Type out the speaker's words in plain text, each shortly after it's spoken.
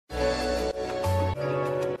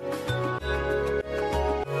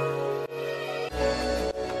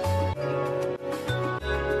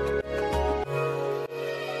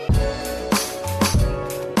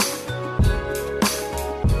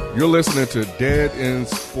You're listening to Dead in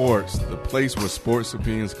Sports, the place where sports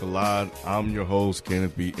opinions collide. I'm your host,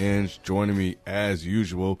 Kenneth B. Inge. Joining me, as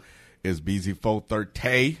usual, is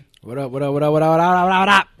BZ430. What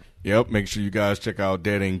up? Yep, make sure you guys check out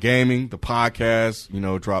Dead in Gaming, the podcast.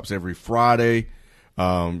 Drops every Friday,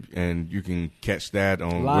 and you can catch that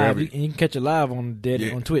on live. wherever. You can catch it live on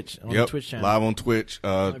on Twitch, the Twitch channel. Live on Twitch,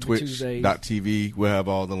 twitch.tv. We'll have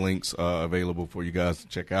all the links available for you guys to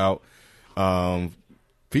check out.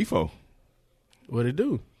 FIFO. What it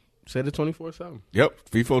do? Said it 24/7. Yep,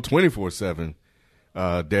 FIFO 24/7.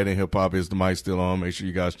 Dead in Hip Hop is the mic still on. Make sure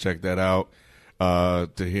you guys check that out to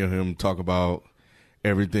hear him talk about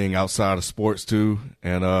everything outside of sports too.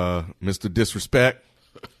 And Mr. Disrespect.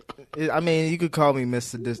 I mean, you could call me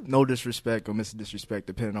Mr. No Disrespect or Mr. Disrespect,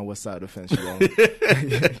 depending on what side of the fence you're on.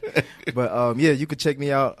 But, you could check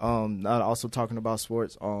me out. Also talking about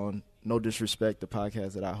sports on No Disrespect, the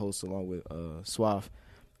podcast that I host along with Swaff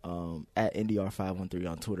at NDR513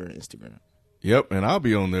 on Twitter and Instagram. Yep, and I'll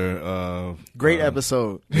be on there. Great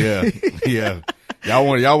episode. Yeah, yeah. Y'all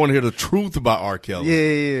want to hear the truth about R.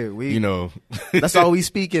 Kelly? Yeah. That's all we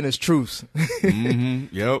speak in is truths.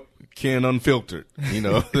 Mm-hmm. Yep. Ken unfiltered. The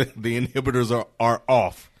inhibitors are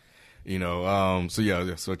off.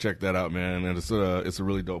 So check that out, man. And it's a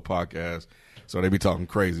really dope podcast. So they be talking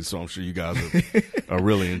crazy. So I'm sure you guys will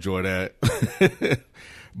really enjoy that.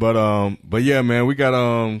 But yeah, man, we got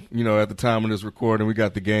at the time of this recording, we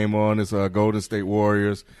got the game on. It's Golden State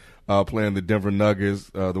Warriors playing the Denver Nuggets.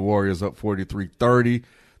 The Warriors up 43-30.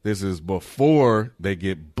 This is before they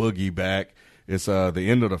get Boogie back. It's the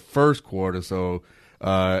end of the first quarter. So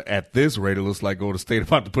at this rate, it looks like Golden State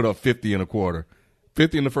about to put up 50 in a quarter,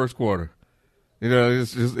 50 in the first quarter.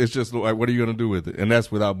 It's just like, what are you going to do with it? And that's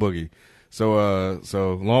without Boogie.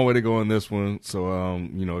 So long way to go in this one. So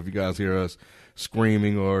if you guys hear us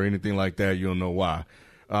screaming or anything like that, you'll know why.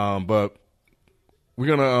 But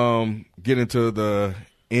we're gonna get into the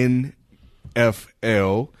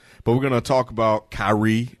NFL, but we're gonna talk about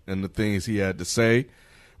Kyrie and the things he had to say.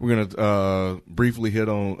 We're gonna briefly hit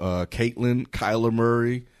on Kyler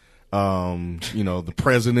Murray, the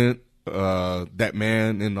president, that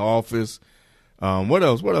man in the office. What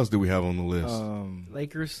else? What else do we have on the list?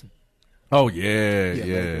 Lakers. Oh yeah,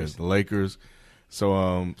 the Lakers.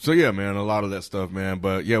 So yeah, man, a lot of that stuff, man.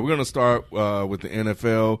 But yeah, we're gonna start with the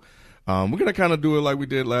NFL. We're gonna kind of do it like we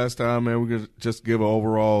did last time, man. We're gonna just give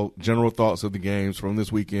overall general thoughts of the games from this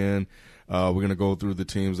weekend. We're gonna go through the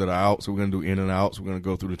teams that are out. So we're gonna do in and outs. We're gonna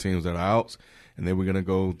go through the teams that are outs, and then we're gonna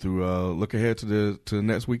go through look ahead to the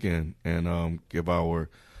next weekend and give our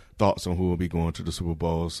thoughts on who will be going to the Super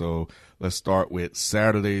Bowl. So let's start with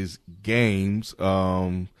Saturday's games.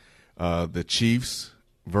 The Chiefs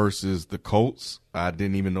versus the Colts. I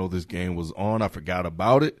didn't even know this game was on. I forgot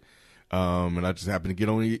about it. And I just happened to get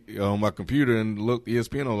on my computer and look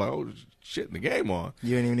ESPN. I was like, oh, shit, the game on.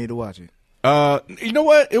 You didn't even need to watch it. You know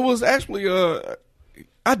what? It was actually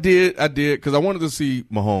I did because I wanted to see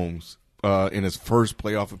Mahomes in his first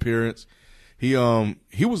playoff appearance. He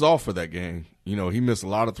was off for that game. He missed a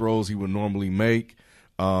lot of throws he would normally make.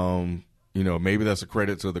 Maybe that's a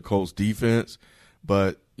credit to the Colts defense,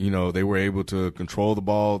 but they were able to control the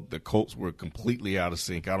ball. The Colts were completely out of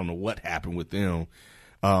sync. I don't know what happened with them.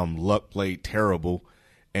 Luck played terrible.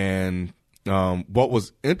 And what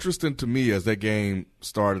was interesting to me as that game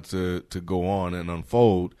started to go on and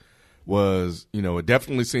unfold was, it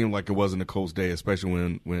definitely seemed like it wasn't a Colts day,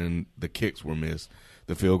 especially when the kicks were missed.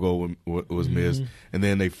 The field goal was missed. And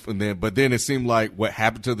then it seemed like what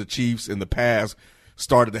happened to the Chiefs in the past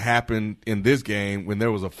started to happen in this game when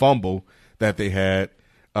there was a fumble that they had.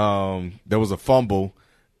 There was a fumble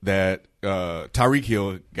that Tyreek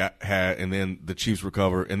Hill had, and then the Chiefs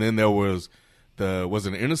recover. And then there was was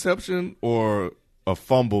it an interception or a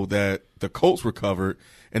fumble that the Colts recovered,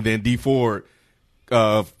 and then D Ford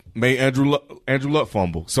made Andrew Luck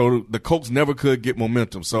fumble. So the Colts never could get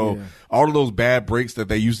momentum. So all of those bad breaks that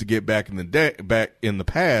they used to get back in the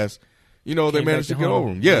past, they managed to get over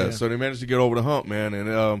them. Yeah, so they managed to get over the hump, man.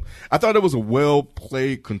 And I thought it was a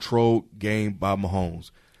well-played, controlled game by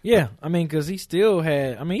Mahomes. Yeah, I mean, because he still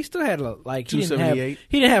had he $278.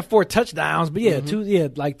 He didn't have 4 touchdowns, but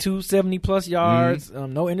 270 plus yards,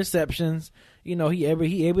 no interceptions. He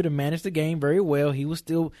able to manage the game very well. He was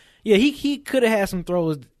still, he could have had some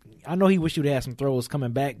throws. I know he wished he would have had some throws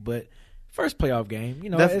coming back, but first playoff game,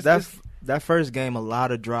 that first game, a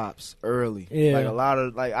lot of drops early. Yeah, like a lot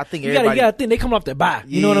of I think you everybody. gotta think they come off their bye.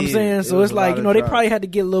 You know what I'm saying? So it's like they drops. probably had to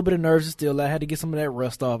get a little bit of nerves still. I had to get some of that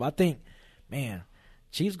rust off. I think, man.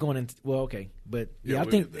 Chiefs going in. But I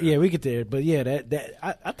think we get there. But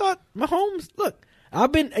I thought Mahomes. Look,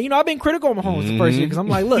 I've been critical on Mahomes the first year because I'm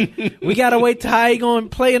like, look, we gotta wait till how he gonna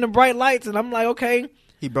play in the bright lights, and I'm like, okay,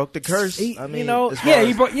 he broke the curse. He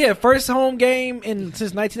broke first home game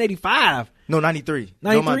since 1985. No, 93.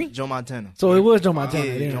 93? Joe Montana. So it was Joe Montana.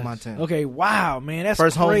 Yeah, Joe Montana. Okay, wow, man, that's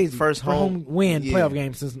crazy. First home win playoff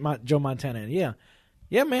game since Joe Montana.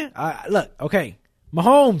 Yeah, man. Okay,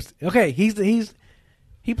 Mahomes. Okay, he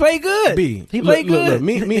played good. He played good. Look,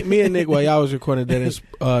 me and Nick, while y'all was recording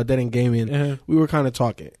that in gaming, we were kind of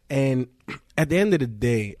talking, and at the end of the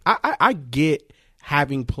day, I get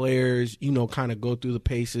having players, kind of go through the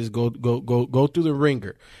paces, go through the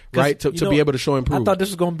ringer, right? To be able to show improvement. I thought this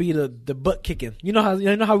was going to be the butt kicking. You know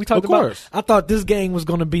how we talked about it? I thought this game was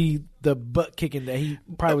going to be the butt kicking that he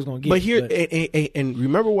probably was going to get. But here, and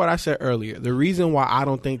remember what I said earlier, the reason why I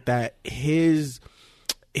don't think that his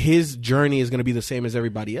journey is going to be the same as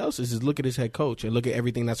everybody else's is look at his head coach and look at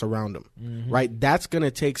everything that's around him, right? That's going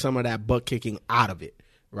to take some of that butt kicking out of it.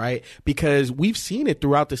 Right? Because we've seen it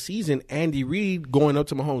throughout the season. Andy Reid going up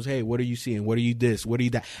to Mahomes, hey, what are you seeing? What are you this? What are you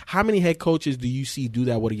that? How many head coaches do you see do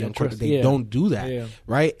that with a young quarterback? They don't do that.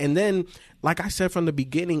 Right? And then, like I said from the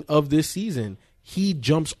beginning of this season, he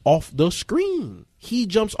jumps off the screen. He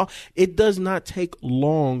jumps off. It does not take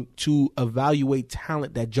long to evaluate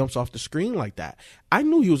talent that jumps off the screen like that. I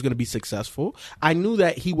knew he was going to be successful. I knew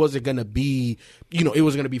that he wasn't going to be, it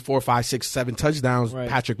was going to be 4, 5, 6, 7 touchdowns, right.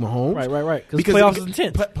 Patrick Mahomes. Right. Because playoffs is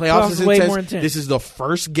intense. Playoffs is way more intense. This is the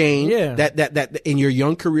first game that in your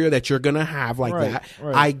young career that you're going to have like that.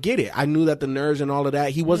 Right. I get it. I knew that the nerves and all of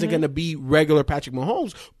that, he wasn't going to be regular Patrick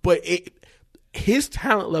Mahomes, but his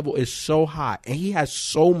talent level is so high and he has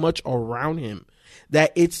so much around him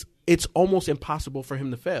that it's almost impossible for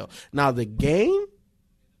him to fail. Now, the game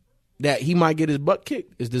that he might get his butt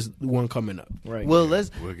kicked is this one coming up. Right. Well,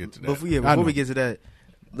 we'll get to that. Before we get to that,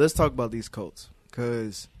 let's talk about these Colts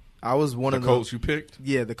because I was one of the Colts you picked.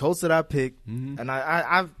 Yeah, the Colts that I picked, and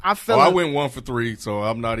I felt. I went 1 for 3, so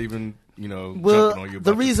I'm not even jumping on your.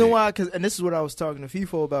 The reason why, and this is what I was talking to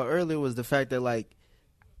FIFO about earlier, was the fact that like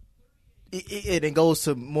it goes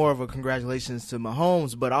to more of a congratulations to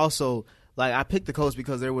Mahomes, but also. Like, I picked the Colts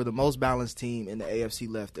because they were the most balanced team in the AFC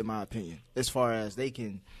left, in my opinion, as far as they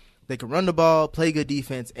can run the ball, play good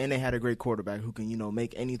defense, and they had a great quarterback who can,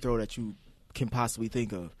 make any throw that you can possibly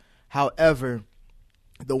think of. However,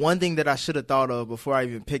 the one thing that I should have thought of before I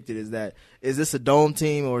even picked it is this a dome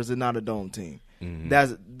team or is it not a dome team? Mm-hmm.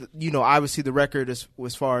 That's, obviously the record as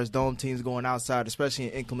far as dome teams going outside, especially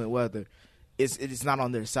in inclement weather, it's not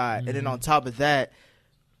on their side. Mm-hmm. And then on top of that,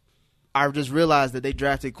 I just realized that they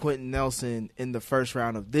drafted Quentin Nelson in the first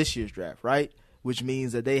round of this year's draft, right? Which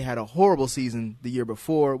means that they had a horrible season the year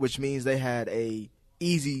before, which means they had a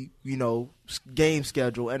easy, game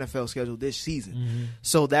schedule, NFL schedule this season. Mm-hmm.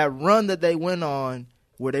 So that run that they went on,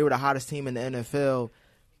 where they were the hottest team in the NFL,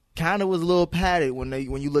 kind of was a little padded when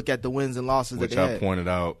you look at the wins and losses that they had. Which I pointed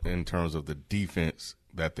out in terms of the defense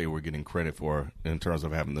that they were getting credit for in terms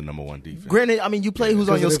of having the number one defense. Granted, I mean, you play who's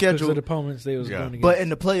on your schedule. The opponents they was going against. But in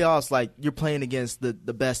the playoffs, like, you're playing against the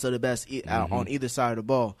best of the best on either side of the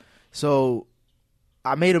ball. So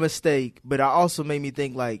I made a mistake, but it also made me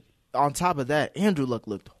think, like, on top of that, Andrew Luck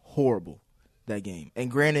looked horrible that game.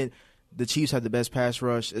 And granted, the Chiefs had the best pass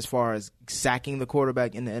rush as far as sacking the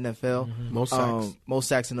quarterback in the NFL. Mm-hmm. Most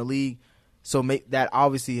sacks in the league. So that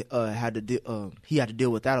obviously had to he had to deal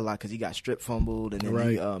with that a lot because he got strip fumbled and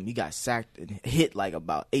then he got sacked and hit like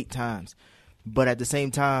about 8 times. But at the same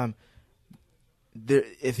time,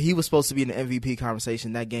 if he was supposed to be in the MVP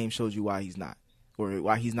conversation, that game shows you why he's not, or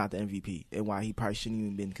why he's not the MVP and why he probably shouldn't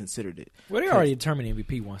even been considered it. Well, they already determined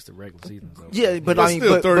MVP once the regular season's over. Yeah, but I mean,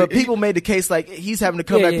 but people made the case like he's having a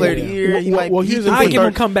comeback player of the year. I give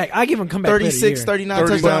him comeback. I give him comeback. 36, 39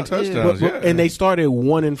 touchdowns. And they started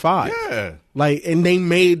 1-5. Yeah. Like, and they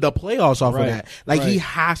made the playoffs off of that. Like, he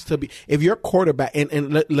has to be. If you're a quarterback,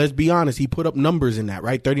 and let's be honest, he put up numbers in that,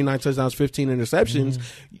 right? 39 touchdowns, 15 interceptions.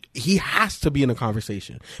 Mm-hmm. He has to be in a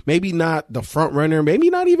conversation. Maybe not the front runner. Maybe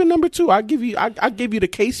not even number 2. I give you the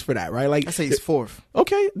case for that, right? Like, I say he's 4th.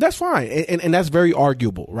 Okay, that's fine, and that's very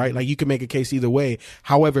arguable, right? Like, you can make a case either way.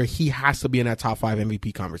 However, he has to be in that top 5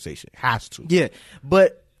 MVP conversation. Has to. Yeah,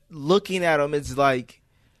 but looking at him, it's like.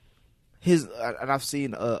 And I've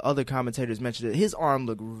seen other commentators mention it. His arm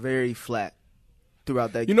looked very flat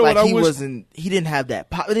throughout that. You know, like what he didn't have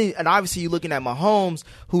that pop. And obviously, you're looking at Mahomes,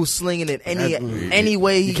 who's slinging it any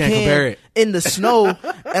way he can compare it in the snow.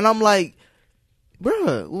 And I'm like,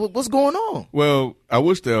 bruh, what's going on? Well, I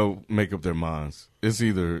wish they'll make up their minds. It's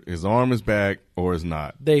either his arm is back or it's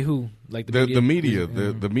not. They who? Like The media.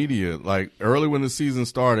 The media. Like early when the season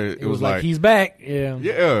started, it was like he's back. Yeah.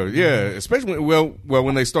 Especially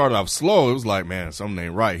when they started off slow, it was like, man, something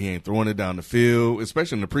ain't right. He ain't throwing it down the field.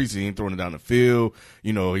 Especially in the preseason, he ain't throwing it down the field.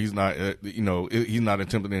 He's not. He's not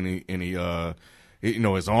attempting any.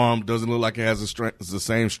 His arm doesn't look like it has the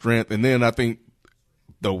same strength. And then I think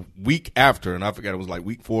the week after, and I forgot, it was like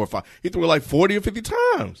week 4 or 5, he threw it like 40 or 50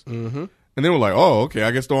 times. Mm-hmm. And then we're like, oh, okay,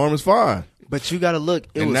 I guess the arm is fine. But you got to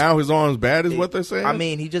look. Now his arm's bad is what they're saying? I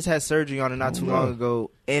mean, he just had surgery on it not too long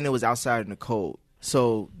ago, and it was outside in the cold.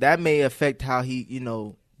 So that may affect how he,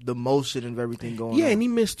 the motion and everything going on. Yeah, and he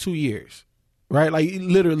missed 2 years, right? Like,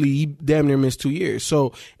 literally, he damn near missed 2 years.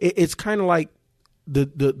 So it's kind of like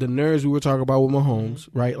the nerves we were talking about with Mahomes,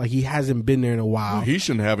 right? Like, he hasn't been there in a while. Well, he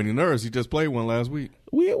shouldn't have any nerves. He just played one last week.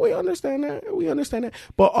 We understand that. We understand that.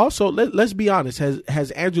 But also, let's be honest.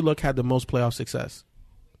 Has Andrew Luck had the most playoff success?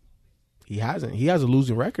 He hasn't. He has a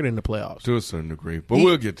losing record in the playoffs. To a certain degree. But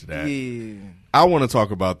we'll get to that. Yeah. I want to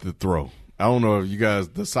talk about the throw. I don't know if you guys,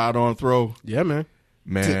 the sidearm throw. Yeah, man.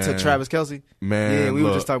 To Travis Kelce? Man. Yeah, we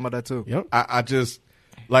were just talking about that too. Yep. I just,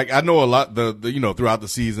 like, I know a lot, throughout the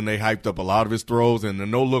season, they hyped up a lot of his throws, and the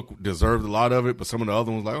no-look deserved a lot of it, but some of the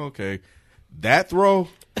other ones, like, okay, that throw.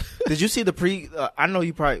 Did you see the I know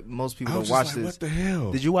most people don't watch this. What the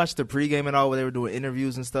hell? Did you watch the pregame and all where they were doing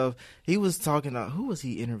interviews and stuff? He was talking about, who was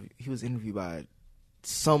he interviewed? He was interviewed by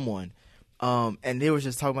someone. And they were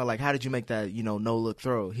just talking about, like, how did you make that, no-look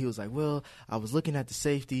throw? He was like, well, I was looking at the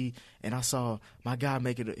safety, and I saw my guy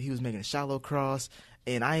he was making a shallow cross,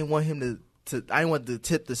 and I didn't want him I didn't want to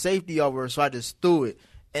tip the safety over, so I just threw it.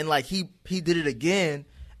 And, like, he did it again,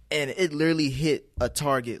 and it literally hit a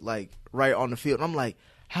target, like, right on the field. And I'm like,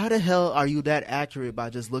 how the hell are you that accurate by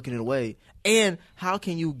just looking it away? And how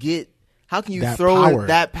can you throw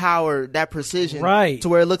that power, that precision, right, to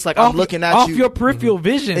where it looks like I'm looking at off you your peripheral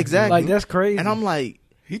vision? Exactly. Like, that's crazy. And I'm like,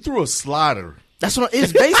 he threw a slider.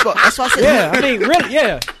 It's baseball. That's what I said. Yeah, I mean, really,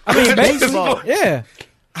 yeah. I mean, baseball. Yeah.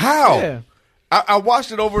 How? Yeah. I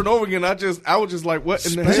watched it over and over again. I was just like, what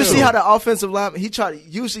in the hell? Did you see how the offensive line,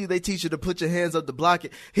 usually they teach you to put your hands up to block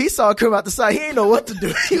it. He saw it come out the side. He didn't know what to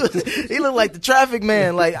do. He looked like the traffic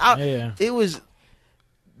man. Like, it was,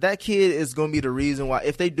 that kid is going to be the reason why,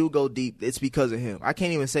 if they do go deep, it's because of him. I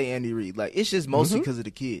can't even say Andy Reid. Like, it's just mostly because of the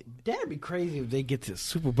kid. That'd be crazy if they get to the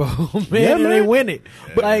Super Bowl, man, and they win it.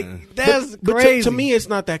 But, like, that's but crazy. To me, it's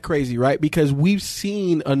not that crazy, right? Because we've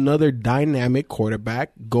seen another dynamic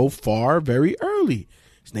quarterback go far very early.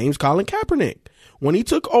 His name's Colin Kaepernick. When he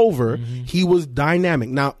took over, he was dynamic.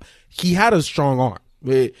 Now, he had a strong arm.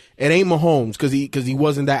 It ain't Mahomes because he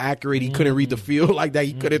wasn't that accurate. He couldn't read the field like that.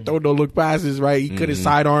 He couldn't throw no look passes, right? He couldn't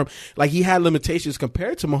sidearm. Like, he had limitations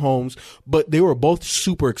compared to Mahomes, but they were both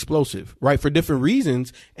super explosive, right? For different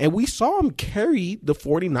reasons. And we saw him carry the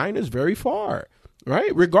 49ers very far, right?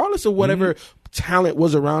 Regardless of whatever talent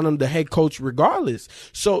was around him, the head coach, regardless.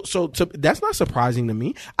 So that's not surprising to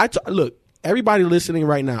me. Look. Everybody listening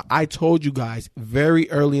right now, I told you guys very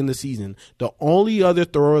early in the season, the only other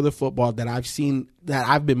thrower of the football that I've seen that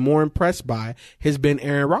I've been more impressed by has been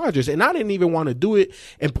Aaron Rodgers. And I didn't even want to do it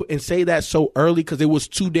and say that so early because it was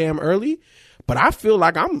too damn early. But I feel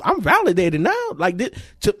like I'm validated now. Like,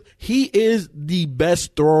 he is the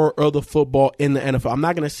best thrower of the football in the NFL. I'm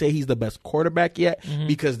not going to say he's the best quarterback yet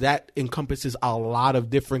because that encompasses a lot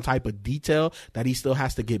of different type of detail that he still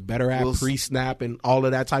has to get better at, pre-snap and all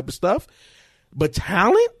of that type of stuff. But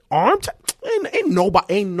talent,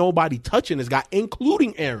 ain't nobody touching this guy,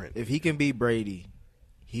 including Aaron. If he can beat Brady,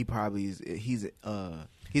 he's gonna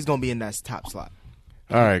be in that top slot.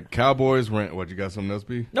 All right, Cowboys, Rams. What, you got something else,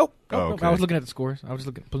 B? Nope. Okay. I was looking at the scores. I was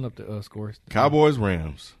just pulling up the scores. Cowboys,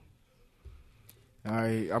 Rams. All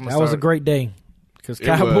right, that was a great day because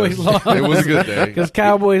Cowboys lost. It was a good day because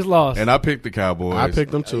Cowboys lost, and I picked the Cowboys. I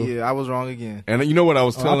picked them too. Yeah, I was wrong again. And you know what I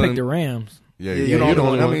was telling? I picked the Rams. Yeah, you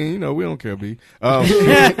don't. I mean, we don't care, B.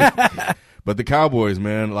 But the Cowboys,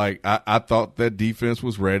 man, like I thought that defense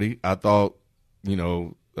was ready. I thought,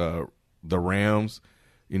 the Rams.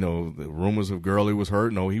 The rumors of Gurley was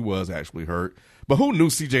hurt. No, he was actually hurt. But who knew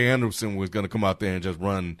C.J. Anderson was going to come out there and just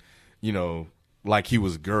run, like he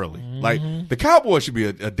was Gurley? Like, the Cowboys should be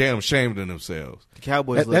a damn shame in themselves. The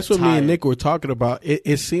Cowboys That's what tired. me and Nick were talking about.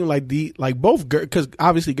 It seemed like both, because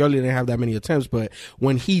obviously Gurley didn't have that many attempts, but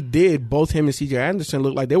when he did, both him and C.J. Anderson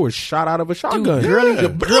looked like they were shot out of a shotgun.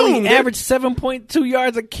 Gurley averaged 7.2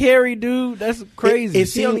 yards a carry, dude. That's crazy.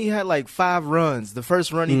 He only had like 5 runs. The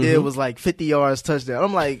first run he did was like 50 yards touchdown.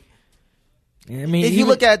 I'm like, I mean, if you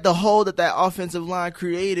look at the hole that offensive line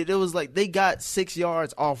created, it was like they got 6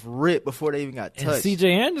 yards off rip before they even got touched. And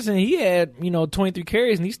C.J. Anderson, he had 23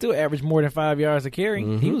 carries, and he still averaged more than 5 yards a carry.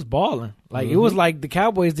 Mm-hmm. He was balling. Like it was like the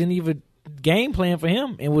Cowboys didn't even game plan for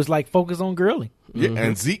him. It was like focus on Gurley. Yeah,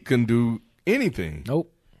 and Zeke couldn't do anything.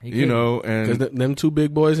 Nope. And because them two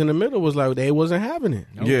big boys in the middle was like they wasn't having it.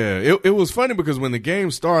 Nope. Yeah, it was funny because when the game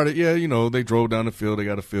started, they drove down the field, they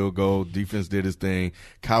got a field goal, defense did his thing,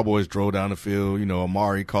 Cowboys drove down the field,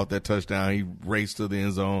 Amari caught that touchdown, he raced to the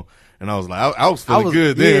end zone, and I was like, I was feeling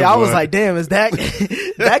good then. Yeah, I was like, damn, is that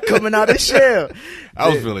that coming out of shell? I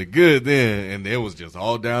was feeling good then, and it was just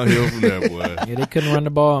all downhill from there, boy. Yeah, they couldn't run the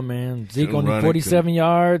ball, man. Zeke only 47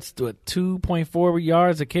 yards to 2.4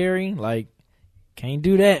 yards a carry, like. Can't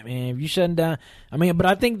do that, man. If you shutting down, but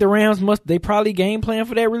I think the Rams they probably game plan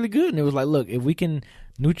for that really good. And it was like, look, if we can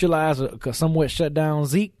neutralize or somewhat shut down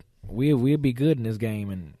Zeke, we'll be good in this game.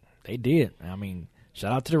 And they did.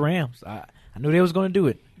 Shout out to the Rams. I knew they was going to do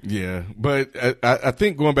it. Yeah, but I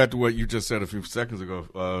think going back to what you just said a few seconds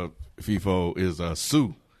ago, FIFO is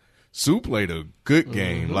Sue. Sue played a good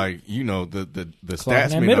game. Mm-hmm. Like, the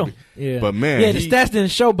stats may middle. not be. Yeah. But, man. Yeah, the stats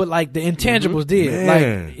didn't show, but, like, the intangibles did.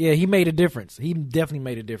 Man. Like, yeah, he made a difference. He definitely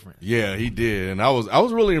made a difference. Yeah, he did. And I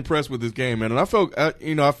was really impressed with this game, man. And I felt,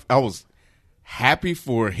 I was happy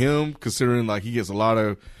for him considering, like, he gets a lot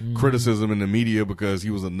of criticism in the media because he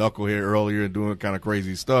was a knucklehead earlier and doing kind of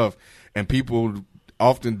crazy stuff. And people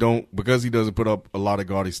often don't, because he doesn't put up a lot of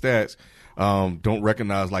gaudy stats, don't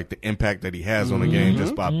recognize like the impact that he has on the game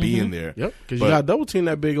just by being there. Yep, because you got double team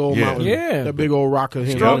that big old mountain, that big old rock of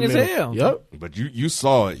him, strong as hell. Yep, but you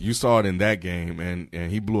saw it. You saw it in that game,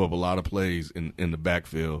 and he blew up a lot of plays in the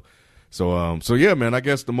backfield. So yeah, man. I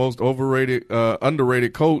guess the most underrated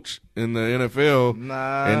coach in the NFL.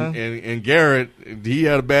 Nah. And Garrett, he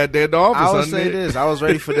had a bad day at the office. I would say this. I was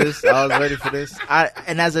ready for this.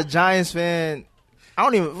 And as a Giants fan.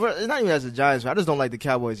 It's not even as a Giants fan. I just don't like the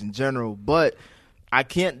Cowboys in general, but I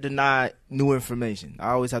can't deny new information.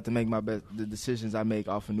 I always have to make the decisions I make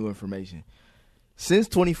off of new information. Since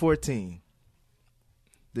 2014,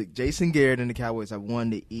 Jason Garrett and the Cowboys have won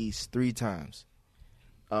the East 3 times.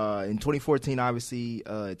 In 2014, obviously,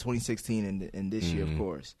 2016, and this year, of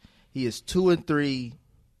course. He is 2-3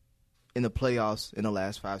 in the playoffs in the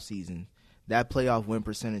last 5 seasons. That playoff win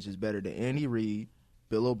percentage is better than Andy Reid,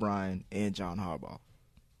 Bill O'Brien, and John Harbaugh.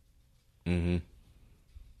 Mm-hmm.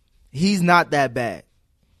 He's not that bad.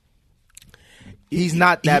 He's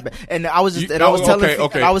not that bad. And I was telling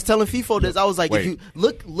FIFO this. I was like, if you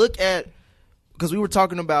look at, because we were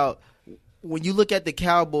talking about when you look at the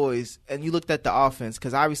Cowboys and you looked at the offense,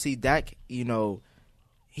 because obviously Dak,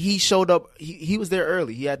 he showed up. He was there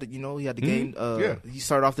early. He had the game. He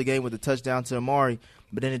started off the game with a touchdown to Amari,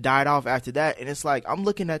 but then it died off after that. And it's like I'm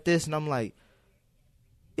looking at this and I'm like,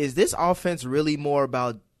 is this offense really more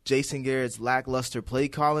about Jason Garrett's lackluster play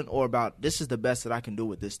calling, or about this is the best that I can do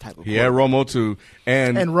with this type of play? He had Romo too,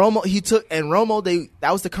 and Romo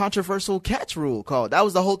that was the controversial catch rule called. That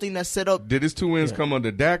was the whole thing that set up. Did his 2 wins come under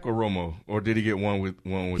Dak or Romo, or did he get one with?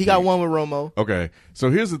 He got one with Romo. Okay, so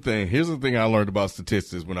here's the thing I learned about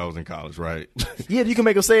statistics when I was in college, right? Yeah, you can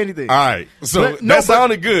make him say anything. All right, so that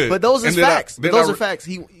sounded good, but those are facts. Those are facts.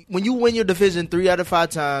 When you win your division 3 out of 5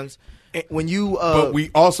 times. When you, but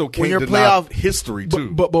we also can't deny playoff history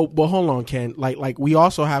too. But hold on, Ken. Like we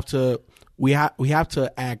also have to we have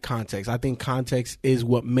to add context. I think context is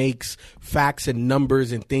what makes facts and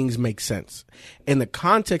numbers and things make sense. In the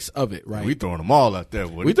context of it, right? We throwing them all out there.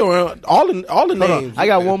 We throwing all the names. I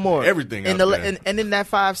got one more. Everything out there. And in that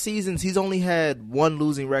 5 seasons, he's only had 1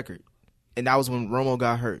 losing record, and that was when Romo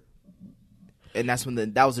got hurt. And that's when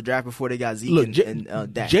that was the draft before they got Zeke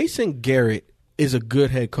and Dak. Jason Garrett is a good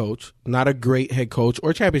head coach, not a great head coach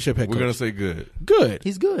or championship head coach. We're gonna say good. Good.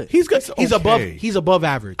 He's good. He's good. He's okay. above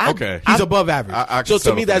average. Okay. He's above average. So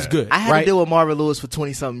to me, that's good. I had to deal with Marvin Lewis for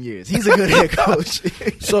 20-something years. He's a good head coach.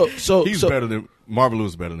 So he's better than Marvin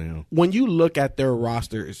Lewis. Better than him. When you look at their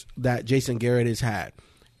rosters that Jason Garrett has had,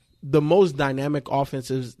 the most dynamic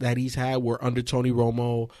offenses that he's had were under Tony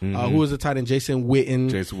Romo, who was the tight end, Jason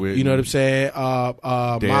Witten. You know what I'm saying?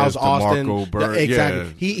 Miles Austin.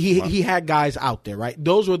 Exactly. Yeah. He had guys out there, right?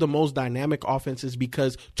 Those were the most dynamic offenses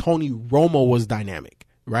because Tony Romo was dynamic,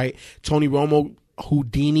 right? Tony Romo,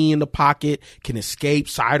 Houdini in the pocket, can escape,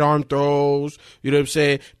 sidearm throws, you know what I'm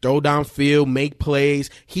saying? Throw downfield, make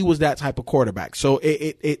plays. He was that type of quarterback. So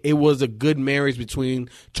it was a good marriage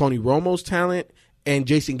between Tony Romo's talent and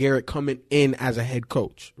Jason Garrett coming in as a head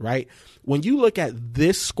coach, right? When you look at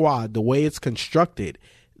this squad, the way it's constructed,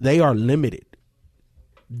 they are limited.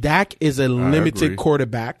 Dak is a limited agree.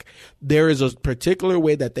 quarterback. There is a particular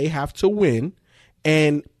way that they have to win,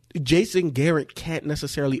 and Jason Garrett can't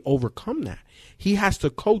necessarily overcome that. He has to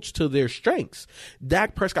coach to their strengths.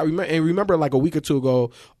 Dak Prescott, remember like a week or two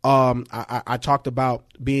ago, I talked about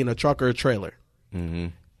being a truck or a trailer. Mm-hmm.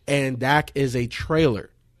 And Dak is a trailer.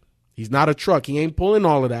 He's not a truck. He ain't pulling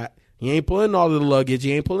all of that. He ain't pulling all of the luggage.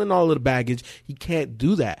 He ain't pulling all of the baggage. He can't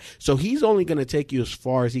do that. So he's only going to take you as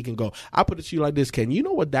far as he can go. I'll put it to you like this, Ken. You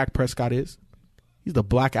know what Dak Prescott is? He's the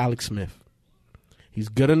black Alex Smith. He's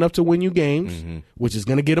good enough to win you games, which is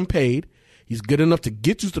going to get him paid. He's good enough to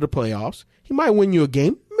get you to the playoffs. He might win you a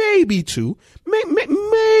game, maybe two.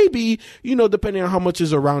 Maybe, depending on how much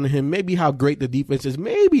is around him, maybe how great the defense is,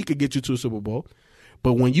 maybe he could get you to a Super Bowl.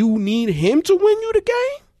 But when you need him to win you the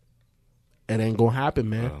game, it ain't gonna happen,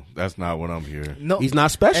 man. That's not what I'm hearing. No, he's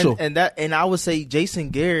not special. And I would say Jason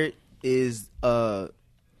Garrett is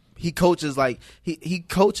he coaches like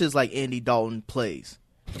Andy Dalton plays.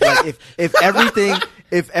 Like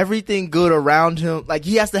if everything good around him, like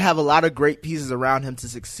he has to have a lot of great pieces around him to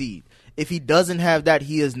succeed. If he doesn't have that,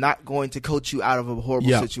 he is not going to coach you out of a horrible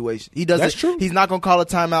situation. He doesn't. That's true. He's not going to call a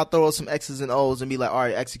timeout, throw some X's and O's, and be like, "All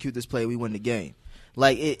right, execute this play, we win the game."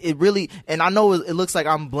 Like it really, and I know it looks like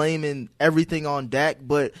I'm blaming everything on Dak,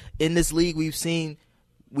 but in this league we've seen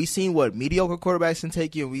what mediocre quarterbacks can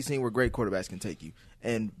take you, and we've seen where great quarterbacks can take you.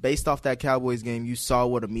 And based off that Cowboys game, you saw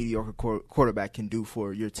what a mediocre quarterback can do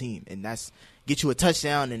for your team, and that's get you a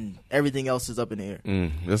touchdown, and everything else is up in the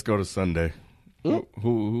air. Let's go to Sunday.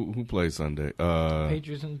 Who plays Sunday?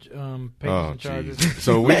 Patriots and Chargers.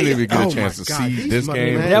 So we didn't even get a chance to see this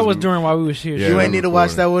game. That was during while we was here. Yeah, You ain't need to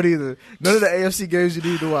watch that one either. None of the AFC games you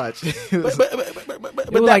need to watch. It was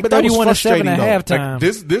like 31-7 at halftime.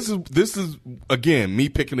 Like this is again me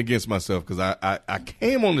picking against myself because I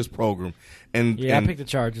came on this program and I picked the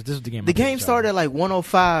Chargers. This is the game. The game started at like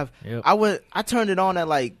 1:05. Yep. I turned it on at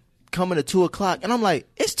like coming to 2:00, and I'm like,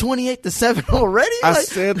 it's 28-7 already. I Like,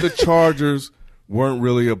 said the Chargers weren't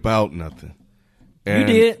really about nothing.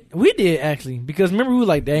 And we did actually, because remember we were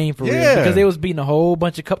like, they ain't for real, because they was beating a whole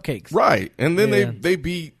bunch of cupcakes, right? And then they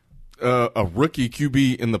beat a rookie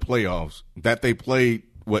QB in the playoffs that they played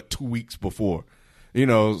 2 weeks before.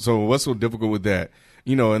 So what's so difficult with that?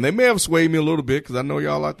 And they may have swayed me a little bit because I know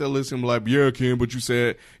y'all out there listening like, yeah, Ken, but you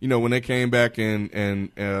said, when they came back and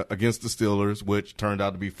against the Steelers, which turned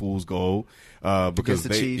out to be fool's gold, because the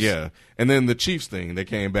Chiefs. And then the Chiefs thing, they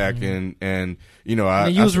came back and they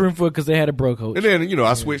used room for it because they had a bro coach. And then,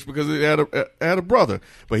 I switched because it had a brother,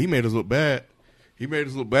 but he made us look bad. He made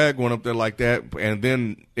us look bad going up there like that. And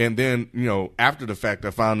then, after the fact, I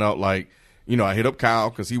found out I hit up Kyle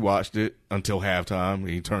because he watched it until halftime and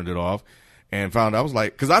he turned it off. And found I was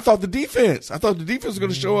like, because I thought the defense was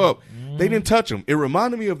going to show up. They didn't touch them. It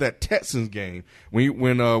reminded me of that Texans game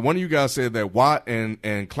when one of you guys said that Watt and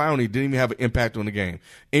Clowney didn't even have an impact on the game.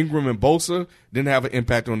 Ingram and Bosa didn't have an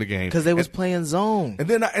impact on the game because they was playing zone. And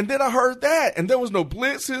then I heard that, and there was no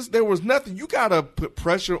blitzes, there was nothing. You got to put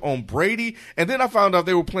pressure on Brady. And then I found out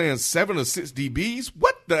they were playing 7 or 6 DBs.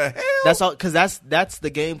 What the hell? That's all because that's the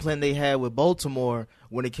game plan they had with Baltimore.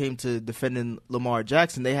 When it came to defending Lamar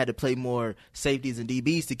Jackson, they had to play more safeties and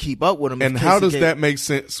DBs to keep up with him. And how does that make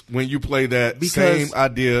sense when you play that same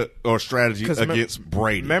idea or strategy against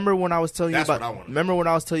Brady? Remember when I was telling you about? Remember when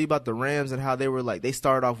I was telling you about the Rams and how they were like they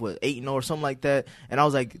started off with 8-0 or something like that, and I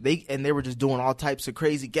was like they were just doing all types of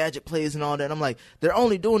crazy gadget plays and all that. And I'm like, they're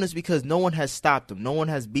only doing this because no one has stopped them, no one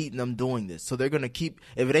has beaten them doing this, so they're gonna keep.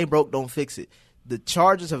 If it ain't broke, don't fix it. The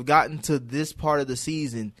Chargers have gotten to this part of the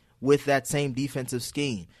season with that same defensive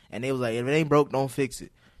scheme. And they was like, if it ain't broke, don't fix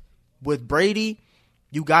it. With Brady,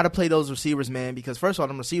 you got to play those receivers, man, because first of all,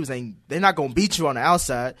 them receivers they're not going to beat you on the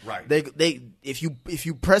outside. Right. They if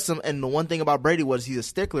you press them, and the one thing about Brady was he's a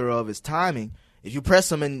stickler of his timing. If you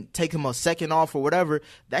press him and take him a second off or whatever,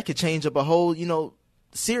 that could change up a whole,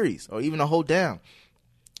 series or even a whole down.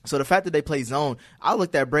 So the fact that they play zone, I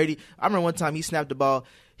looked at Brady. I remember one time he snapped the ball.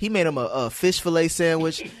 He made him a fish fillet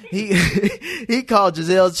sandwich. He called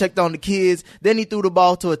Giselle, checked on the kids. Then he threw the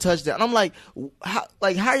ball to a touchdown. And I'm like, how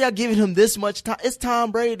are y'all giving him this much time? It's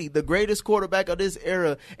Tom Brady, the greatest quarterback of this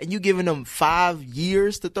era, and you giving him 5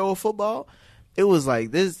 years to throw a football? It was like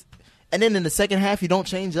this. And then in the second half, you don't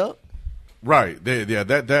change up. Right.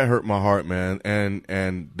 That hurt my heart, man.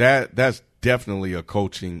 And that's definitely a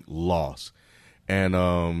coaching loss. And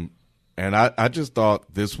I just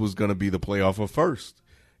thought this was going to be the playoff of first.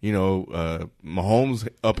 Mahomes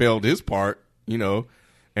upheld his part, and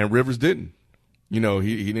Rivers didn't. He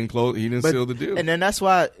didn't close. He didn't seal the deal. And then that's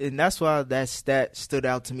why that stat stood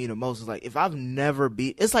out to me the most. It's like if I've never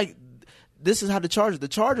beat, it's like this is how the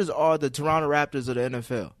Chargers are the Toronto Raptors of the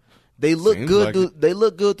NFL. They look Seems good. like They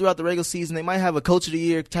look good throughout the regular season. They might have a coach of the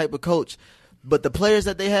year type of coach, but the players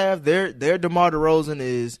that they have, their DeMar DeRozan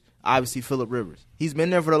is obviously Phillip Rivers. He's been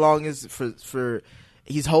there for the longest.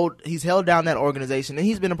 He's held down that organization, and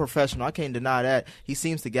he's been a professional. I can't deny that. He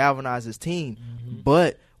seems to galvanize his team,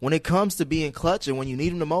 but when it comes to being clutch and when you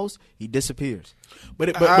need him the most, he disappears.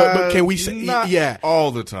 But can we say not all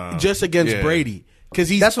the time? just against Brady? Because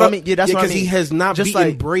that's what I mean. Yeah, that's what I because mean. he has not Just beaten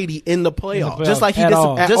like- Brady in the playoffs. Just like At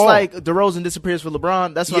all. like DeRozan disappears for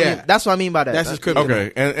LeBron. That's what I mean. That's what I mean by that. That's his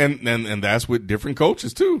kryptonite. Okay, and that's with different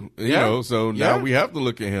coaches too. You Yeah. know, so now Yeah. we have to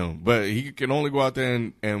look at him, but he can only go out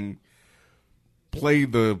there and play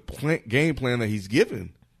the game plan that he's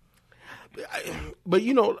given. But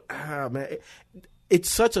man, it's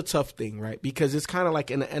such a tough thing, right? Because it's kind of like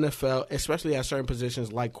in the NFL, especially at certain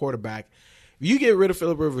positions like quarterback. If you get rid of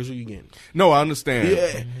Phillip Rivers, who you getting? No, I understand.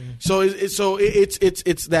 Yeah. So it's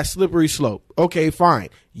that slippery slope. Okay, fine.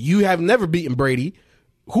 You have never beaten Brady.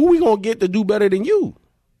 Who we gonna get to do better than you?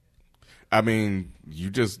 I mean,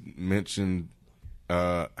 you just mentioned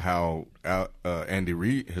how Andy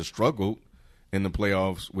Reid has struggled in the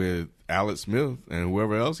playoffs with Alex Smith and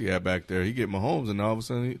whoever else he had back there. He get Mahomes, and all of a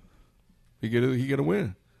sudden he get a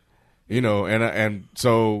win. You know, and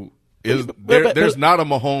so. There's not a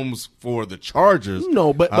Mahomes for the Chargers.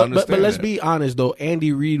 No, but let's that. be honest though.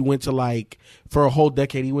 Andy Reid went to for a whole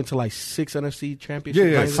decade. He went to 6 NFC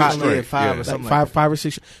championships. Yeah, five straight. or something. Yeah. Five or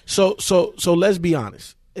six. So let's be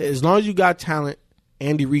honest. As long as you got talent,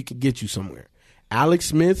 Andy Reid could get you somewhere. Alex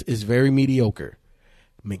Smith is very mediocre.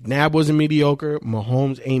 McNabb wasn't mediocre.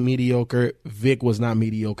 Mahomes ain't mediocre. Vic was not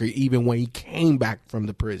mediocre, even when he came back from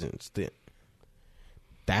the prison stint.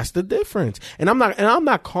 That's the difference. And I'm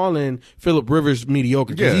not calling Phillip Rivers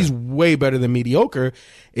mediocre because he's way better than mediocre.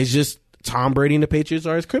 It's just Tom Brady and the Patriots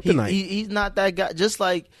are his kryptonite. He's not that guy. Just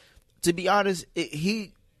like, to be honest,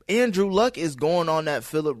 Andrew Luck is going on that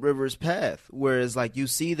Phillip Rivers path, whereas you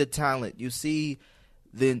see the talent, you see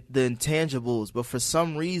the intangibles, but for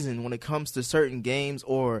some reason when it comes to certain games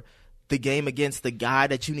or the game against the guy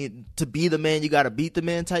that you need to be the man, you got to beat the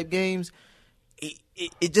man type games,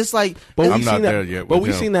 it just like. But I'm not there yet. But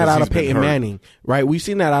we've seen that out of Peyton hurt. Manning, right? We've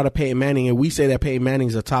seen that out of Peyton Manning, and we say that Peyton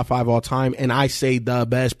Manning's a top 5 all time, and I say the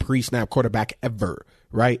best pre-snap quarterback ever,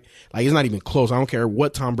 right? It's not even close. I don't care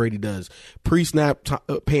what Tom Brady does. Pre-snap,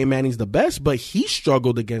 Peyton Manning's the best, but he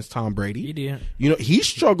struggled against Tom Brady. He did. He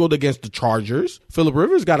struggled against the Chargers. Phillip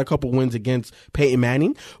Rivers got a couple wins against Peyton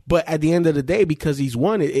Manning, but at the end of the day, because he's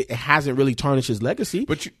won, it hasn't really tarnished his legacy.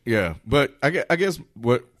 But I guess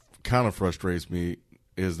what kind of frustrates me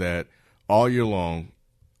is that all year long,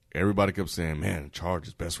 everybody kept saying, man,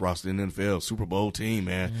 Chargers, best roster in the NFL, Super Bowl team,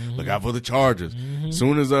 man. Mm-hmm. Look out for the Chargers. Mm-hmm.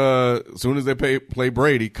 Soon as they play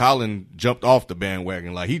Brady, Colin jumped off the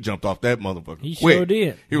bandwagon. He jumped off that motherfucker He quick. sure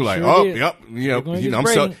did. He was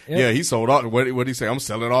he sold out. What did he say? I'm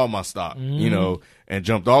selling all my stock, and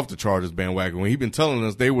jumped off the Chargers bandwagon when he been telling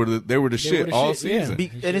us they were the shit all season. Yeah.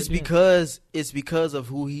 And it's because of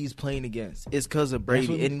who he's playing against. It's because of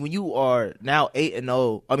Brady. And when you are now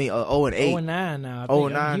 8-0, 0-8, 0-9 now.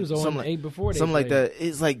 0-9, He was 0-8 before. Something like that.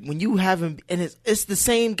 It's like when you haven't, and it's the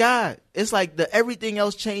same guy. It's like everything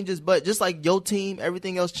else changes, but just like your team,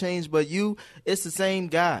 everything else changed, but you, it's the same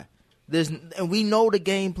guy. And we know the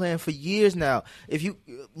game plan for years now. If you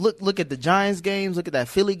look at the Giants games, look at that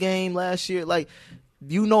Philly game last year,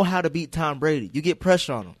 you know how to beat Tom Brady. You get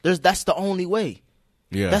pressure on him. That's the only way.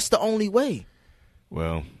 Yeah, that's the only way.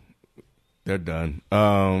 Well, they're done.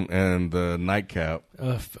 And the nightcap,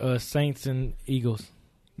 Saints and Eagles.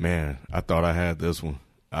 Man, I thought I had this one.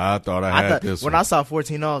 I thought I had this one. When I saw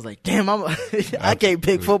 14, I was like, damn, I can't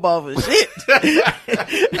pick football for shit.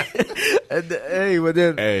 But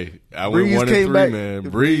then I went 1-3, man.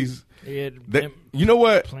 Breeze. Yeah, you know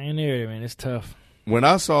what? Playing there, man, it's tough. When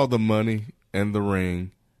I saw the money and the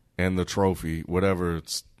ring and the trophy, whatever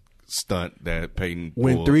stunt that Peyton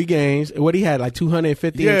won pulled. 3 games. What he had,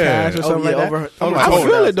 250 in cash or something like that. I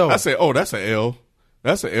feel it though. I said, that's an L.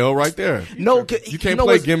 That's an L right there. No, you can't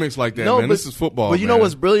play gimmicks like that, man. This is football. But you know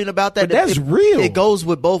what's brilliant about that? But that's real. It goes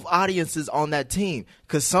with both audiences on that team.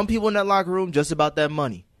 Because some people in that locker room just about that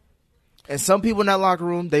money, and some people in that locker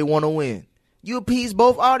room they want to win. You appease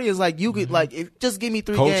both audiences. You could if just give me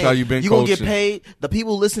 3 Coach, games. how you been gonna get coaching? paid. The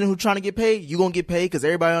people listening who trying to get paid, you gonna get paid because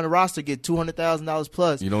everybody on the roster get $200,000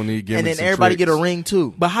 plus. You don't need gimmicks, and then everybody tricks. get a ring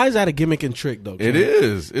too. But how is that a gimmick and trick though? It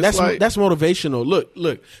is. It's that's motivational.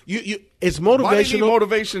 Look. You It's Why do you need motivational.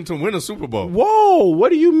 motivation to win a Super Bowl? Whoa, what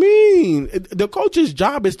do you mean? The coach's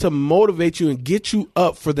job is to motivate you and get you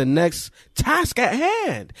up for the next task at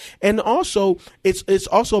hand. And also, it's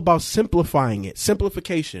also about simplifying it.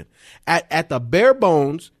 Simplification. At the bare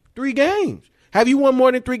bones, 3 games. Have you won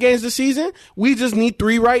more than 3 games this season? We just need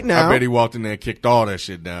 3 right now. I bet he walked in there and kicked all that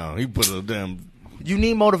shit down. He put a damn You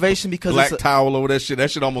need motivation because black towel over that shit.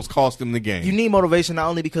 That shit almost cost him the game. you need motivation not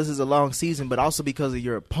only because it's a long season, but also because of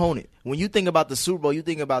your opponent. When you think about the Super Bowl, you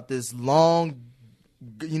think about this long,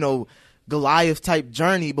 Goliath type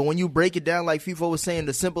journey. But when you break it down, like FIFA was saying,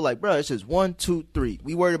 the simple, like, bro, it's just 1, 2, 3.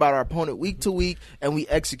 We worry about our opponent week to week, and we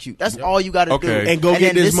execute. That's all you got to do. And go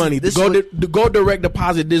get this money. Go direct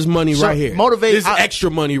deposit this money right here. Motivate this extra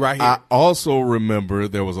money right here. I also remember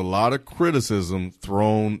there was a lot of criticism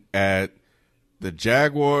thrown at the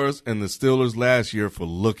Jaguars and the Steelers last year for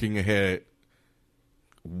looking ahead.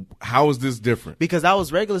 How is this different? Because that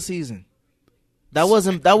was regular season. That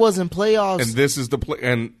wasn't playoffs. And this is the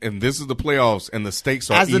this is the playoffs, and the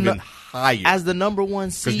stakes are even higher as the number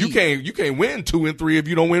 1 seed. Because you can't win 2 and 3 if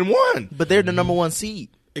you don't win 1. But they're the number 1 seed.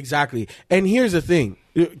 Exactly. And here's the thing,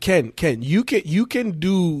 Ken, you can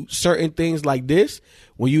do certain things like this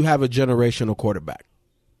when you have a generational quarterback,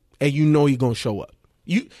 and you know he's gonna show up.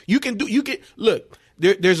 Look.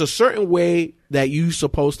 There's a certain way that you're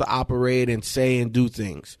supposed to operate and say and do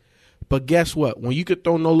things, but guess what? When you could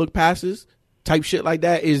throw no look passes, type shit like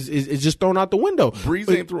that is just thrown out the window. Breeze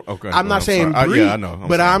ain't through. Okay, I'm not saying sorry. Breeze, yeah, I know.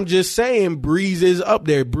 I'm just saying Breeze is up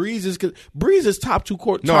there. Breeze is top 3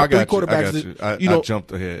 quarterbacks. I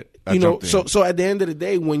jumped ahead. So at the end of the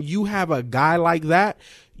day, when you have a guy like that,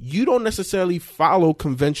 you don't necessarily follow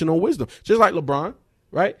conventional wisdom. Just like LeBron.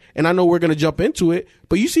 Right? And I know we're going to jump into it,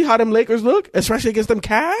 but you see how them Lakers look, especially against them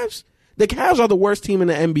Cavs? The Cavs are the worst team in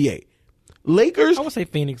the NBA. Lakers. I would say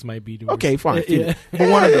Phoenix might be the worst. Okay, fine. Yeah. But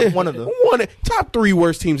one of them. Top 3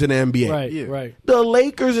 worst teams in the NBA. Right, Yeah. right. The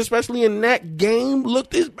Lakers, especially in that game,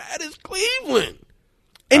 looked as bad as Cleveland.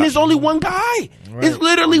 And it's only one guy. Right. It's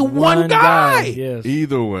literally one guy. Yes.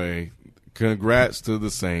 Either way, congrats to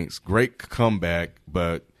the Saints. Great comeback,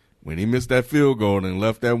 but when he missed that field goal and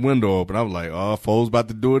left that window open, I was like, "Oh, Foles about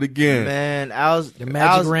to do it again." Man, The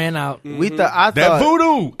magic ran out. We thought That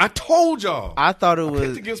voodoo. I told y'all. I thought it I was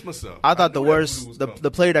picked against myself. I thought the knew that worst, voodoo was the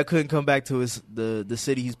coming. player that couldn't come back to his the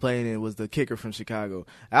city he's playing in was the kicker from Chicago.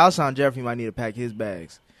 Alshon Jeffrey might need to pack his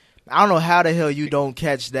bags. I don't know how the hell you don't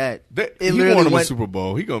catch that. He won him a Super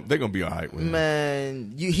Bowl. They're gonna be all right with him.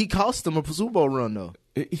 Man, he cost them a Super Bowl run though.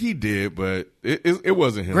 He did, but it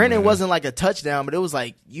wasn't him. Granted, man. it wasn't like a touchdown, but it was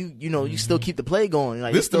like you still keep the play going.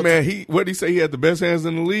 Like This the man. What did he say? He had the best hands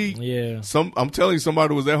in the league. Yeah. I'm telling you,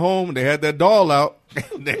 somebody was at home and they had that doll out.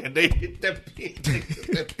 they hit that pin.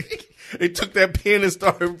 They took that pin and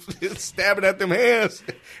started stabbing at them hands,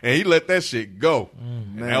 and he let that shit go.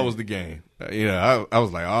 And that was the game. I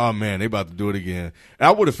was like, oh man, they about to do it again. And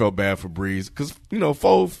I would have felt bad for Breeze because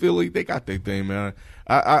Philly, they got their thing, man.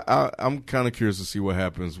 I'm kind of curious to see what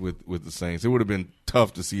happens with the Saints. It would have been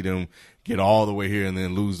tough to see them get all the way here and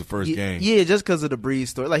then lose the first game. Yeah, just because of the Breeze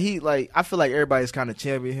story. I feel like everybody's kind of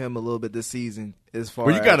championing him a little bit this season as far.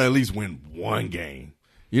 Well, you got to at least win one game.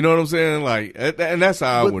 You know what I'm saying? Like, and that's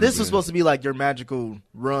how I would. This was supposed to be like your magical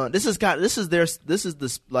run. This is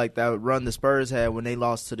the like that run the Spurs had when they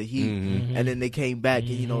lost to the Heat, and then they came back.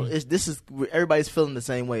 And, everybody's feeling the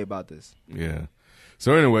same way about this. Yeah.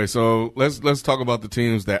 So anyway, let's talk about the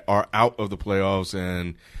teams that are out of the playoffs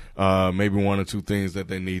and maybe one or two things that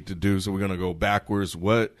they need to do. So we're gonna go backwards.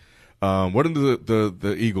 What are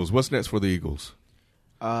the Eagles? What's next for the Eagles?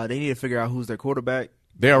 They need to figure out who's their quarterback.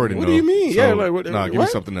 They already know. What do you mean? So, Yeah, give me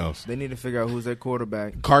something else. They need to figure out who's their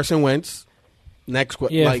quarterback. Carson Wentz. Next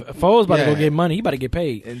question. Yeah, Foles about to go get money. He about to get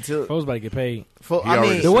paid. Foles about to get paid.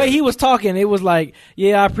 The way he was talking, it was like,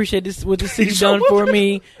 yeah, I appreciate this what the city done for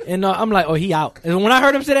me, and I'm like, oh, he out. And when I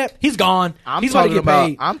heard him say that, he's gone. He's about to get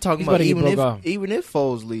paid. I'm talking about even if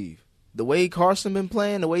Foles leave, the way Carson been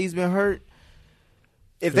playing, the way he's been hurt.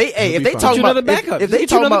 If they talking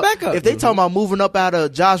about moving up out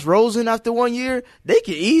of Josh Rosen after 1 year, they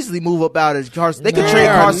can easily move up out of Carson. They can trade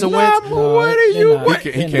Carson Wentz.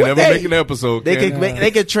 He can't ever make an episode.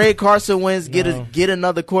 They could trade Carson Wentz, get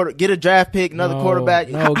a draft pick, another quarterback.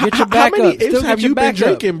 No, get your backup. How many ifs have you been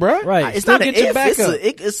drinking, bro? Right, it's not an if.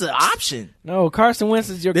 It's an option. No, Carson Wentz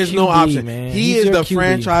is your. There's QB, no option. man. He He's is your the QB.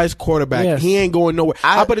 franchise quarterback. Yes. He ain't going nowhere.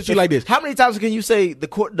 I'll put it to you like this. How many times can you say the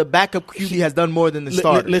backup QB has done more than the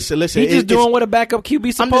starter? Listen. He's just doing what a backup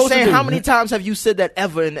QB supposed to do. I'm just saying, how many times have you said that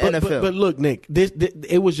ever in the NFL? But look, Nick,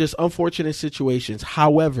 it was just unfortunate situations.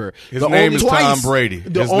 However, His name is Tom Brady.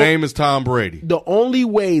 The only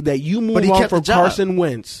way that you move on from Carson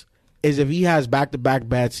Wentz is if he has back-to-back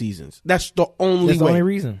bad seasons. That's the only That's the way. only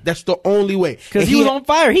reason. That's the only way. Because he was on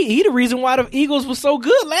fire. He the reason why the Eagles was so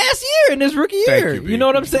good last year in his rookie year. you, You know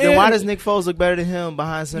what I'm saying? Then why does Nick Foles look better than him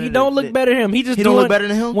behind center? He don't look better than him. He don't look better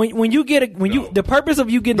than him? When you get the purpose of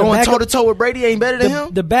you getting going the backup, toe to toe with Brady ain't better than him.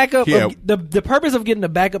 the backup Yeah. the purpose of getting the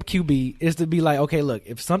backup QB is to be like, okay, look,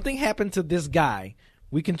 if something happened to this guy,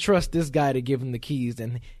 we can trust this guy to give him the keys,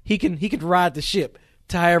 and he can ride the ship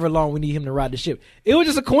to however long we need him to ride the ship. It was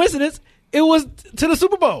just a coincidence. It was to the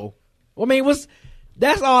Super Bowl. I mean,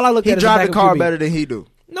 that's all I looked He at. drive the car QB. better than he do.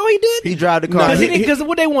 No, he didn't. He drive the car. Because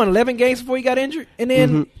what they won 11 games before he got injured, and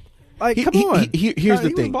then come on. Here's the He was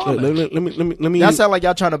thing. balling. Let me. Y'all sound like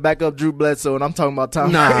y'all trying to back up Drew Bledsoe, and I'm talking about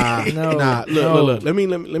Tom. Brady. Look. Let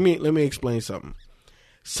me explain something.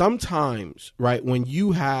 Sometimes, right, when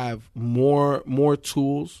you have more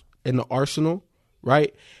tools in the arsenal,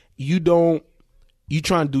 right, you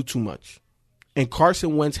try and do too much. And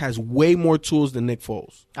Carson Wentz has way more tools than Nick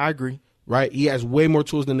Foles. I agree. Right? He has way more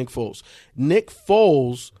tools than Nick Foles. Nick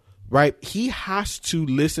Foles, right, he has to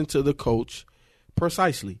listen to the coach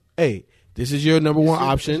precisely. Hey, this is your number one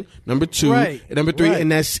option, number two, Right. and number three, Right.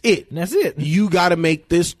 and that's it. And that's it. You got to make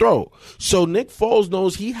this throw. So Nick Foles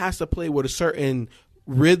knows he has to play with a certain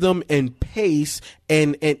rhythm and pace,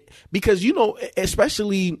 and because, you know,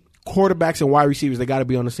 especially quarterbacks and wide receivers, they got to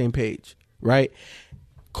be on the same page, right?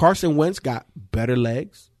 Carson Wentz got better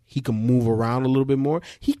legs. He can move around a little bit more.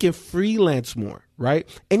 He can freelance more, right?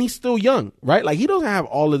 And he's still young, right? Like, he doesn't have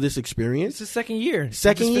all of this experience. It's his second year.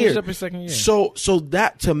 Second He just year. finished up his second year. So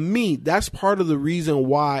that, to me, that's part of the reason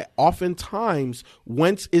why oftentimes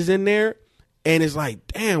Wentz is in there and it's like,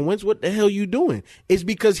 damn, Wentz, what the hell you doing? It's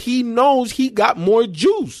because he knows he got more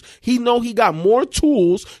juice. He got more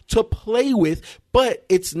tools to play with, but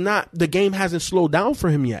it's not, the game hasn't slowed down for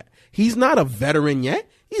him yet. He's not a veteran yet.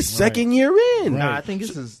 He's second year in. Nah, I think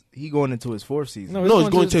he going into his fourth season. No, he's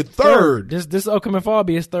going to third. This upcoming fall will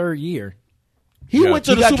be his third year. He Yeah. went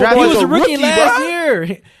to He the got Super drafted- Bowl He as was a a rookie rookie, last bro. year.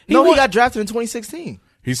 He got drafted in 2016.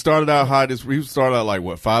 He started out high. He started out like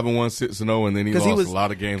what 5-1, 6-0, and then he lost a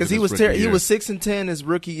lot of games. Because he was 6-10 his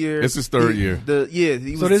rookie year. It's his third year.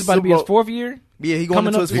 He So was this is about to be Super his Bowl- fourth year? Yeah, he going Coming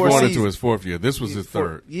into up his this He's fourth going season. into his fourth year. This was his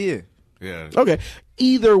third. Yeah. Yeah. Okay.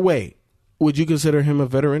 Either way, would you consider him a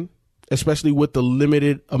veteran? Especially with the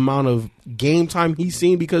limited amount of game time he's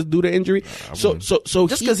seen because due to injury. So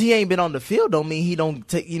Just because he ain't been on the field don't mean he don't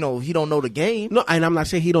take. He don't know the game. No, and I'm not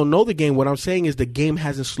saying he don't know the game. What I'm saying is the game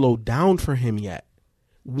hasn't slowed down for him yet.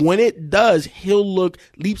 When it does, he'll look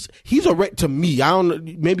leaps. He's already, to me, I don't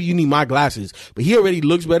know, maybe you need my glasses, but he already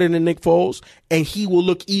looks better than Nick Foles, and he will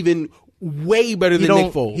look even way better than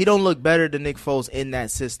Nick Foles. He don't look better than Nick Foles in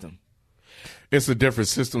that system. It's a different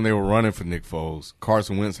system they were running for Nick Foles.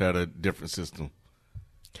 Carson Wentz had a different system.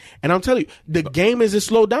 And I'm telling you, the game isn't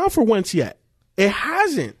slowed down for Wentz yet. It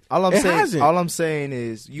hasn't. All I'm Hasn't. saying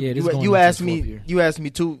is Yeah, this is going you into asked his fourth me year. you asked me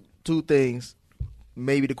two things.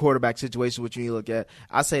 Maybe the quarterback situation, which you need to look at.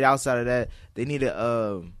 I say outside of that, they need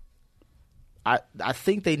a. I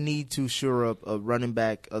think they need to shore up a running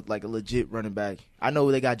back, like a legit running back. I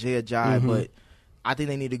know they got Jay Ajayi, but I think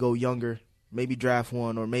they need to go younger. Maybe draft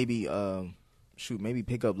one, or maybe maybe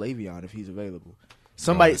pick up Le'Veon if he's available.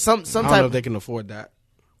 Somebody, some I don't know type, if they can afford that.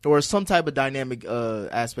 or some type of dynamic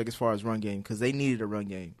aspect as far as run game, because they needed a run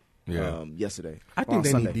game. Yeah. Yesterday. I or think on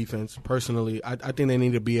they Sunday. need defense. Personally, I think they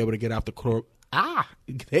need to be able to get after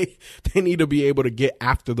they need to be able to get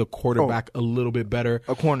after the quarterback a little bit better.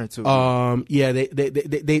 A corner too. Yeah, they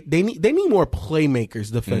need more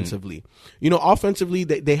playmakers defensively. You know, offensively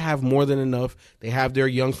they have more than enough. They have their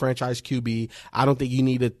young franchise QB. I don't think you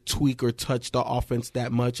need to tweak or touch the offense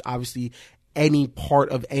that much. Obviously, any part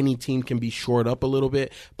of any team can be shored up a little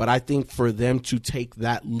bit, but I think for them to take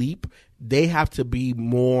that leap, they have to be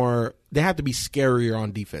scarier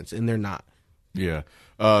on defense, and they're not. Yeah.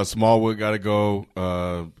 Smallwood got to go.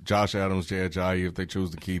 Josh Adams, Jay Ajayi, if they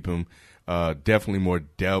choose to keep him. Definitely more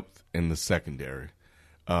depth in the secondary.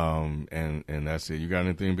 And that's it. You got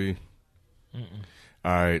anything, B? Mm-mm.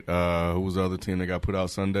 All right. Who was the other team that got put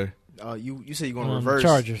out Sunday? You said you're going to reverse.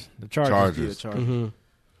 Chargers. The Chargers. Chargers.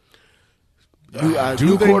 Yeah, Mm-hmm. Do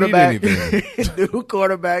new they quarterback, need anything? new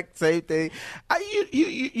quarterback, same thing.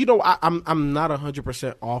 You know, I'm not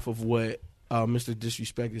 100% off of what Mr.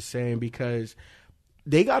 Disrespect is saying, because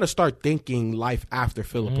they got to start thinking life after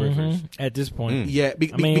Phillip Rivers. At this point. Yeah,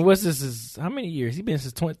 what's this? Is how many years? He's been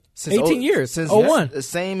since 18 years. Since 01. The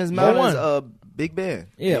same as mine as Big Ben.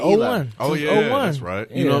 Yeah, and Eli. 01. Oh, Since yeah, 01. that's right.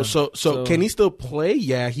 You know, so can he still play?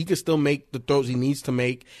 Yeah, he can still make the throws he needs to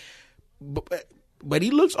make. But but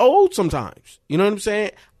he looks old sometimes. You know what I'm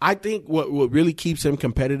saying? I think what really keeps him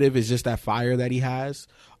competitive is just that fire that he has.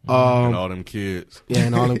 And all them kids. Yeah,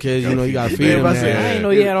 and all them kids, you know, you got to feed them. I didn't know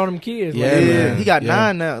he had all them kids. Yeah, like, man. He got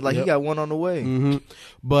 9 now. Like, he got 1 on the way. Mm-hmm.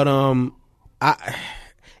 But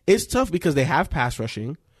it's tough because they have pass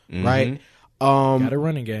rushing, right? got a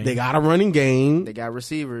running game. They got a running game. They got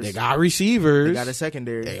receivers. They got receivers. They got a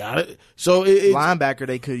secondary. They got it. So it's linebacker,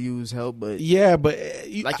 they could use help, but yeah, but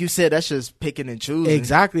like you said, that's just picking and choosing.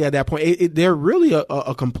 Exactly at that point, they're really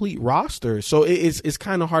a complete roster. So it's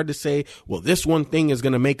kind of hard to say, well, this one thing is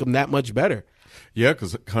going to make them that much better. Yeah,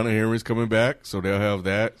 because Hunter Henry's coming back, so they'll have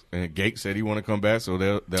that. And Gates said he want to come back, so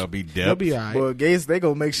they'll be depth. They'll be all right. Well, Gates, they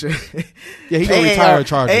gonna make sure. Yeah, he gonna retire a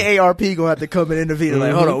Charger. AARP gonna have to come and intervene.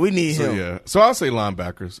 Like, hold on, we need him. Yeah, so I'll say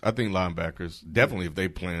linebackers. I think linebackers definitely if they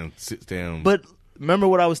plan sit down. But remember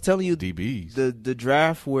what I was telling you, DBs. The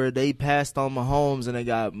draft where they passed on Mahomes and they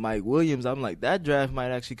got Mike Williams. I'm like, that draft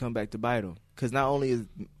might actually come back to bite them because not only is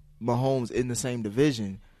Mahomes in the same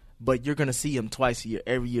division, but you're going to see him twice a year,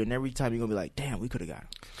 every year. And every time you're going to be like, damn, we could have got him.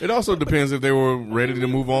 It also depends if they were ready to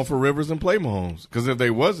move on for Rivers and play Mahomes. Because if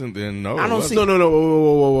they wasn't, then no. I don't see. No.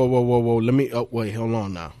 Whoa. Let me. Oh, wait, hold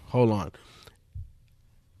on.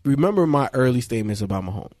 Remember my early statements about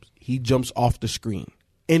Mahomes. He jumps off the screen.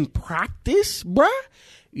 In practice, bruh,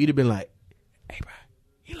 you'd have been like, hey, bruh,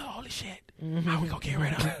 he look all this shit. How we going to get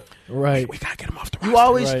rid of him? Right. We got to get him off the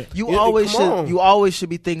roster. You always should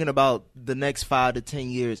be thinking about the next 5 to 10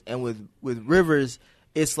 years. And with Rivers,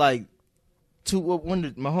 it's like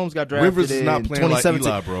when Mahomes got drafted Rivers is not in playing like 2017.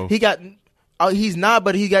 Eli, bro. He got he's not,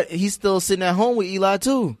 but he's still sitting at home with Eli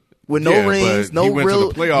too. With no rings, but no he went real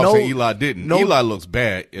to the playoffs no, and Eli didn't. no, Eli looks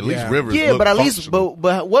bad. At least Rivers yeah, looked but at least functional.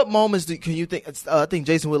 but what moments can you think? I think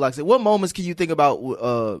Jason Whitlock said, what moments can you think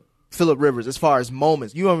about Phillip Rivers as far as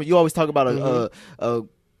moments? You always talk about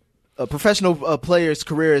a professional player's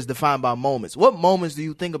career is defined by moments. What moments do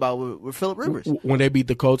you think about with Phillip Rivers? When they beat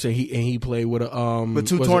the Colts and he played with a with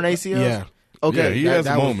 2 torn ACLs? Yeah. Okay. Yeah, he has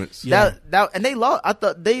moments. And they lost. I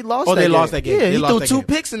thought they lost. Oh, that they game. lost that game. Yeah, They he lost threw that 2 game.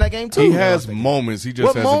 picks in that game too. He has moments. He just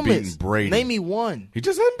what hasn't moments? beaten Brady. Name me one. He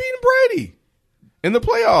just hasn't beaten Brady in the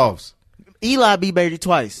playoffs. Eli beat Brady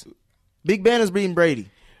twice. Big Ben is beating Brady.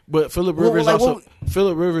 But Phillip Rivers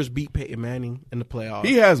Phillip Rivers beat Peyton Manning in the playoffs.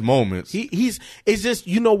 He has moments. It's just,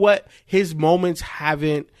 you know what? His moments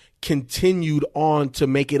haven't continued on to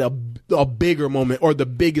make it a bigger moment or the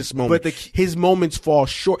biggest moment. But his moments fall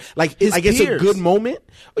short. Like it's a good moment.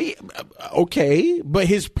 Okay, but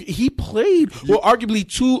he played arguably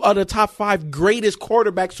 2 of the top 5 greatest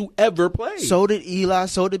quarterbacks who ever played. So did Eli.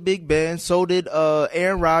 So did Big Ben. So did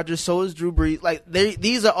Aaron Rodgers. So is Drew Brees. Like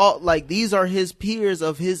these are his peers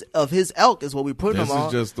of his elk is what we put them on. This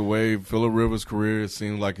is just the way Phillip Rivers' career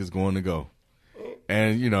seems like it's going to go.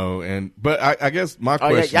 And but I guess my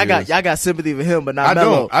question is, y'all got sympathy for him, but not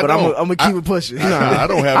Melo. But I'm gonna keep it pushing. I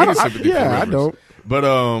don't have any sympathy for Rivers. I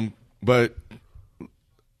don't. But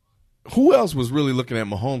who else was really looking at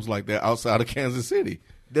Mahomes like that outside of Kansas City?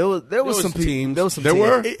 There was some teams. There was some There teams.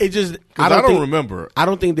 were. It just I don't remember. I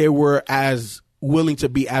don't think they were as willing to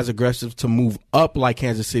be as aggressive to move up like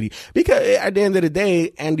Kansas City, because at the end of the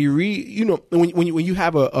day, Andy Reid, you know, when you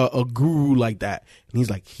have a guru like that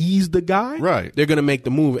and he's the guy, right? They're gonna make the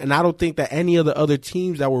move, and I don't think that any of the other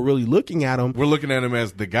teams that were really looking at him were looking at him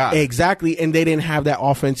as the guy, exactly, and they didn't have that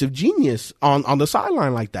offensive genius on the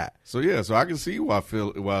sideline like that. So I can see why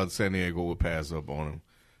San Diego would pass up on him,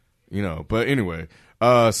 you know. But anyway,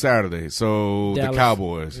 Saturday, so Dallas. The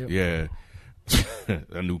Cowboys, Yep. yeah.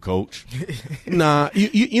 A new coach. Nah,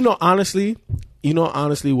 you know honestly,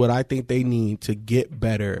 what I think they need to get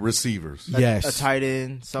better Receivers. Yes, A tight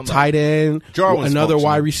end, somebody. tight end, Jarwin's another functional.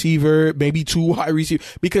 wide receiver, maybe 2 wide receivers,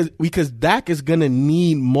 because Dak is gonna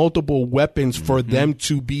need multiple weapons for them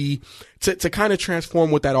to be to kind of transform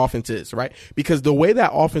what that offense is, right? Because the way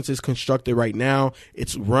that offense is constructed right now,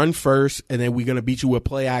 it's run first, and then we're gonna beat you with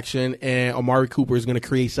play action, and Amari Cooper is gonna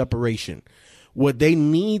create separation. What they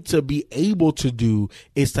need to be able to do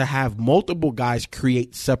is to have multiple guys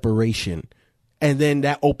create separation, and then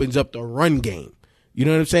that opens up the run game. You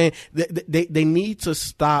know what I'm saying? They need to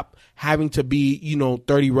stop having to be,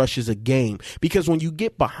 30 rushes a game, because when you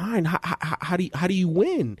get behind, how do you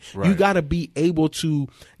win? Right. You got to be able to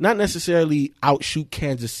not necessarily outshoot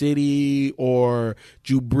Kansas City or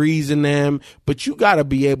Drew Brees in them, but you got to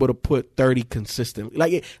be able to put 30 consistently.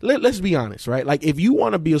 Like, let's be honest, right? Like, if you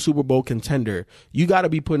want to be a Super Bowl contender, you got to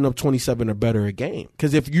be putting up 27 or better a game.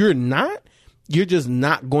 Because if you're not, you're just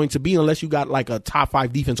not going to be, unless you got like a top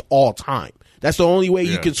 5 defense all time. That's the only way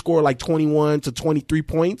you can score like 21 to 23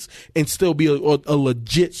 points and still be a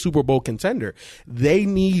legit Super Bowl contender. They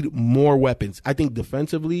need more weapons. I think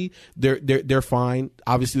defensively, they're fine.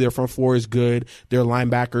 Obviously, their front four is good. Their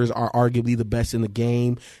linebackers are arguably the best in the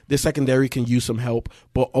game. Their secondary can use some help.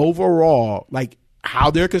 But overall, like,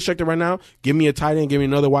 how they're constructed right now, give me a tight end, give me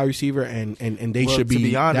another wide receiver, and they should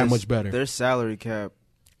be honest, that much better. Their salary cap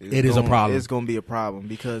is a problem. It's going to be a problem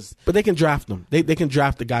because... But they can draft them. They can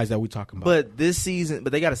draft the guys that we're talking about. But this season...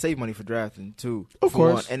 But they got to save money for drafting, too. Of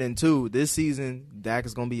course. One. And then, two, this season, Dak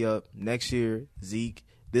is going to be up. Next year, Zeke.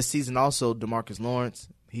 This season also, DeMarcus Lawrence.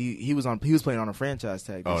 He was playing on a franchise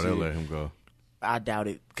tag this they'll year. let him go. I doubt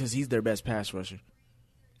it because he's their best pass rusher.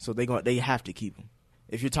 So they have to keep him.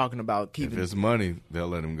 If you're talking about keeping... If it's money, they'll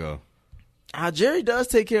let him go. Jerry does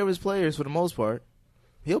take care of his players for the most part.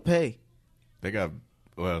 He'll pay. They got...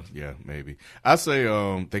 Well, yeah, maybe. I say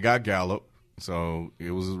they got Gallup, so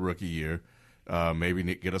it was his rookie year. Maybe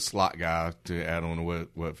get a slot guy to add on to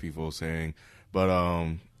what FIFA was saying. But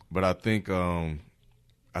I think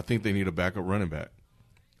they need a backup running back.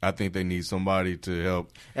 I think they need somebody to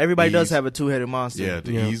help. Everybody does have a two-headed monster. Yeah,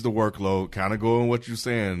 to ease the workload. Kind of go on what you're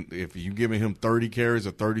saying. If you're giving him 30 carries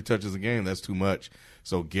or 30 touches a game, that's too much.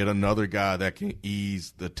 So get another guy that can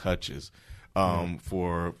ease the touches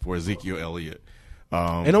for Ezekiel Elliott.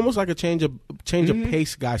 And almost like a change of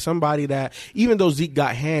pace guy, somebody that, even though Zeke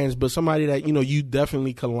got hands, but somebody that, you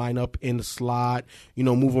definitely can line up in the slot,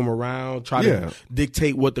 move them around, try to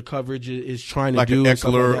dictate what the coverage is trying to do. Like an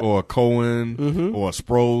Eckler or a Cohen or a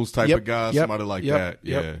Sproles type of guy, somebody like that.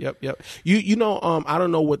 Yep. I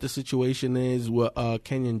don't know what the situation is with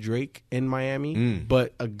Kenyon Drake in Miami,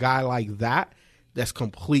 but a guy like that, that's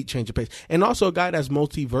complete change of pace. And also a guy that's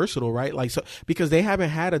multi-versatile, right? Like, so, because they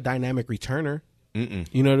haven't had a dynamic returner.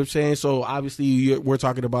 You know what I'm saying? So obviously we're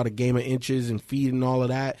talking about a game of inches and feet and all of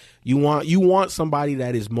that. You want somebody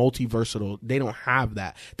that is multi-versatile. They don't have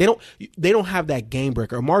that. They don't have that game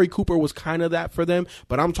breaker. Amari Cooper was kind of that for them,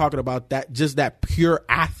 but I'm talking about that pure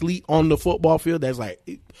athlete on the football field that's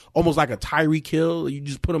like almost like a Tyreek Hill. You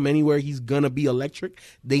just put him anywhere, he's gonna be electric.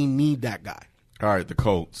 They need that guy. All right, the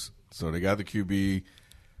Colts. So they got the QB,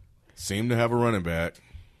 seem to have a running back.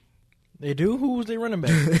 They do? Who was their running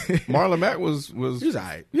back? Marlon Mack was he was all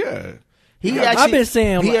right. Yeah. I've been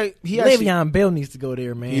saying Le'Veon Bell needs to go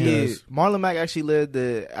there, man. He did. Marlon Mack actually led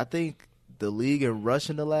the league in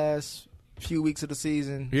rushing the last few weeks of the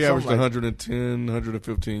season. He averaged 110,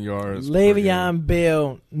 115 yards. Le'Veon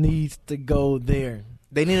Bell needs to go there.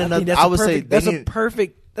 They need another. That's a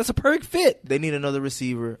perfect fit. They need another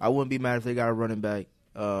receiver. I wouldn't be mad if they got a running back.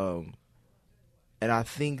 And I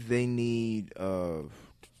think they need.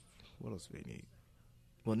 What else do they need?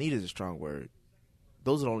 Well, need is a strong word.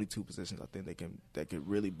 Those are the only two positions I think that could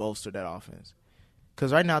really bolster that offense.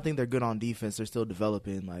 Because right now I think they're good on defense. They're still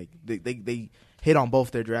developing. Like they hit on both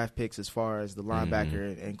their draft picks as far as the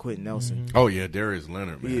linebacker and Quentin Nelson. Oh yeah, Darius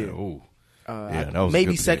Leonard, man. Yeah. Ooh. That was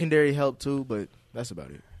maybe secondary help too, but that's about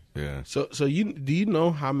it. Yeah. So do you know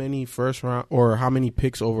how many first round or how many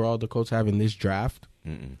picks overall the Colts have in this draft?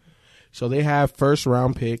 So they have first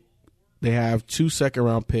round pick. They have 2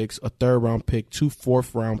 second-round picks, a third-round pick, 2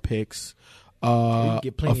 fourth-round picks, a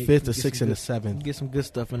fifth, a sixth, and a seventh. Get some good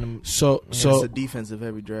stuff in them. So it's a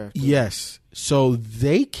defensive-heavy draft. Too. Yes. So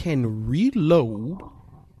they can reload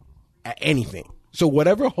at anything. So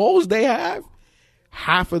whatever holes they have,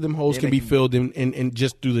 half of them holes can be filled in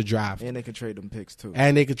just through the draft. And they can trade them picks, too.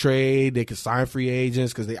 And they can trade. They can sign free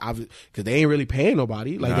agents because they ain't really paying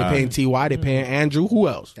nobody. Like, they're paying T.Y., they're paying Andrew. Who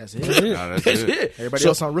else? That's it. That's it. Everybody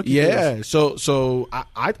else on rookie deals. So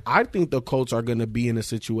I think the Colts are going to be in a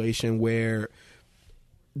situation where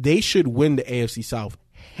they should win the AFC South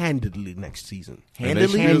handedly next season.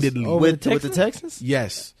 Handedly? With the Texans?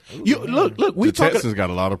 Yes. Look. The Texans got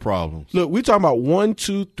a lot of problems. Look, we talking about 1,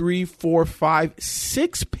 2, 3, 4, 5,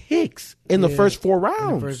 6 picks in the first 4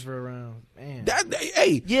 rounds. First 4 rounds, man.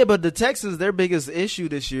 Yeah, but the Texans, their biggest issue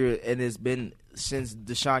this year, and it's been since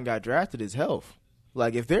Deshaun got drafted, is health.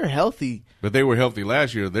 Like if they're healthy, but they were healthy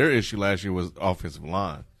last year. Their issue last year was offensive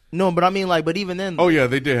line. No, but I mean, but even then. Oh yeah,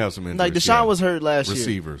 they did have some injuries. Like Deshaun was hurt last year.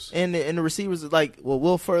 Receivers and the receivers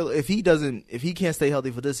Will Ferrell, if he can't stay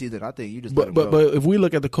healthy for this season, I think you just. But if we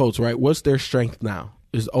look at the Colts, right, what's their strength now?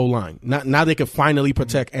 Is O-line. Now they can finally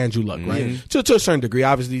protect Andrew Luck, right? To a certain degree,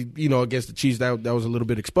 obviously, against the Chiefs that was a little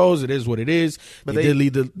bit exposed. It is what it is. But they did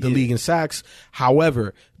lead the league in sacks.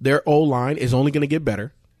 However, their O-line is only going to get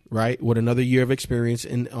better, right, with another year of experience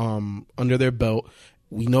under their belt.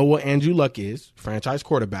 We know what Andrew Luck is, franchise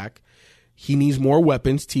quarterback. He needs more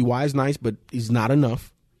weapons. T.Y. is nice, but he's not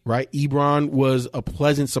enough, right? Ebron was a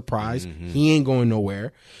pleasant surprise. He ain't going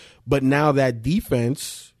nowhere. But now that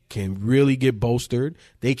defense can really get bolstered.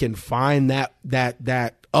 They can find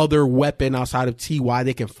that other weapon outside of T.Y.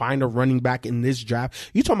 They can find a running back in this draft.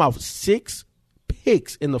 You talking about 6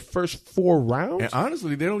 picks in the first 4 rounds? And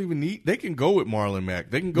honestly, they don't even need. They can go with Marlon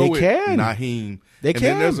Mack. They can go with Naheem. They can.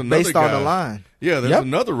 Then there's another based guy. on the line. Yeah, there's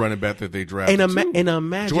another running back that they drafted. And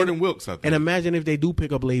imagine Jordan Wilkes, I think. And imagine if they do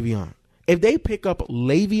pick up Le'Veon. If they pick up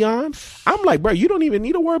Le'Veon, I'm like, bro, you don't even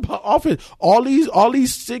need to worry about offense. All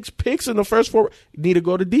these 6 picks in the first 4 need to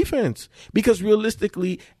go to defense, because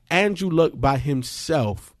realistically, Andrew Luck by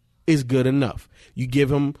himself is good enough. You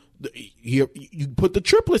give him. You put the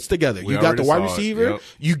triplets together. You got the wide receiver. Yep.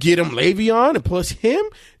 You get him Le'Veon, and plus him,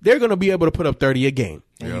 they're going to be able to put up 30 a game.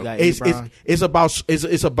 Yep. It's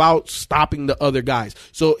about stopping the other guys.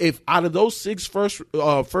 So if out of those 6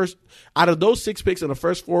 out of those 6 picks in the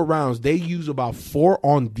first 4 rounds, they use about 4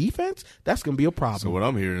 on defense, that's going to be a problem. So what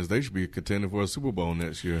I'm hearing is they should be contending for a Super Bowl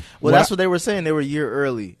next year. Well, that's what they were saying. They were a year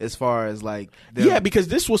early as far as like because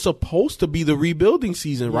this was supposed to be the rebuilding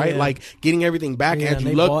season, right? Yeah. Like getting everything back. Yeah,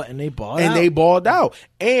 Andrew Luck, and they balled out.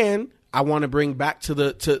 And I want to bring back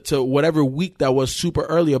to whatever week that was super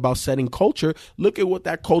early about setting culture. Look at what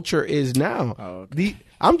that culture is now. Oh, okay.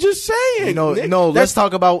 I'm just saying. Let's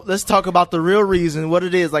talk about the real reason. What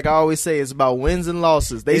it is, like I always say, it's about wins and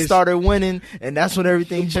losses. They started winning, and that's when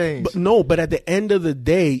everything changed. But at the end of the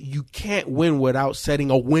day, you can't win without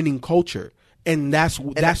setting a winning culture, and that's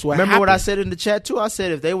what remember happened. what I said in the chat too. I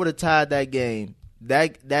said if they would have tied that game,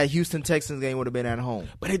 that Houston Texans game would have been at home.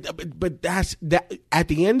 But that's that. At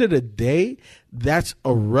the end of the day, that's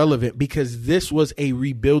irrelevant, because this was a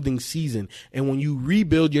rebuilding season, and when you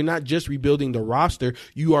rebuild, you're not just rebuilding the roster.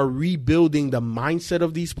 You are rebuilding the mindset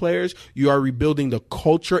of these players. You are rebuilding the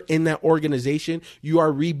culture in that organization. You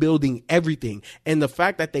are rebuilding everything. And the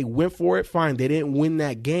fact that they went for it, fine. They didn't win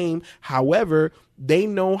that game. However, they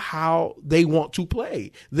know how they want to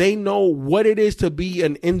play. They know what it is to be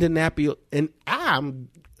an Indianapolis,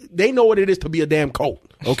 they know what it is to be a damn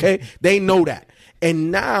Colt. Okay, they know that,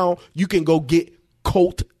 and now you can go get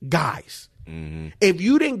Colt guys. Mm-hmm. If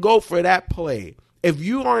you didn't go for that play, if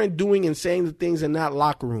you aren't doing and saying the things in that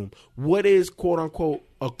locker room, what is quote unquote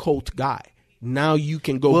a Colt guy? Now you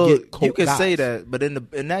can go get Colt guys. You can say that, but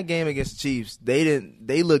in that game against the Chiefs,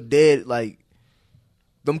 they looked dead. Like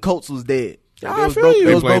them Colts was dead. I feel you.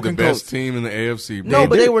 They played the best team in the AFC. No,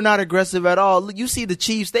 but they were not aggressive at all. You see the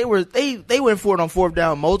Chiefs; they went for it on 4th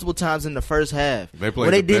down multiple times in the first half. They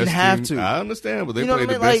played. They didn't have to. I understand, but they played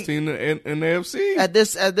the best team in the AFC. At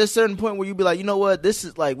this certain point where you be like, you know what, this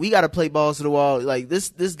is like we got to play balls to the wall. Like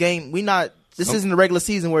this game, This isn't the regular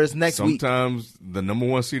season where it's next week. Sometimes the number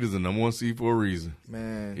 1 seed is the number 1 seed for a reason,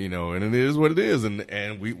 man. And it is what it is,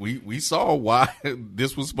 and we saw why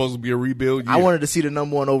this was supposed to be a rebuild year. I wanted to see the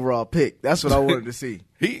number 1 overall pick. That's what I wanted to see.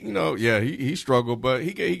 He struggled, but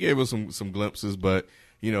he gave us some glimpses. But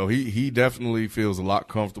he definitely feels a lot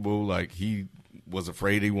comfortable. Like he was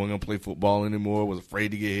afraid he wasn't gonna play football anymore. Was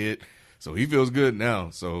afraid to get hit, so he feels good now.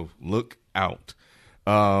 So look out.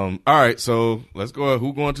 All right, so let's go.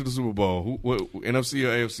 Who going to the Super Bowl? NFC or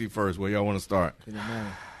AFC first? Where y'all want to start?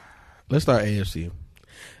 Let's start AFC.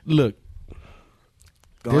 Look,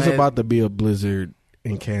 there's about to be a blizzard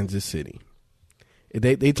in Kansas City.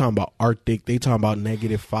 They talking about Arctic. They talking about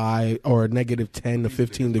 -5 or -10 to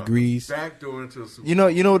 15 degrees. Backdoor into the Super Bowl.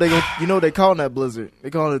 You know they calling that blizzard. They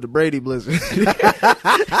calling it the Brady blizzard.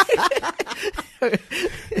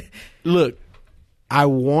 Look, I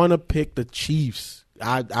want to pick the Chiefs.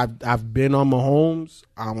 I've been on Mahomes.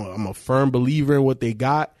 I'm a firm believer in what they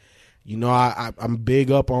got. I'm big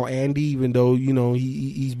up on Andy, even though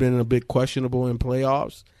he's been a bit questionable in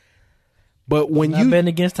playoffs. But when I've been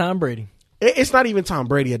against Tom Brady, it's not even Tom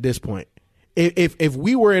Brady at this point. If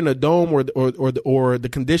we were in a dome or the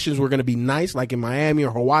conditions were going to be nice, like in Miami or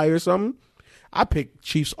Hawaii or something, I pick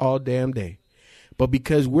Chiefs all damn day. But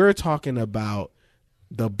because we're talking about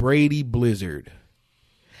the Brady blizzard.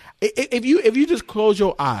 If you just close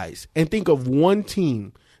your eyes and think of one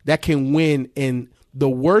team that can win in the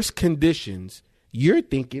worst conditions, you're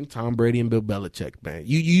thinking Tom Brady and Bill Belichick, man.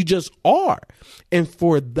 You just are. And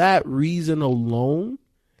for that reason alone,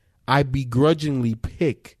 I begrudgingly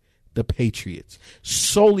pick the Patriots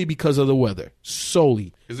solely because of the weather.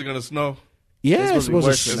 Solely. Is it going to snow? Yeah, it's supposed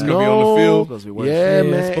to snow. It's going to be on the field? Yeah,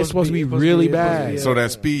 man. It's supposed to be really bad. So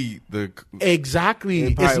that speed.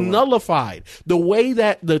 Exactly. It's nullified. The way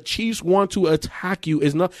that the Chiefs want to attack you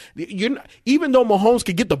is not. Even though Mahomes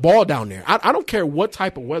can get the ball down there, I don't care what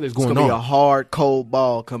type of weather is going on. It's going to be a hard, cold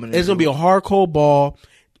ball coming in. It's going to be a hard, cold ball.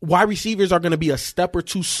 Wide receivers are going to be a step or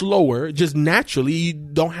two slower. Just naturally, you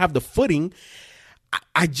don't have the footing.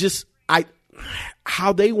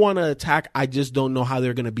 how they want to attack. I just don't know how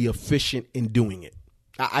they're going to be efficient in doing it.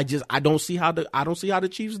 I don't see how the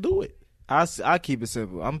Chiefs do it. I keep it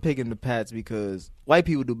simple. I'm picking the Pats because white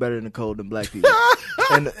people do better in the cold than black people,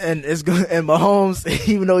 and it's going and Mahomes,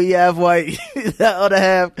 even though he half white, that other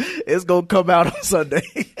half it's gonna come out on Sunday.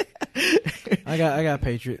 I got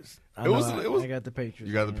Patriots. I got the Patriots.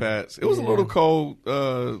 You got the Pats. It was a little cold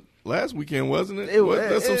last weekend, wasn't it?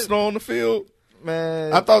 There's some snow on the field.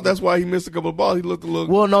 Man, I thought that's why he missed a couple of balls. He looked a little.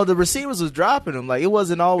 Well, no, the receivers was dropping him. Like it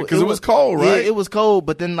wasn't all because it was cold, right? Yeah, it was cold,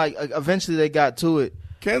 but then like eventually they got to it.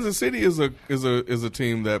 Kansas City is a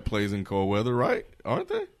team that plays in cold weather, right? Aren't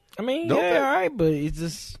they? I mean, Don't they? all right, but it's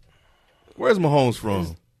just. Where's Mahomes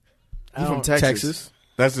from? He's from Texas.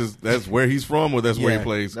 That's where he's from, or that's where he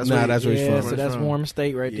plays. That's where he's from. So that's warm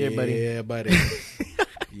state right there, buddy. Yeah, buddy.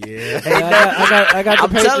 Yeah. Hey, I got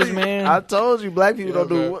the Patriots, you, man. I told you, black people don't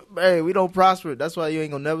do. Hey, we don't prosper. That's why you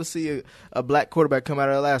ain't gonna never see a black quarterback come out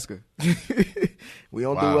of Alaska. We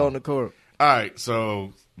don't do well in the court. All right,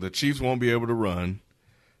 so the Chiefs won't be able to run.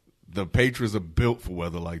 The Patriots are built for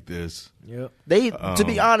weather like this. Yep. To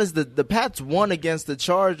be honest, the Pats won against the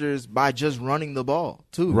Chargers by just running the ball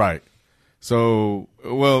too. Right. So,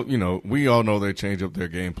 well, we all know they change up their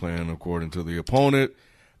game plan according to the opponent.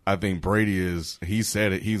 I think Brady he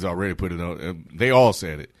said it. He's already put it on. They all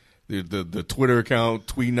said it. The Twitter account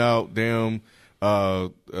tweeting out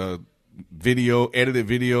edited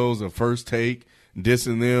videos of first take,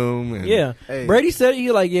 dissing them. And, yeah. Hey. Brady said it. He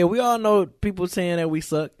like, we all know people saying that we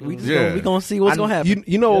suck. We just we gonna see what's gonna happen.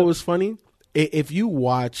 You know what was funny? If you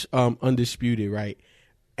watch Undisputed, right?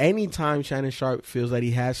 Anytime Shannon Sharp feels that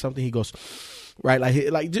he has something, he goes right, like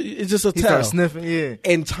it's just a tell. He starts sniffing, yeah.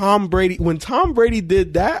 And Tom Brady, when Tom Brady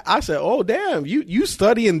did that, I said, "Oh damn, you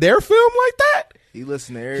studying their film like that?" He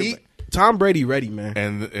listened to everybody. Tom Brady ready, man.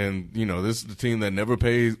 And this is the team that never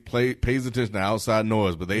pays attention to outside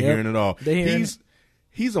noise, but they hearing it all.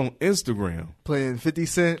 He's on Instagram playing 50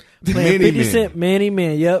 Cent. Playing 50 Cent, Many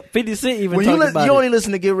Men. Yep, 50 Cent even talking about you only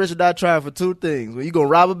listen to Get Rich or Die Trying for two things: when you go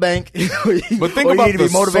rob a bank, but think about the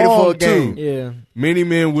motivated song for a game. Too. Yeah, Many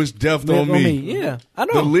Men Wish Death on Me. Yeah, I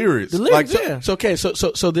know the lyrics. Yeah. So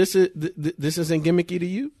this isn't gimmicky to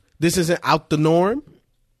you. This isn't out the norm.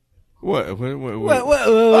 What? You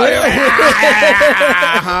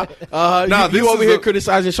over here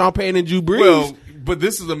criticizing Sean Payton and Drew Brees. Well, but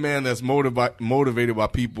this is a man that's motivated by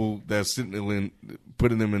people that's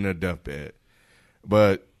putting them in their deathbed.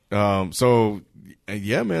 But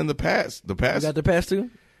yeah, man, the Pats. You got the Pats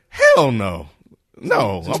too? Hell no.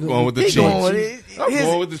 No, I'm going with the Chiefs. I'm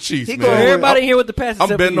going with the Chiefs, man. Everybody here with the Pats.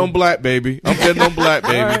 I'm betting on black, baby.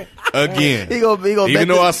 Right. Again. He gonna even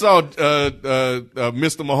though I saw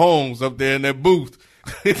Mr. Mahomes up there in that booth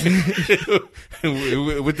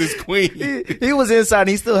with his queen. He was inside and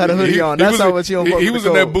he still had a hoodie on. That's how much he don't. He was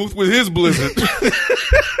in that booth with his blizzard.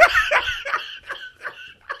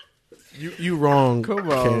 You wrong.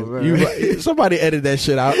 Come on, man. Somebody edit that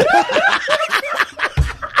shit out.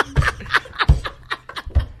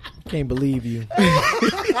 Can't believe you.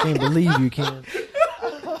 Can't believe you, Ken.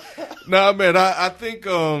 Nah, man, I think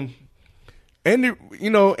Andy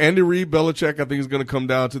Reid, Belichick, I think is going to come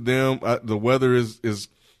down to them. The weather is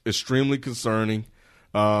extremely concerning,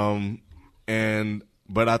 but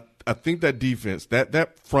I think that defense,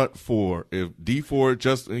 that front four, if D Ford,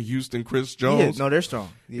 Justin Houston, Chris Jones, they're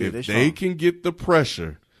strong. Yeah, if they can get the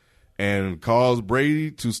pressure and cause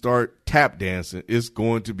Brady to start tap dancing, it's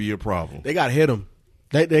going to be a problem. They got to hit him.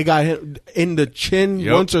 They got hit in the chin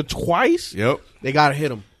once or twice. Yep, they got to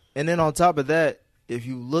hit him. And then on top of that, if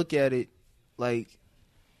you look at it, like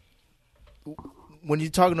when you're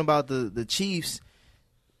talking about the Chiefs,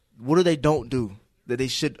 what do they don't do that they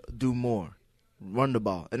should do more? Run the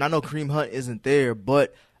ball. And I know Kareem Hunt isn't there,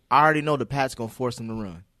 but I already know the Pats gonna force him to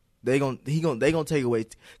run. They gonna take away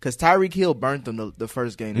because Tyreek Hill burnt them the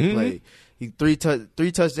first game they played. He three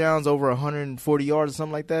touchdowns over 140 yards or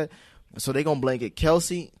something like that. So they gonna blanket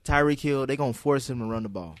Kelsey, Tyreek Hill. They gonna force him to run the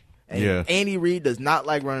ball. And Andy Reid does not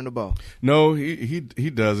like running the ball. No, he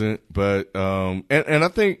doesn't. But and I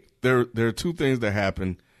think there are two things that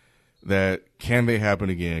happen that can they happen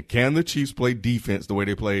again. Can the Chiefs play defense the way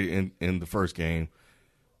they played in the first game?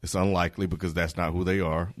 It's unlikely because that's not who they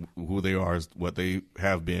are. Who they are is what they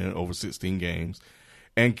have been over 16 games.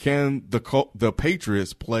 And can the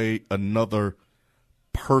Patriots play another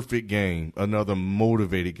perfect game, another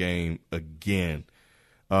motivated game again?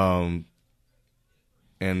 And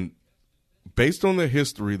based on their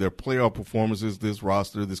history, their playoff performances, this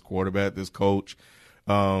roster, this quarterback, this coach,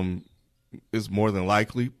 is more than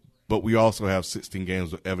likely. But we also have 16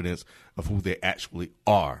 games of evidence of who they actually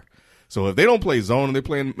are. So if they don't play zone and they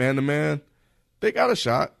play man-to-man, they got a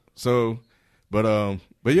shot. So, but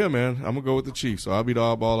yeah, man, I'm gonna go with the Chiefs. So I'll be the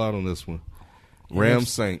oddball out on this one.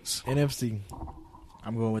 Rams Saints. NFC.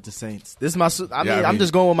 I'm going with the Saints. This is my. I'm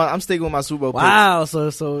just going with my. I'm sticking with my Super Bowl. Wow. So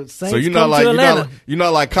Saints. So you're come not like to Atlanta. you're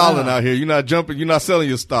not like Colin out here. You're not jumping. You're not selling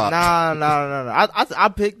your stock. Nah. I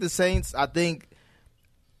picked the Saints. I think.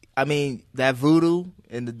 I mean that voodoo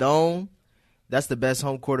in the dome. That's the best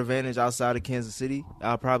home court advantage outside of Kansas City.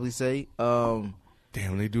 I'll probably say. Damn,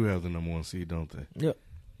 they do have the number 1 seed, don't they? Yep.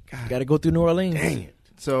 Got to go through New Orleans. Dang it.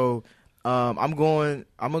 So I'm gonna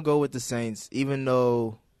go with the Saints, even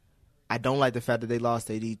though I don't like the fact that they lost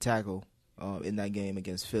their lead tackle in that game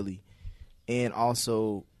against Philly, and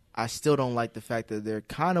also I still don't like the fact that they're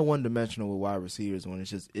kind of one dimensional with wide receivers when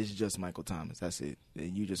it's just Michael Thomas. That's it,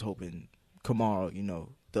 and you just hoping Kamara,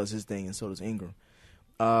 does his thing, and so does Ingram.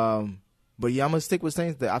 But yeah, I'm gonna stick with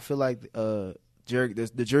Saints. That I feel like the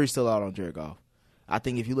jury's still out on Jared Goff. I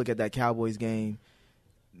think if you look at that Cowboys game,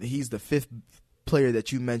 he's the 5th player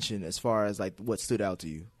that you mentioned as far as like what stood out to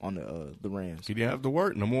you on the Rams. He didn't have to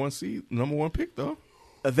work. Number 1 seed, number 1 pick though.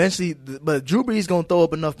 Eventually, but Drew Brees gonna throw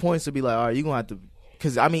up enough points to be like, all right, you're gonna have to.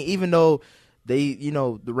 Because I mean, even though they,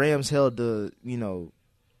 the Rams held the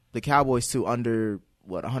Cowboys to under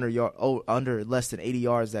 100 yards, under less than 80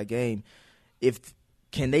 yards that game.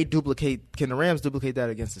 Can the Rams duplicate that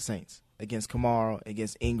against the Saints, against Kamara,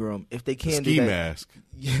 against Ingram? If they can do that, mask.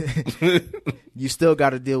 You still got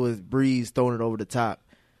to deal with Breeze throwing it over the top.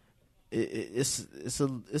 It's a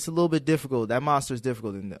little bit difficult. That monster is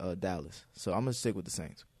difficult in Dallas, so I'm gonna stick with the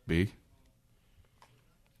Saints. B.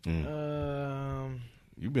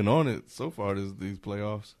 You've been on it so far these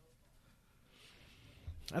playoffs.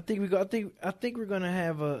 I think we're gonna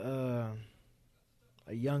have a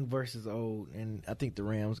young versus old, and I think the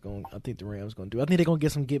Rams going. I think they're gonna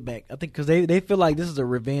get some get back. I think because they feel like this is a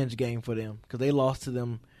revenge game for them because they lost to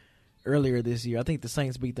them earlier this year. I think the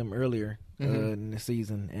Saints beat them earlier in the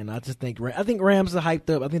season, and I think Rams are hyped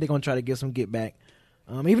up. I think they're gonna try to get some get back.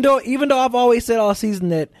 Even though I've always said all season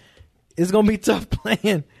that it's gonna be tough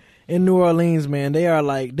playing in New Orleans, man. They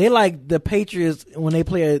like the Patriots when they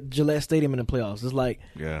play at Gillette Stadium in the playoffs. It's like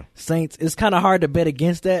Saints. It's kind of hard to bet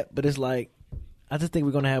against that, but it's like I just think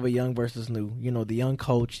we're gonna have a young versus new. The young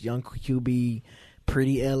coach, young QB,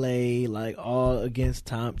 pretty LA, like all against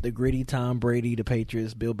the gritty Tom Brady, the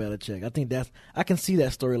Patriots, Bill Belichick. I think I can see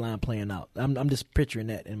that storyline playing out. I'm just picturing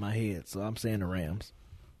that in my head, so I'm saying the Rams.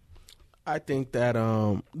 I think that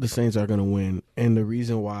the Saints are going to win, and the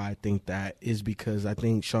reason why I think that is because I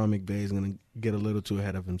think Sean McVay is going to get a little too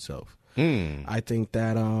ahead of himself. I think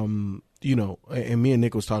that and me and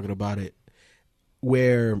Nick was talking about it,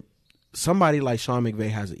 where somebody like Sean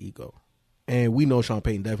McVay has an ego, and we know Sean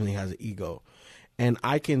Payton definitely has an ego, and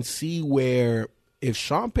I can see where if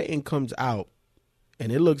Sean Payton comes out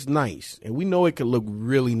and it looks nice, and we know it could look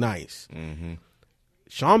really nice.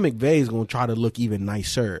 Sean McVay is going to try to look even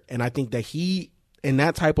nicer. And I think that in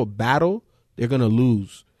that type of battle, they're going to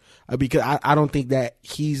lose. Because I don't think that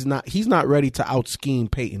he's not ready to out-scheme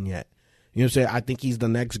Peyton yet. You know what I'm saying? I think he's the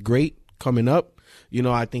next great coming up.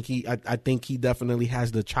 I think he definitely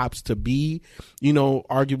has the chops to be,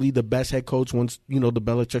 arguably the best head coach once, the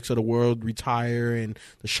Belichicks of the world retire and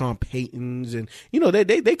the Sean Paytons and,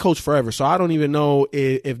 they coach forever. So I don't even know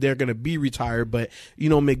if they're going to be retired, but,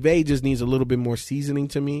 McVay just needs a little bit more seasoning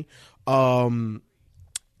to me. And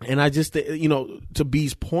I just, to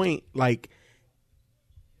B's point, like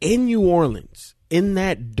in New Orleans, in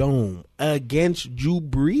that dome against Drew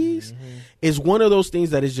Brees is one of those things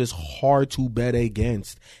that is just hard to bet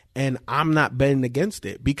against. And I'm not betting against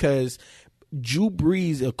it because Drew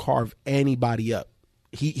Brees will carve anybody up.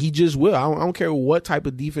 He just will. I don't care what type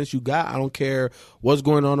of defense you got. I don't care what's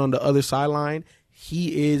going on the other sideline.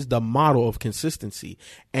 He is the model of consistency.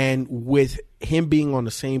 And with him being on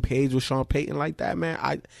the same page with Sean Payton like that, man,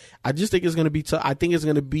 I just think it's going to be tough. I think it's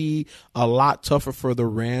going to be a lot tougher for the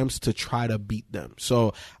Rams to try to beat them.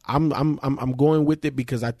 So I'm going with it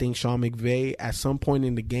because I think Sean McVay, at some point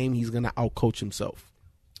in the game, he's going to outcoach himself.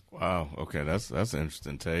 Wow. Okay, that's an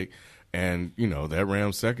interesting take. And, that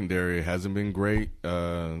Rams secondary hasn't been great.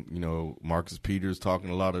 Marcus Peters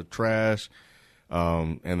talking a lot of trash.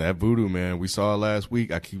 And that voodoo, man, we saw it last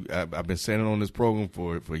week. I've been saying it on this program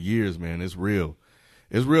for years, man. It's real.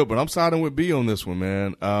 It's real, but I'm siding with B on this one,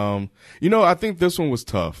 man. I think this one was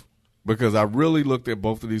tough because I really looked at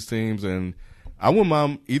both of these teams and I wouldn't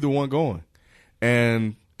mind either one going.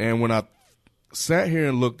 And when I sat here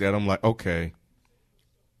and looked at them, like, okay,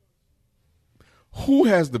 who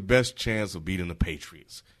has the best chance of beating the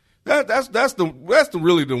Patriots? That's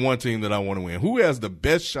really the one team that I want to win. Who has the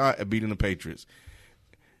best shot at beating the Patriots?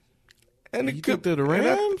 And you think they're the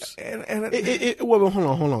Rams? And well,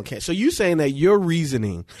 hold on, Ken. So you saying that your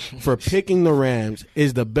reasoning for picking the Rams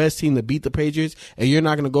is the best team to beat the Patriots, and you're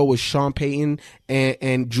not going to go with Sean Payton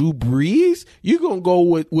and Drew Brees? You're going to go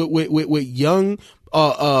with young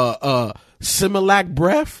Similac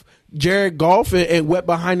breath, Jared Goff, and wet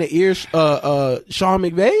behind the ears Sean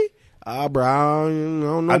McVay? Bro, I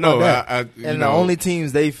don't know about that. The only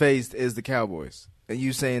teams they faced is the Cowboys. And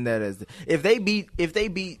you saying that as if they beat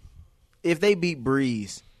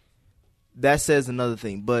Breeze, that says another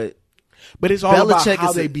thing. But it's all about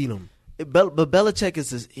how they beat them. But Belichick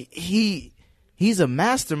he's a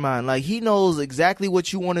mastermind. Like, he knows exactly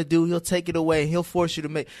what you want to do. He'll take it away and he'll force you to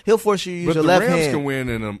use your left hand. But the Rams can win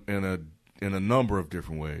in a number of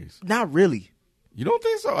different ways. Not really. You don't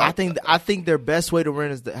think so? I think their best way to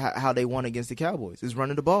win is how they won against the Cowboys is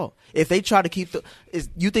running the ball. If they try to keep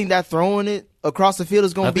you think that throwing it across the field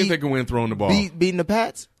is going to be? I think they can win throwing the ball. Beating the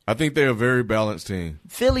Pats. I think they're a very balanced team.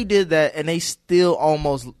 Philly did that, and they still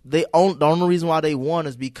the only reason why they won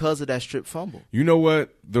is because of that strip fumble. You know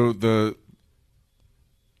what?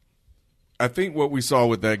 I think what we saw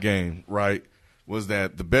with that game, right, was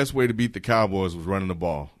that the best way to beat the Cowboys was running the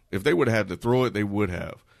ball. If they would have had to throw it, they would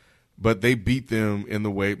have. But they beat them in the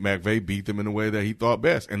way McVay beat them in the way that he thought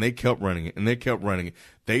best, and they kept running it, and they kept running it.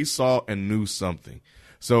 They saw and knew something.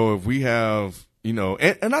 So if we have, and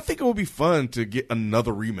I think it would be fun to get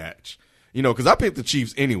another rematch, because I picked the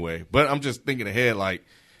Chiefs anyway. But I'm just thinking ahead, like,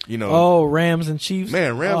 Rams and Chiefs.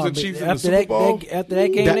 Man, Rams and Chiefs in the Super Bowl. After that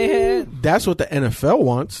game they had, that's what the NFL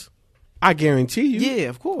wants. I guarantee you. Yeah,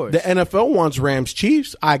 of course. The NFL wants Rams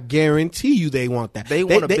Chiefs. I guarantee you they want that. They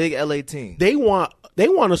want a big LA team. They want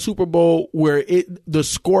a Super Bowl where the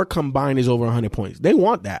score combined is over 100 points. They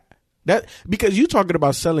want that. That because you're talking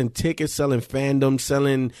about selling tickets, selling fandom,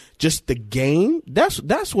 selling just the game. That's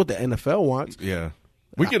what the NFL wants. Yeah.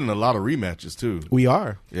 We're getting a lot of rematches too. We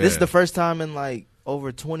are. Yeah. This is the first time in like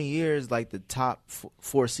over 20 years like the top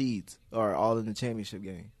 4 seeds are all in the championship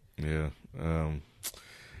game. Yeah.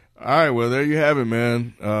 All right, well there you have it,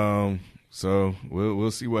 man. So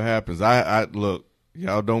we'll see what happens. I look,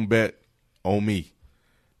 y'all don't bet on me.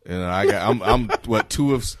 And I'm what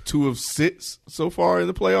 2 of 6 so far in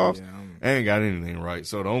the playoffs. Yeah, I ain't got anything right,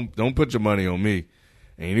 so don't put your money on me.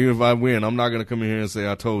 And even if I win, I'm not gonna come in here and say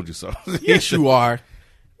I told you so. Yes, you are.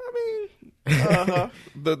 I mean,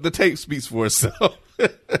 the tape speaks for itself.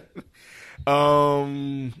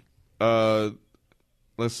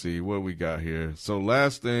 Let's see what we got here. So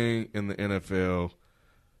last thing in the NFL,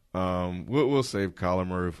 we'll save Kyler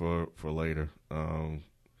Murray for later.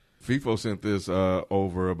 FIFO sent this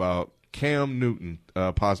over about Cam Newton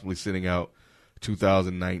possibly sitting out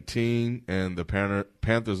 2019, and the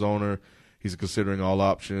Panthers owner, he's considering all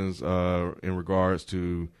options in regards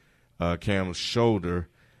to Cam's shoulder,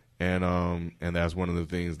 and that's one of the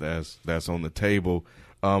things that's on the table.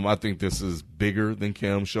 I think this is bigger than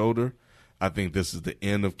Cam's shoulder. I think this is the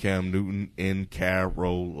end of Cam Newton in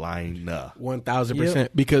Carolina. 1,000%.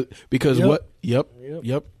 Because yep. what?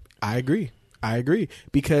 Yep. I agree.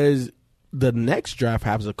 Because the next draft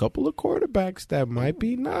has a couple of quarterbacks that might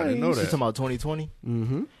be nice. I didn't know that. You're talking about 2020?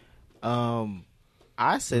 Mm-hmm.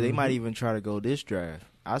 I say they might even try to go this draft.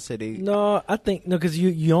 I say they. No, I think because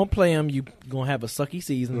you don't play them, you gonna have a sucky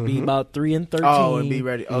season, be about 3-13. Oh, and be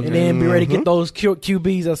ready, okay. And then be ready to get those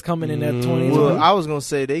QBs that's coming in that 20. Well, I was gonna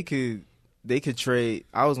say they could trade.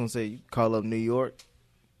 I was gonna say you call up New York.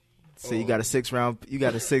 Say you got a 6th round. You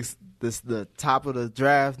got a 6th. The top of the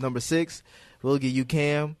draft, number 6. We'll give you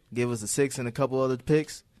Cam. Give us a 6 and a couple other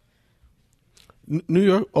picks. New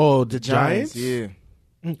York. Oh, the Giants. Yeah.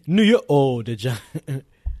 New York. Oh, the Giants.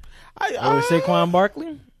 Saquon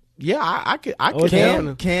Barkley. Yeah, I could.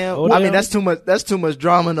 Cam. I mean, that's too much. That's too much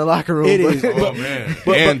drama in the locker room. It is. Oh man,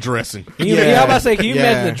 and dressing. I was about to say, can you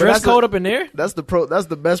imagine the dress code up in there? That's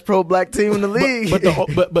the best pro black team in the league.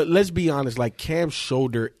 But let's be honest. Like Cam's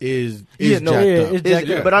shoulder is jacked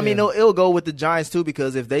up. But I mean, it'll go with the Giants too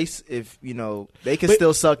because if they can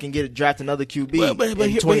still suck and draft another QB in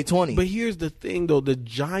 2020. But here's the thing, though: the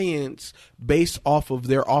Giants, based off of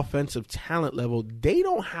their offensive talent level, they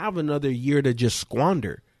don't have another year to just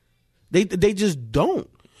squander. They just don't.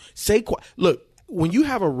 Saquon, look, when you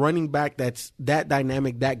have a running back that's that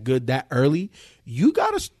dynamic, that good, that early, you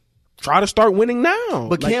got to try to start winning now.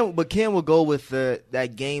 But Cam will go with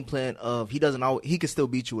that game plan of he can still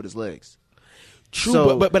beat you with his legs. True,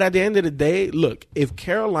 so, but at the end of the day, look, if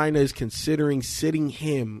Carolina is considering sitting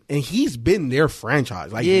him, and he's been their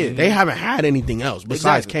franchise, they haven't had anything else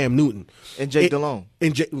besides Cam Newton and Jake Delhomme.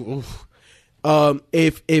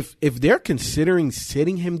 If they're considering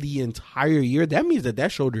sitting him the entire year, that means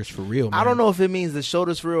that shoulder is for real, man. I don't know if it means the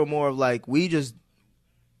shoulder's for real, or more of like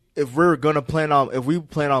if we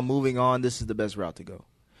plan on moving on, this is the best route to go.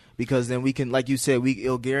 Because then we can, like you said,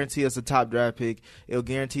 it'll guarantee us a top draft pick. It'll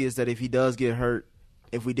guarantee us that if he does get hurt,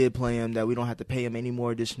 if we did play him, that we don't have to pay him any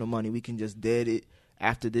more additional money. We can just dead it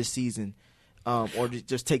after this season, or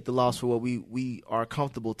just take the loss for what we are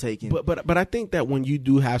comfortable taking. But I think that when you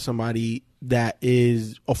do have somebody that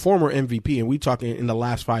is a former MVP, and we talking in the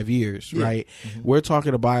last 5 years, right? Mm-hmm. We're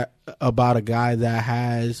talking about a guy that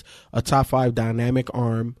has a top 5 dynamic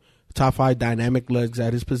arm, top 5 dynamic legs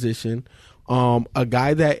at his position. A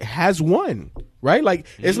guy that has won, right? Like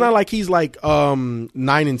it's not like he's like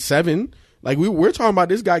 9-7. Like we're talking about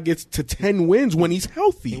this guy gets to 10 wins when he's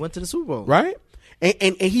healthy. He went to the Super Bowl, right?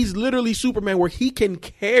 And he's literally Superman, where he can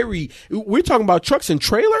carry. We're talking about trucks and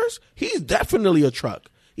trailers. He's definitely a truck.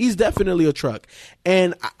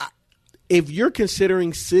 And if you're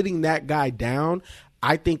considering sitting that guy down,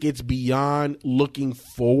 I think it's beyond looking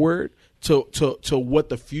forward to what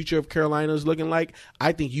the future of Carolina is looking like.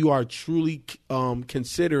 I think you are truly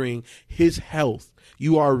considering his health.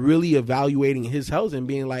 You are really evaluating his health and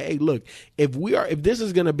being like, hey, look, if this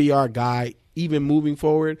is going to be our guy, even moving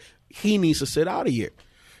forward, he needs to sit out a year.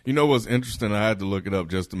 You know what's interesting? I had to look it up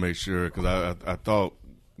just to make sure, because I thought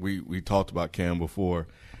we talked about Cam before,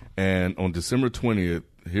 and on December 20th,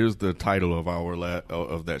 here's the title of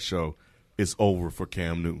of that show: "It's Over for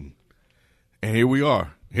Cam Newton." And here we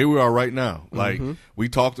are right now. Like we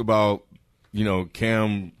talked about,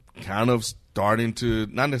 Cam kind of starting to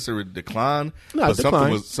not necessarily decline, but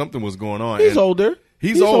something was going on. He's older.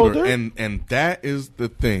 He's older, and that is the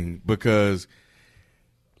thing, because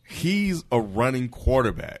he's a running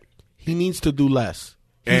quarterback. He needs to do less.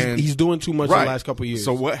 He's doing too much in the last couple of years.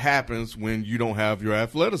 So what happens when you don't have your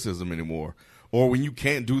athleticism anymore, or when you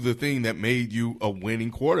can't do the thing that made you a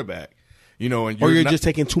winning quarterback? And you're just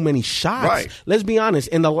taking too many shots. Right. Let's be honest.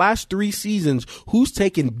 In the last 3 seasons, who's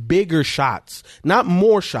taken bigger shots? Not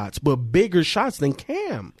more shots, but bigger shots than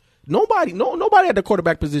Cam. Nobody at the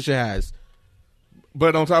quarterback position has.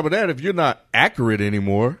 But on top of that, if you're not accurate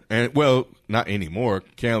anymore, not anymore,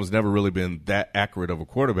 Cam's never really been that accurate of a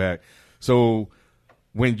quarterback. So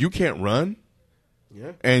when you can't run,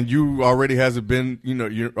 and you already hasn't been,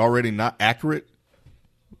 you're already not accurate,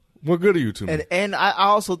 what good are you to me? And I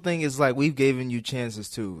also think it's like we've given you chances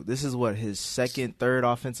too. This is his second, third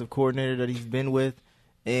offensive coordinator that he's been with,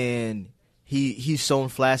 and he's shown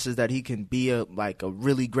flashes that he can be a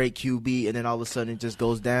really great QB, and then all of a sudden it just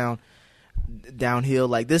goes downhill.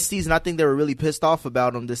 Like this season, I think they were really pissed off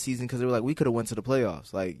about him this season, because they were like, we could have went to the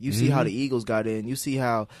playoffs. Like you see how the Eagles got in, you see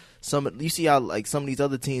how some of these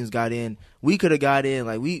other teams got in. We could have got in.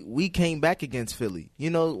 Like we came back against Philly.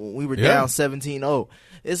 When we were down 17-0.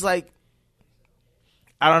 It's like,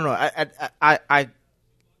 I don't know.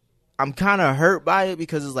 I'm kind of hurt by it,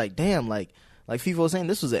 because it's like, damn, like FIFA was saying,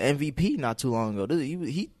 this was an MVP not too long ago.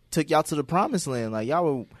 He took y'all to the promised land. Like y'all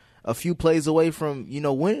were a few plays away from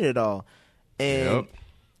winning it all. And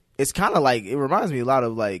it's kind of like, it reminds me a lot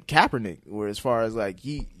of like Kaepernick, where as far as like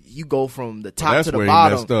you go from the top to the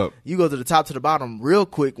bottom, you go to the top to the bottom real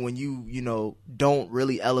quick when you don't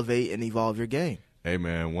really elevate and evolve your game. Hey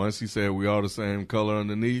man, once he said we all the same color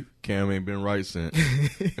underneath, Cam ain't been right since.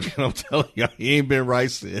 I'm telling you, he ain't been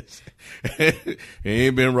right since. I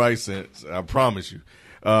promise you.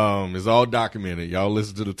 It's all documented. Y'all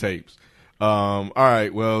listen to the tapes. All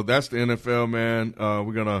right, well, that's the NFL, man.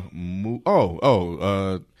 We're gonna move.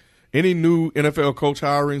 Any new NFL coach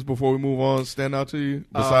hirings before we move on stand out to you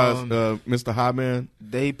besides Mr. Highman?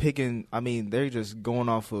 They're just going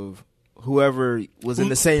off of whoever was in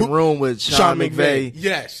the same room with Sean McVay.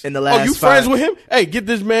 Yes. In the last. Oh, you friends with him? Hey, get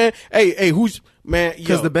this man. Hey, who's man?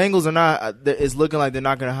 Because the Bengals are not. It's looking like they're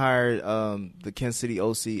not going to hire the Kansas City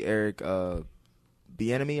OC Eric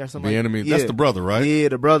Bieniemy or something. Bieniemy, that's the brother, right? Yeah,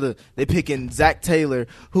 the brother. They picking Zach Taylor,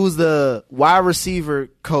 who's the wide receiver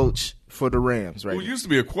coach for the Rams, right? Who used to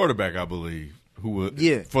be a quarterback, I believe. For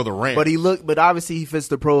the Rams. But obviously he fits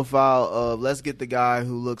the profile of, let's get the guy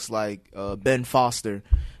who looks like Ben Foster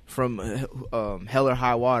from Hell or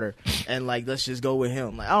High Water, and like let's just go with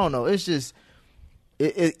him. Like I don't know, it's just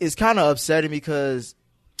it's kind of upsetting, because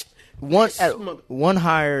one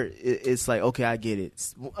hire it's like, okay, I get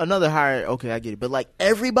it. Another hire, okay, I get it. But like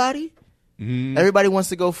everybody wants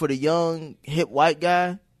to go for the young hip white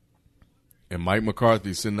guy. And Mike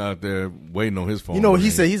McCarthy sitting out there waiting on his phone. You know what he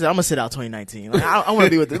said? He said, "I'm gonna sit out 2019. Like, I want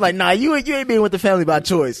to be with it." Like, nah, you ain't being with the family by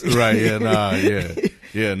choice. Right? Yeah. Nah. Yeah.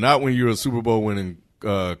 Yeah. Not when you're a Super Bowl winning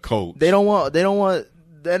coach. They don't want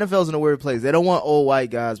the NFL's in a weird place. They don't want old white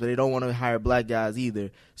guys, but they don't want to hire black guys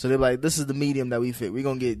either. So they're like, this is the medium that we fit. We're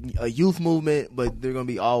going to get a youth movement, but they're going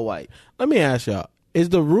to be all white. Let me ask y'all, is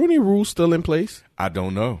the Rooney Rule still in place? I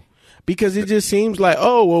don't know. Because it just seems like,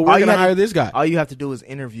 oh, well, we're going to hire this guy. All you have to do is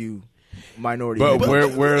interview minority. But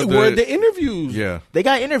where are the interviews? Yeah. They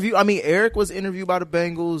got interviewed. I mean, Eric was interviewed by the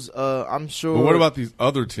Bengals. I'm sure. But what about these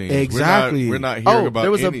other teams? Exactly. We're not hearing about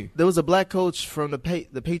any. There was a black coach from the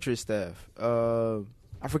Patriots staff.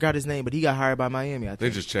 I forgot his name, but he got hired by Miami. I think. They're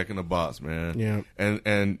just checking the box, man. Yeah.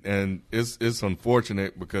 And it's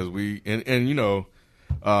unfortunate because we you know,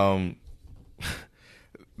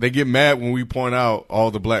 they get mad when we point out all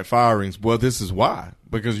the black firings. Well, this is why.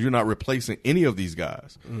 Because you're not replacing any of these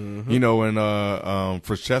guys. Mm-hmm. You know, and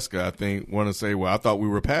Francesca, I think, want to say, well, I thought we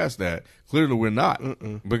were past that. Clearly we're not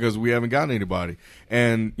because we haven't gotten anybody.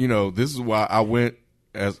 And, you know, this is why I went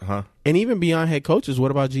as, And even beyond head coaches,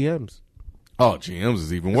 what about GMs? Oh, GMs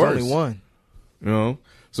is even worse. Only one. You know?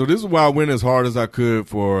 So this is why I went as hard as I could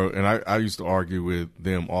for, and I used to argue with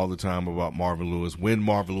them all the time about Marvin Lewis when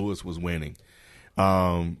Marvin Lewis was winning.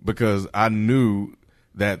 Because I knew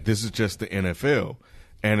that this is just the NFL.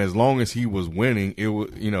 And as long as he was winning, it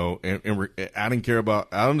was, you know, and I didn't care about,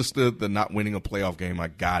 I understood the not winning a playoff game. I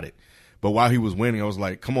got it. But while he was winning, I was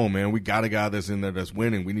like, come on, man, we got a guy that's in there that's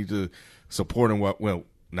winning. We need to support him. Well,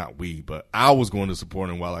 not we, but I was going to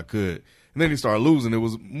support him while I could. And then he started losing. It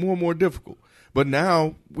was more and more difficult. But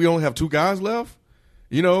now we only have two guys left,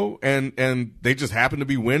 you know, and they just happen to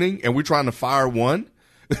be winning, and we're trying to fire one,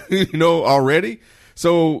 you know, already.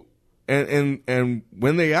 So, and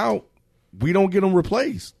when they out, we don't get them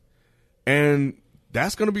replaced. And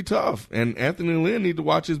that's going to be tough. And Anthony Lynn need to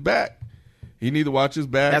watch his back. He need to watch his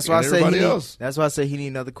back. That's why I say That's why I say he need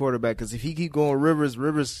another quarterback. Because if he keep going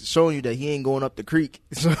Rivers showing you that he ain't going up the creek.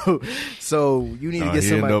 So you need to get somebody.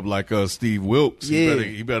 He end up like Steve Wilkes. Yeah.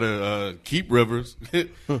 He better keep Rivers.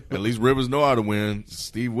 At least Rivers know how to win.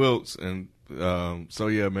 Steve Wilkes. And so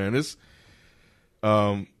yeah, man, it's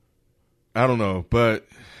I don't know, but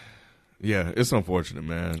yeah, it's unfortunate,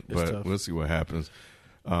 man. But tough. We'll see what happens.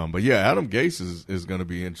 But yeah, Adam Gase is going to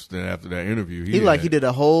be interesting after that interview. He did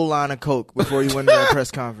a whole line of coke before he went to that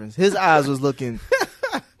press conference. His eyes was looking,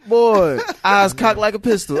 boy, eyes cocked like a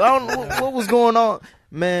pistol. I don't know what was going on,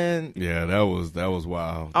 man. Yeah, that was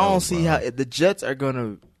wild. I don't see how the Jets are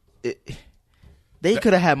gonna. They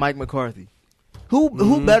could have had Mike McCarthy.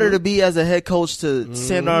 Who better to be as a head coach to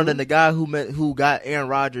stand on than the guy who got Aaron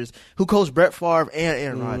Rodgers, who coached Brett Favre and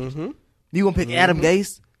Aaron Rodgers? You gonna pick Adam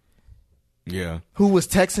Gase? Yeah. Who was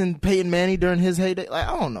texting Peyton Manning during his heyday? Like,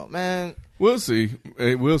 I don't know, man. We'll see.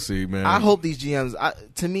 We'll see, man. I hope these GMs,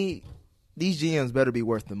 to me, these GMs better be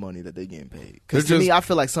worth the money that they're getting paid. Because to me, I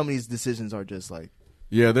feel like some of these decisions are just like.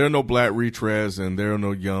 Yeah, there are no black retreads and there are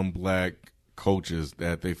no young black coaches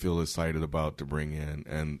that they feel excited about to bring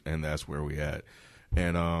in, and that's where we at.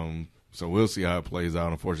 And so we'll see how it plays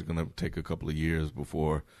out. Unfortunately, it's going to take a couple of years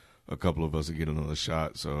before a couple of us will get another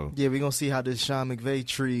shot. So yeah, we're gonna see how this Sean McVay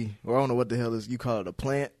tree, or I don't know what the hell is you call it, a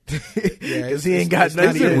plant. Yeah, because he ain't got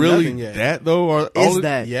nothing. Is it really that though? Or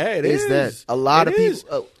that? Yeah, it is. That a lot of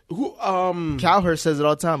people. Cowhurst says it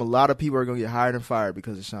all the time. A lot of people are gonna get hired and fired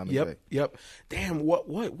because of Sean McVay. Yep. Damn,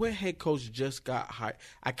 what head coach just got hired?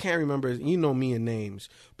 I can't remember. You know me and names,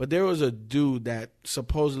 but there was a dude that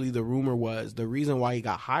supposedly the rumor was the reason why he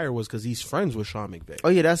got hired was because he's friends with Sean McVay. Oh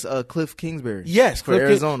yeah, that's Cliff Kingsbury. Yes, for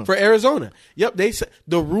Arizona. For Arizona. Yep. They said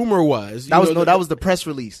the rumor was that was the press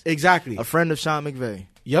release. Exactly. A friend of Sean McVay.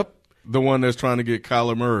 Yep. The one that's trying to get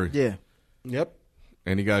Kyler Murray. Yeah. Yep.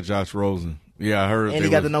 And he got Josh Rosen. Yeah, I heard. And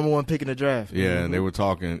he got the number one pick in the draft. Yeah, and they were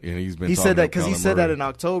talking, and he said that because he said that in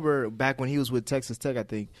October, back when he was with Texas Tech, I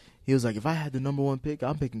think. He was like, if I had the number one pick,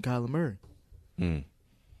 I'm picking Kyler Murray.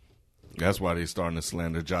 That's why they're starting to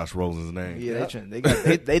slander Josh Rosen's name. Yeah,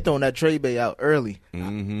 they throwing that trade bait out early.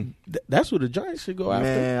 Mm-hmm. That's what the Giants should go after.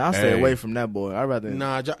 Man, I'll stay away from that boy. I'd rather.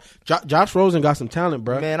 Nah, Josh Rosen got some talent,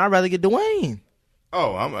 bro. Man, I'd rather get Dwayne.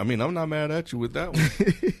 Oh, I'm not mad at you with that one.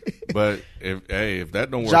 But if that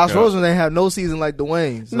don't work Josh out, Rosen ain't have no season like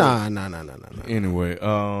Dwayne. So. Nah. Anyway,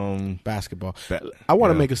 basketball. I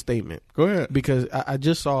want to make a statement. Go ahead. Because I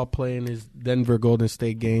just saw a play in his Denver Golden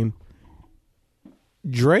State game.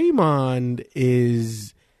 Draymond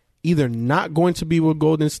is either not going to be with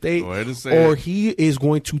Golden State or he is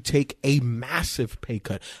going to take a massive pay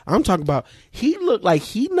cut. I'm talking about he looked like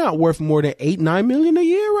he not worth more than $8-9 million a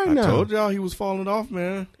year now. I told y'all he was falling off,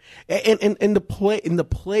 man. And the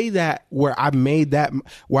play that where I made up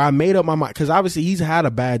my mind, because obviously he's had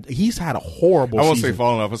a horrible I won't season. say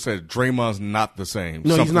falling off. I said Draymond's not the same.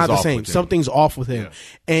 No, he's not the same. Something's off with him.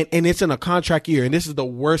 Yeah. And it's in a contract year, and this is the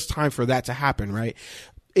worst time for that to happen, right?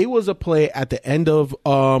 It was a play at the end of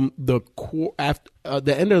the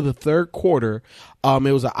end of the third quarter. It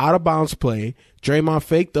was an out of bounds play. Draymond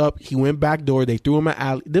faked up. He went back door. They threw him an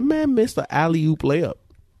alley. The man missed an alley oop layup.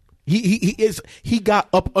 He got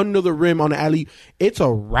up under the rim on the alley. It's a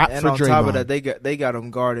wrap and for on Draymond. top of that, they got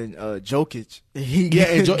him guarding Jokic. And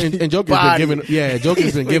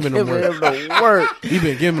Jokic's been giving him the work. He's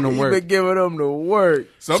been giving him work. He's been giving him the work.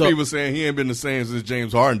 Some people saying he ain't been the same since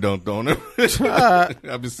James Harden dunked on him.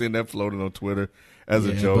 I've been seeing that floating on Twitter as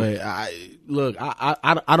a joke. But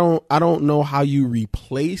I don't know how you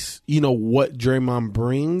replace what Draymond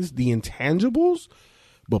brings, the intangibles,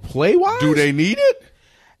 but play wise, do they need it?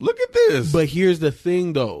 Look at this. But here's the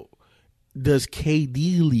thing, though. Does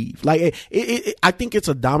KD leave? Like, I think it's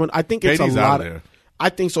a dominant. I think it's KD's a out lot of there. I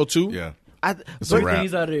think so too. Yeah, It's a wrap.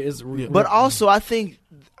 He's out of there. But also, I think,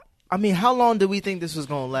 how long do we think this was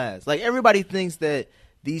going to last? Like, everybody thinks that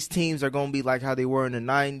these teams are going to be like how they were in the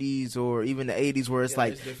 90s or even the 80s, where it's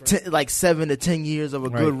like 7 to 10 years of a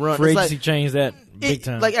good run. Free agency changed that big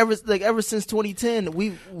time. Like ever since 2010,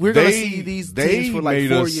 we're going to see these teams for like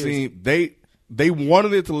 4 years. They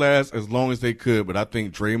wanted it to last as long as they could, but I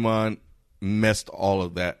think Draymond messed all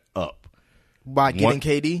of that up. By getting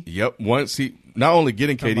KD? Yep. Once he, not only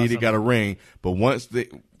getting KD, they got a ring, but once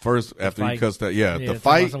after he cuts that, the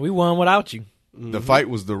fight. We won without you. The fight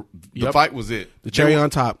was the fight was it. The cherry on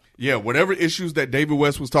top. Yeah, whatever issues that David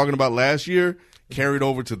West was talking about last year carried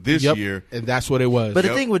over to this year. And that's what it was. But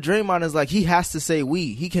the thing with Draymond is, like, he has to say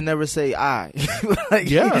we. He can never say I.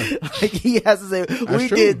 He has to say we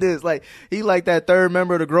did this. Like, he like that third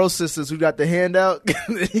member of the Gross Sisters who got the handout.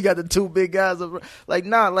 He got the two big guys.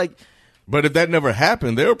 But if that never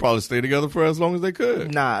happened, they would probably stay together for as long as they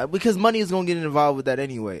could. Nah, because money is going to get involved with that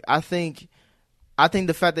anyway. I think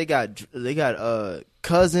the fact they got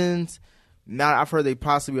Cousins. Now I've heard they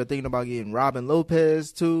possibly are thinking about getting Robin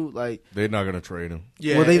Lopez too. Like, they're not going to trade him.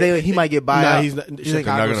 Yeah, well, he might get buy out. He's not going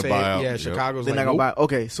to buy out. Yeah, Chicago's they're not going to buy.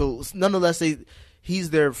 Okay, so nonetheless, he's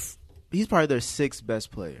probably their sixth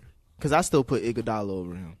best player, because I still put Iguodala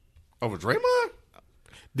over him. Over Draymond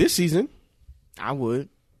this season? I would.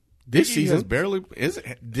 This season barely is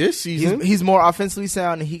it? This season he's more offensively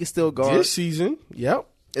sound and he can still guard. This season, yep,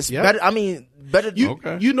 it's better. I mean, better.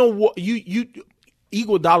 You know what?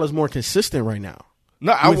 Iguodala is more consistent right now.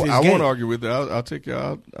 No, I won't argue with it. I'll take you.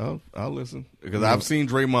 I'll listen, because I've seen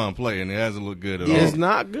Draymond play and it hasn't looked good at all. It's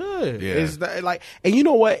not good. Yeah. It's not, like, and you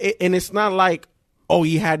know what? And it's not like, oh,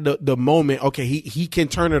 he had the moment. Okay, he can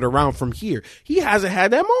turn it around from here. He hasn't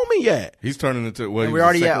had that moment yet. He's turning into what? And we're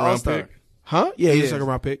already at All-Star. Huh? Yeah, he's a second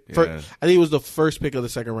round pick. Yeah. I think it was the first pick of the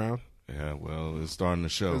second round. Yeah, well, it's starting to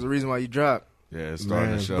show. There's a reason why you dropped. Yeah, it's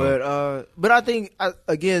starting to show. But I think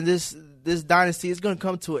again, this dynasty is going to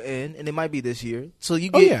come to an end, and it might be this year. So you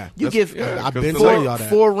get I've been telling y'all that.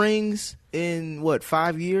 4 rings in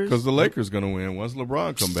 5 years? Because the Lakers going to win once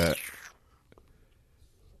LeBron come back.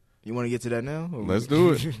 You want to get to that now? Let's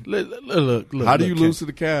do it. Look. How do you lose to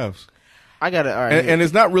the Cavs? I got it. All right, and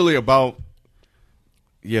it's not really about.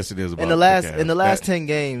 Yes, it is about in the last 10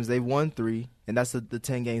 games. They've won 3, and that's the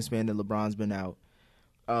 10 game span that LeBron's been out.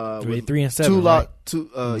 3 and 7.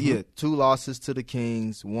 2 losses to the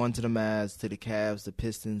Kings, 1 to the Mavs, to the Cavs, the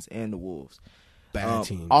Pistons, and the Wolves. Bad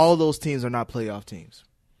teams. All those teams are not playoff teams.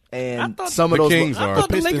 And some of those Kings are. I thought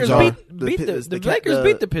the Lakers beat the Lakers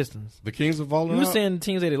beat the Pistons. The Kings have fallen out. You were saying the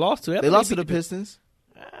teams that they lost to. They lost to the Pistons.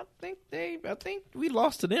 I think we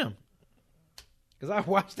lost to them. Because I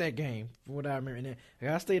watched that game, from what I remember.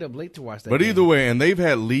 I stayed up late to watch that game. But either way, and they've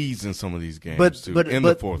had leads in some of these games, too, in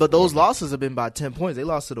the fourth But those quarter. losses have been by 10 points. They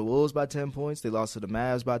lost to the Wolves by 10 points. They lost to the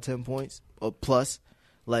Mavs by 10 points or plus.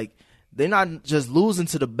 Like, they're not just losing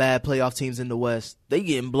to the bad playoff teams in the West. They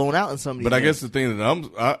getting blown out in some of these games. But I guess the thing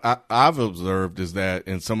that I've observed is that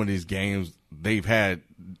in some of these games, they've had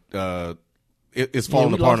it's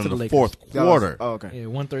fallen apart in the fourth quarter. Oh, okay. Yeah,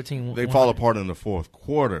 113. They fall apart in the fourth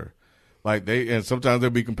quarter. Like and sometimes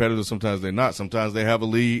they'll be competitive, sometimes they're not. Sometimes they have a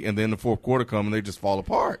lead, and then the fourth quarter comes and they just fall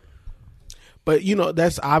apart. But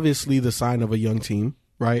that's obviously the sign of a young team,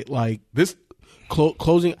 right? Like this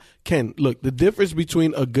closing. Ken, look, the difference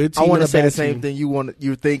between a good team. I want and to say the team, same thing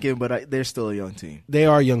you're thinking, but they're still a young team. They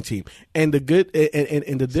are a young team, and the good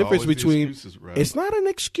and the difference between excuses, right? It's not an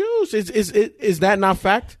excuse. Is that not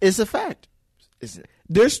fact? It's a fact.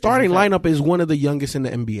 Their starting lineup is one of the youngest in the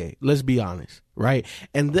NBA. Let's be honest, right?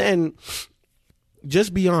 And then,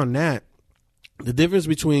 just beyond that, the difference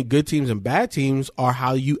between good teams and bad teams are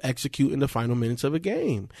how you execute in the final minutes of a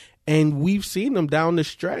game. And we've seen them down the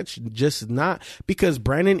stretch, just not because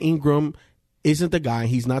Brandon Ingram isn't the guy.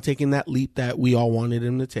 He's not taking that leap that we all wanted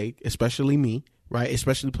him to take, especially me. right?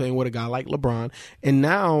 Especially playing with a guy like LeBron. And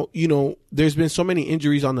now, there's been so many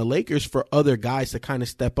injuries on the Lakers for other guys to kind of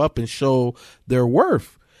step up and show their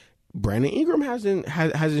worth. Brandon Ingram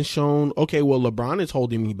hasn't shown. Okay, well, LeBron is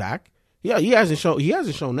holding me back. Yeah, he hasn't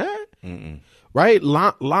shown that. Right?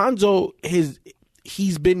 Lonzo,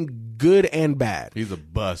 he's been good and bad. He's a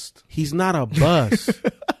bust. He's not a bust.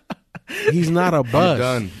 He's not a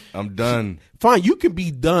bust. I'm done. Fine, you can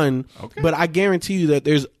be done, okay. But I guarantee you that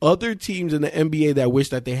there's other teams in the NBA that wish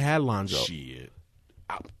that they had Lonzo. Shit.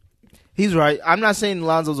 He's right. I'm not saying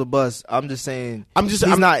Lonzo's a bust. I'm just saying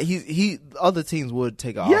other teams would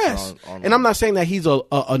take an yes. on and I'm not saying that he's an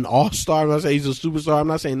all-star. I'm not saying he's a superstar. I'm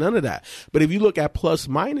not saying none of that. But if you look at plus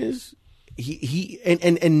minus, he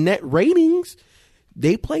and net ratings,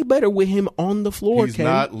 they play better with him on the floor. He's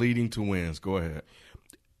not leading to wins. Go ahead.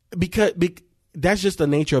 Because that's just the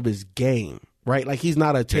nature of his game, right? Like he's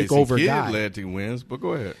not a takeover Jason guy. Kidd led to wins, but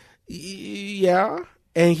go ahead. Yeah,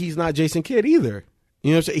 and he's not Jason Kidd either.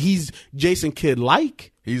 You know what I'm saying? He's Jason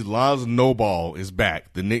Kidd-like. He's Lonzo Snowball is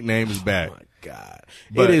back. The nickname is back. Oh my God,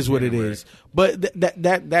 But it is what anyway. it is. But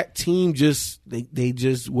that team just they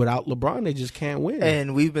just without LeBron they just can't win.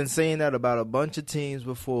 And we've been saying that about a bunch of teams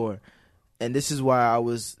before. And this is why I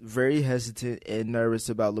was very hesitant and nervous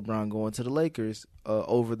about LeBron going to the Lakers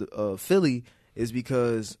over the Philly, is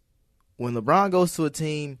because when LeBron goes to a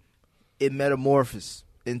team, it metamorphoses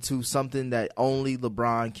into something that only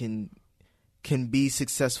LeBron can be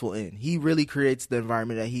successful in. He really creates the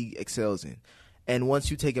environment that he excels in. And once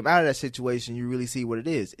you take him out of that situation, you really see what it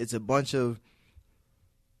is. It's a bunch of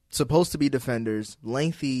supposed to be defenders,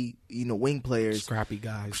 lengthy, wing players, scrappy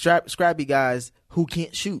guys, scrappy guys who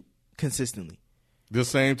can't shoot consistently. The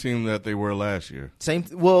same team that they were last year.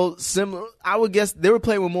 Similar. I would guess they were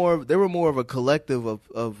playing with more. They were more of a collective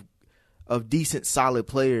of decent, solid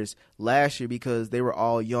players last year because they were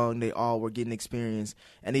all young. They all were getting experience,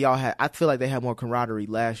 and they all had. I feel like they had more camaraderie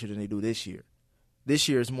last year than they do this year. This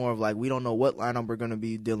year is more of like we don't know what lineup we're going to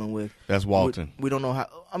be dealing with. That's Walton. We don't know how.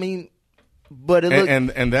 I mean, but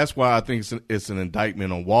and that's why I think it's an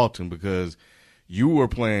indictment on Walton because you were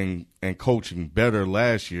playing and coaching better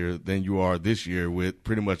last year than you are this year with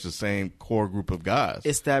pretty much the same core group of guys.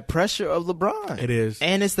 It's that pressure of LeBron. It is,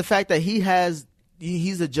 and it's the fact that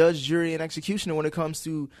he's a judge, jury, and executioner when it comes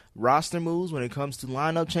to roster moves, when it comes to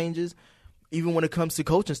lineup changes, even when it comes to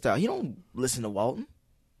coaching style. He don't listen to Walton.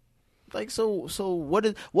 Like so what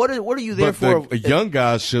are you there for? Young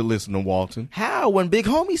guys should listen to Walton. How? When Big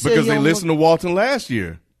Homie said because they listened to Walton last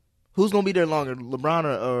year. Who's gonna be there longer, LeBron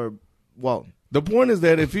or Walton? The point is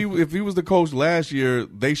that if he was the coach last year,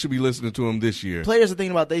 they should be listening to him this year. Players are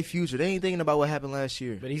thinking about their future. They ain't thinking about what happened last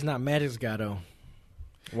year. But he's not Magic's guy though.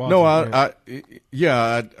 Walton, no,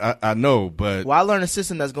 I know, but I learned a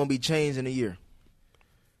system that's gonna be changed in a year.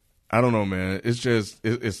 I don't know, man. It's just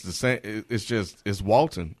it's the same. It's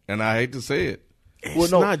Walton, and I hate to say it.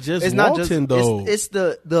 It's not just Walton, though. It's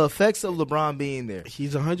the effects of LeBron being there.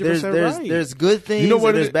 He's 100% right. There's good things. You know what?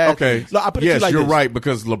 And there's bad things. No, I put it to you yes, like you're this. right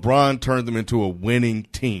because LeBron turned them into a winning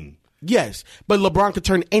team. Yes, but LeBron could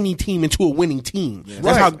turn any team into a winning team.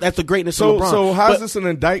 Yeah. That's the greatness of LeBron. So how's this an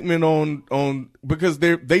indictment on because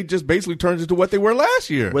they just basically turned into what they were last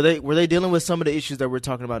year? Were they dealing with some of the issues that we're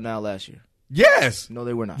talking about now last year? Yes. No,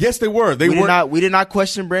 they were not. Yes, they were. We did not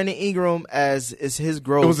question Brandon Ingram as his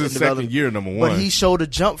growth. It was his second year, number one. But he showed a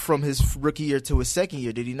jump from his rookie year to his second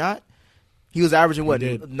year, did he not? He was averaging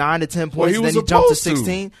 9 to 10 points, and then he jumped to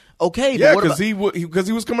 16. Okay, yeah, because he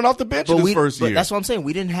was coming off the bench in his first year. That's what I'm saying.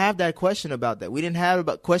 We didn't have that question about that. We didn't have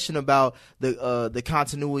a question about the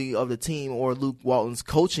continuity of the team or Luke Walton's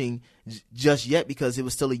coaching just yet because it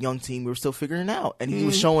was still a young team. We were still figuring it out, and he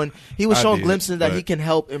was showing glimpses that he can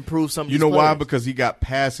help improve some. Of you these know players. why? Because he got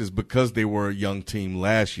passes because they were a young team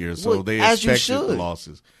last year, so they expected the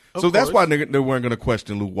losses. So that's why they weren't going to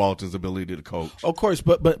question Luke Walton's ability to coach. Of course,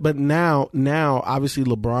 but now obviously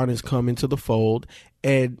LeBron has come into the fold,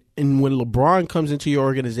 and when LeBron comes into your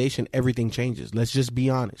organization, everything changes. Let's just be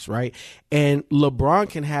honest, right? And LeBron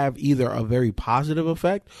can have either a very positive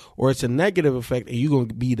effect or it's a negative effect, and you're going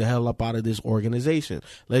to beat the hell up out of this organization.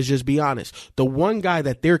 Let's just be honest. The one guy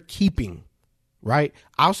that they're keeping, right,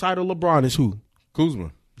 outside of LeBron is who?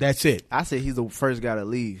 Kuzma. That's it. I say he's the first guy to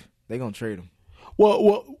leave. They're going to trade him.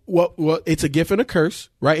 Well, it's a gift and a curse,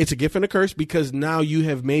 right? It's a gift and a curse because now you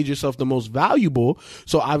have made yourself the most valuable.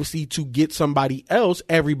 So obviously to get somebody else,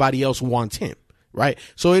 everybody else wants him, right?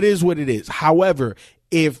 So it is what it is. However,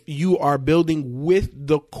 if you are building with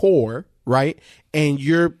the core, right, and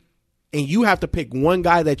you have to pick one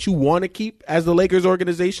guy that you want to keep as the Lakers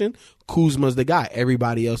organization, Kuzma's the guy.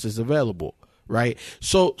 Everybody else is available, right?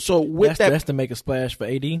 So with that's to make a splash for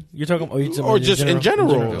AD. You're talking, or just in general,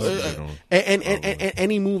 general. And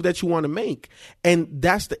any move that you want to make, and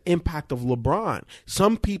that's the impact of LeBron.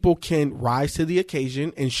 Some people can rise to the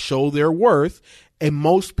occasion and show their worth, and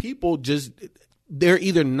most people they're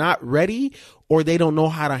either not ready or they don't know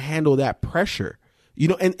how to handle that pressure. You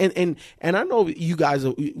know, and I know you guys,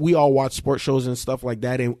 we all watch sports shows and stuff like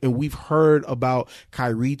that, and we've heard about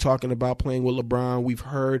Kyrie talking about playing with LeBron. We've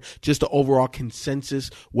heard just the overall consensus,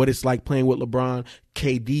 what it's like playing with LeBron.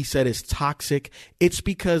 KD said it's toxic. It's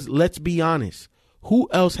because, let's be honest, who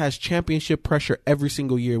else has championship pressure every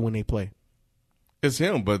single year when they play? It's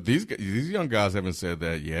him, but these young guys haven't said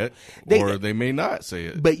that yet, or they may not say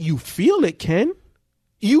it. But you feel it, Ken.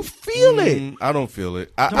 You feel it. I don't feel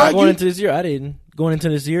it. Going into this year, I didn't. Going into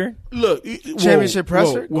this year, Look, championship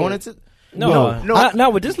pressure going into.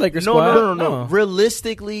 not with this Lakers squad. No.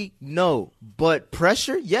 Realistically, no. But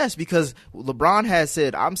pressure, yes, because LeBron has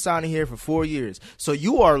said, I'm signing here for 4 years. So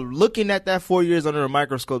you are looking at that 4 years under a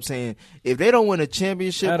microscope saying, if they don't win a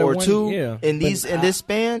championship or two in this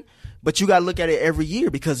span, but you got to look at it every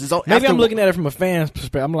year because it's maybe I'm looking at it from a fan's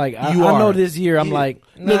perspective. I'm like, I know this year. I'm like,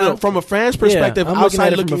 no, from a fan's perspective, I'm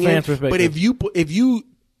outside looking at it from a fan's perspective. But if you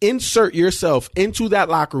insert yourself into that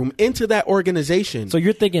locker room, into that organization, so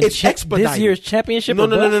you're thinking it's expedited. This year's championship?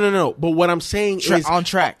 No. But what I'm saying is on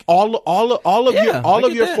track. All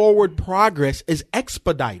of your forward progress is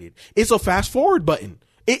expedited. It's a fast forward button.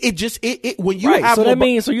 It when you have so that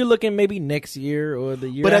means so you're looking maybe next year or the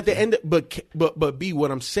year. But after. at the end, but B, what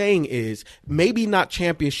I'm saying is maybe not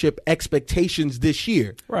championship expectations this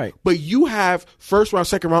year, right? But you have first round,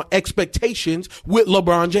 second round expectations with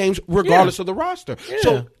LeBron James, regardless of the roster. Yeah.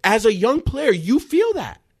 So as a young player, you feel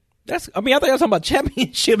that. I thought you were talking about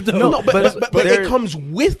championship though. No, but it comes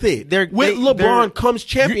with it. With LeBron comes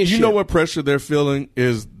championship. You know what pressure they're feeling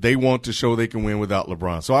is they want to show they can win without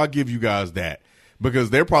LeBron. So I'll give you guys that.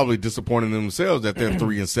 Because they're probably disappointed in themselves that they're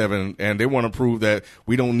 3-7, and they want to prove that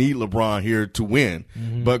we don't need LeBron here to win.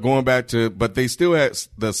 Mm-hmm. But they still had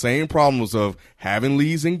the same problems of having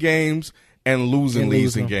leads in games and losing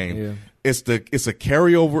leads in games. Yeah. It's a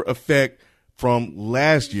carryover effect from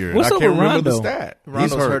last year. What's I can't remember Rondo? the stat.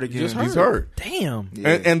 Rondo's hurt again. He's hurt. Damn. Yeah.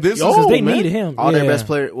 And this is they man. needed him. All their best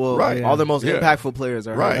players, all their most impactful players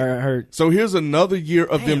are hurt. So here's another year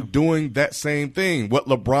of them doing that same thing. What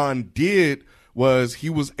LeBron did was he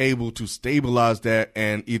was able to stabilize that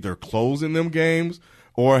and either close in them games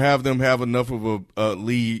or have them have enough of a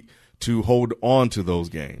lead to hold on to those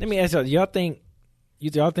games. Let me ask y'all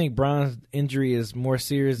think Bron's injury is more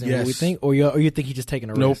serious than what we think, or you think he's just taking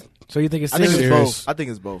a risk? Nope. So you think it's I serious? think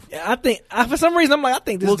it's both. Yeah, I think for some reason I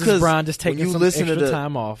think this is Bron just taking some extra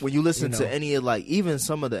time off. When you listen to any of even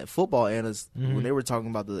some of the football analysts when they were talking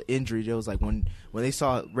about the injury, it was like when they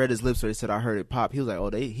read his lips, they said I heard it pop. He was like,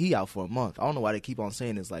 oh, he out for a month. I don't know why they keep on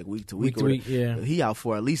saying it's like week to week. Yeah, he out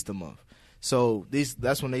for at least a month. So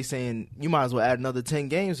that's when they saying you might as well add another 10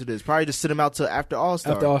 games to this. Probably just sit him out till after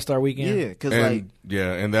All-Star. After All-Star weekend.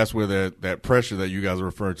 Yeah, and that's where that pressure that you guys are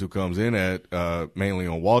referring to comes in at mainly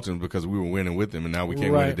on Walton because we were winning with him and now we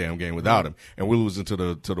can't win a damn game without him and we're losing to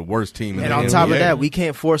the worst team. And on top of that, we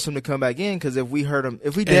can't force him to come back in because if we hurt him,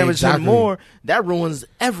 if we damage him more, that ruins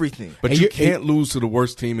everything. But you can't lose to the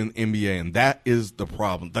worst team in the NBA, and that is the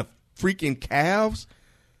problem. The freaking Cavs.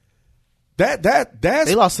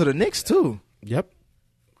 They lost to the Knicks too. Yep.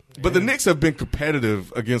 But the Knicks have been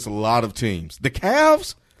competitive against a lot of teams. The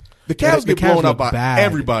Cavs get blown up by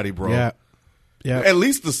everybody, bro. Yeah. Yeah. At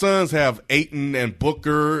least the Suns have Ayton and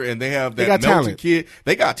Booker, and they have that Melton talent. kid.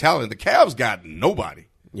 They got talent. The Cavs got nobody.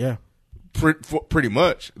 Yeah. Pretty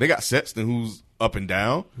much. They got Sexton, who's up and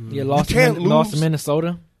down. Yeah, lost to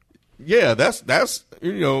Minnesota. Yeah, that's they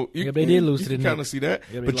did lose to the Knicks. You kind of see that,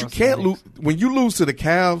 yeah, but you can't lose when you lose to the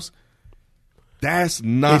Cavs. That's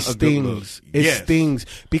not a good look. It stings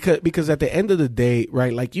because at the end of the day,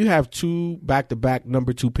 right? Like you have 2 back-to-back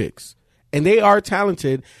number 2 picks, and they are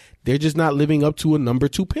talented. They're just not living up to a number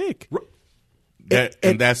 2 pick.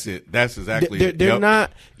 And that's it. That's exactly it. They're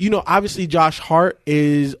not. Obviously, Josh Hart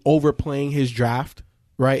is overplaying his draft.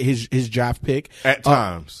 Right, his draft pick at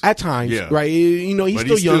times. Yeah. Right. He's but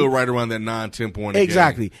still he's young. Still right around that 9-10 point.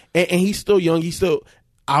 Exactly, and he's still young.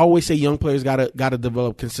 I always say young players gotta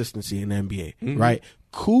develop consistency in the NBA. Mm-hmm. Right.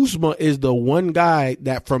 Kuzma is the one guy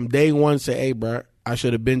that from day one say, "Hey, bro, I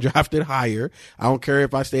should have been drafted higher. I don't care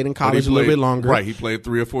if I stayed in college a little bit longer." Right. He played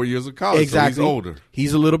 3 or 4 years of college. Exactly. So he's older.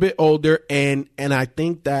 He's a little bit older, and I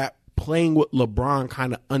think that playing with LeBron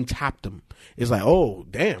kind of untapped him. It's like, oh,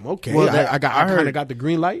 damn, okay. Well, I kind of got the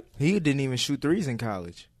green light. He didn't even shoot threes in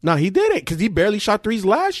college. No, he didn't because he barely shot threes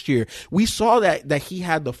last year. We saw that he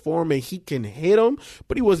had the form and he can hit them,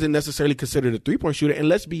 but he wasn't necessarily considered a 3-point shooter. And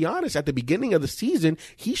let's be honest, at the beginning of the season,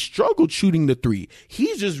 he struggled shooting the 3.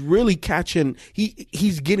 He's just really catching.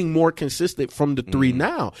 He's getting more consistent from the 3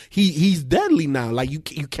 now. He's deadly now. Like you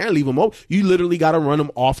can't leave him open. You literally got to run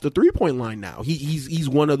him off the 3-point line now. He's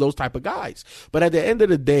one of those type of guys. But at the end of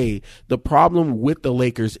the day, the problem with the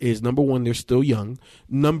Lakers is, number one, they're still young.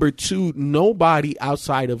 Number two, nobody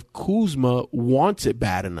outside of Kuzma wants it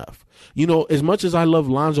bad enough. You know, as much as I love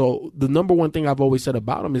Lonzo, the number one thing I've always said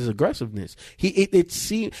about him is aggressiveness.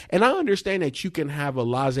 And I understand that you can have a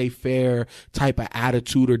laissez-faire type of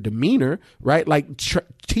attitude or demeanor, right? Like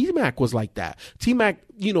T-Mac was like that. T-Mac,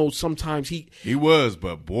 you know, sometimes he was,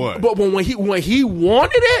 but boy. But when he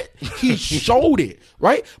wanted it, he showed it,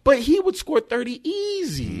 right? But he would score 30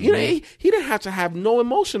 easy. You know, he didn't have to have no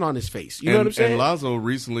emotion on his face. You know what I'm saying? And Lonzo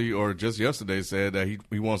recently, or just yesterday, said that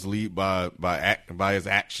he wants to lead by his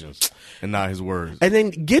actions and not his words. And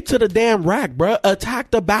then get to the damn rack, bro.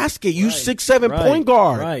 Attack the basket. You 6'7" point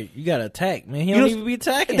guard. Right. You got to attack, man. He don't even be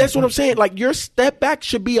attacking. That's what I'm saying. Like, your step back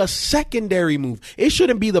should be a secondary move. It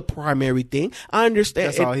shouldn't be the primary thing. I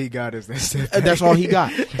understand. That's all he got is that step back. That's all he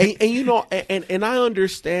got. And you know, and I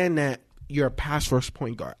understand that you're a pass first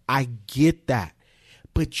point guard. I get that.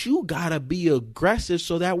 But you got to be aggressive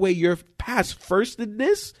so that way your pass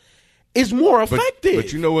firstedness is more effective.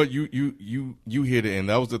 But you know what? You hit it, and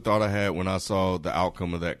that was the thought I had when I saw the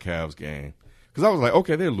outcome of that Cavs game. Because I was like,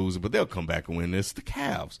 okay, they're losing, but they'll come back and win this. The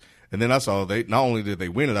Cavs. And then I saw they not only did they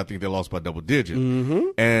win it, I think they lost by double digit. Mm-hmm.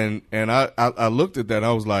 And I looked at that, and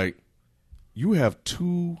I was like, you have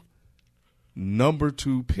 2 number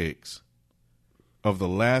 2 picks of the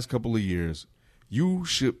last couple of years. You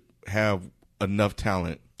should have enough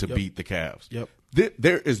talent to beat the Cavs. Yep.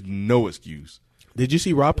 There is no excuse. Did you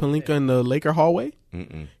see Rob Pelinka in the Laker hallway?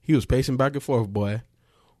 Mm-mm. He was pacing back and forth, boy.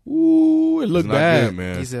 Ooh, it looked bad, good,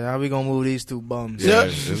 man. He said, "How we gonna move these 2 bums?" Yeah,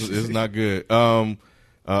 it's not good. I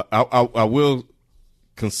will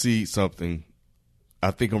concede something.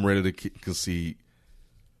 I think I'm ready to concede.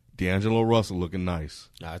 D'Angelo Russell looking nice.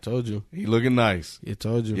 I told you. He looking nice. I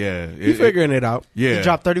told you. Yeah. He figuring it out. Yeah. He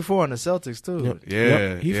dropped 34 on the Celtics, too. Yep. Yeah.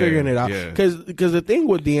 Yep. He figuring it out. Because the thing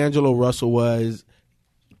with D'Angelo Russell was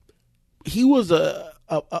he was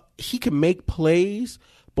he could make plays,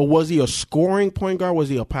 but was he a scoring point guard? Was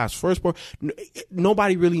he a pass first point?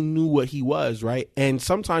 Nobody really knew what he was, right? And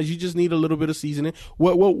sometimes you just need a little bit of seasoning.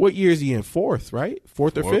 What year is he in? 4th, right?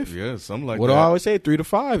 4th or 5th? Yeah, something like what that. What do I always say? 3 to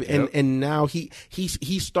 5. Yep. And now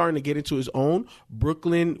he's starting to get into his own.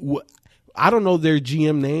 Brooklyn, I don't know their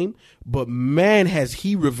GM name, but man, has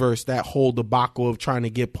he reversed that whole debacle of trying to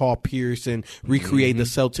get Paul Pierce and recreate the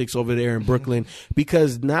Celtics over there in Brooklyn,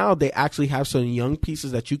 because now they actually have some young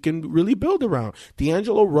pieces that you can really build around.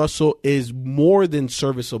 D'Angelo Russell is more than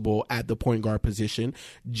serviceable at the point guard position.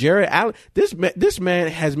 Jared Allen, this man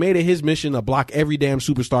has made it his mission to block every damn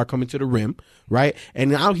superstar coming to the rim, right?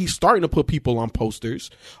 And now he's starting to put people on posters.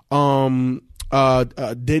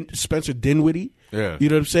 Spencer Dinwiddie. Yeah. You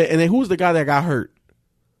know what I'm saying? And then who was the guy that got hurt?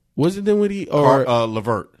 Was it Dinwiddie or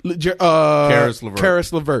LeVert?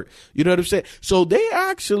 Karis LeVert. You know what I'm saying? So they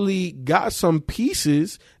actually got some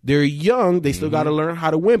pieces. They're young. They still got to learn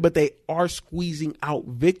how to win, but they are squeezing out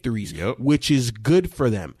victories, which is good for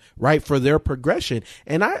them, right? For their progression.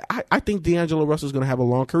 And I think D'Angelo Russell is going to have a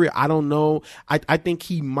long career. I don't know. I think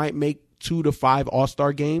he might make 2 to 5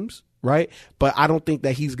 All-Star games. Right? But I don't think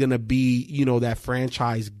that he's going to be, you know, that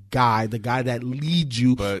franchise guy, the guy that leads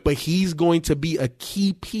you. But he's going to be a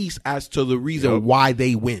key piece as to the reason why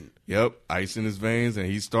they win. Yep. Ice in his veins, and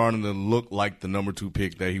he's starting to look like the number 2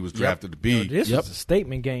 pick that he was drafted to be. This was a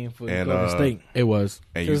statement game for Golden State. It was.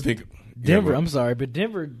 And you think Denver, I'm sorry, but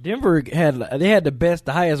Denver had the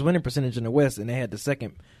highest winning percentage in the West, and they had the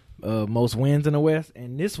second most wins in the West.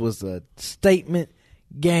 And this was a statement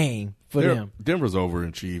game for them. Denver's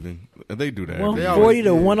overachieving. They do that. 140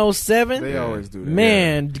 to 107. They always do that.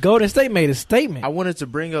 Man, Golden State made a statement. I wanted to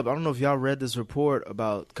bring up, I don't know if y'all read this report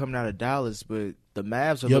about coming out of Dallas, but the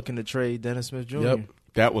Mavs are looking to trade Dennis Smith Jr. Yep.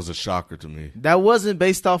 That was a shocker to me. That wasn't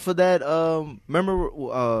based off of that,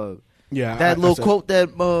 remember that little quote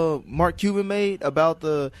that Mark Cuban made about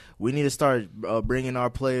we need to start bringing our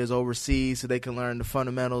players overseas so they can learn the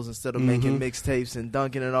fundamentals instead of making mixtapes and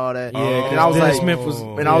dunking and all that. Yeah, and I was Dennis like, Smith was,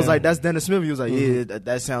 and I was like, that's Dennis Smith. He was like, yeah,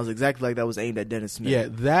 that sounds exactly like that was aimed at Dennis Smith. Yeah,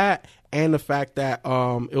 that and the fact that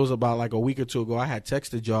it was about like a week or 2 ago, I had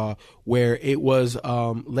texted y'all where it was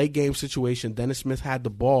late game situation. Dennis Smith had the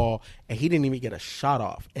ball and he didn't even get a shot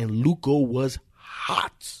off, and Luka was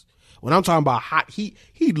hot. When I'm talking about hot, he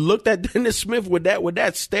looked at Dennis Smith with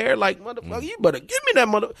that stare like, motherfucker, you better give me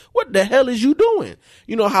that what the hell is you doing?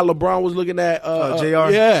 You know how LeBron was looking at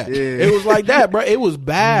JR? Yeah. It was like that, bro. It was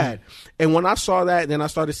bad. And when I saw that, then I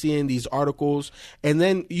started seeing these articles. And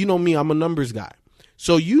then, you know me, I'm a numbers guy.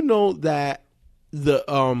 So you know that the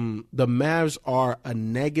Mavs are a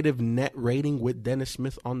negative net rating with Dennis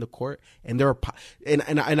Smith on the court, and they're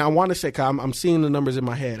and I want to say, 'cause I'm seeing the numbers in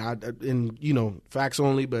my head, and you know, facts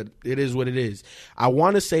only, but it is what it is. I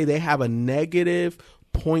want to say they have a negative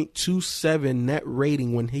 0.27 net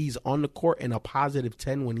rating when he's on the court and a positive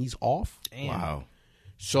 10 when he's off. Damn. Wow.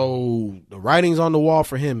 So the writing's on the wall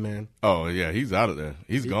for him, man. Oh yeah, he's out of there.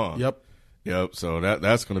 He's gone. Yep. So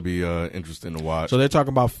that's going to be interesting to watch. So they're talking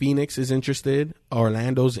about Phoenix is interested,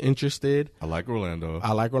 Orlando's interested. I like Orlando.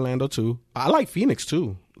 I like Orlando too. I like Phoenix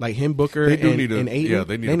too. Like him, Booker, They do and, need a- and Ayton. yeah,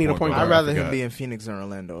 they need a point guard. I'd rather I him forgot. be in Phoenix than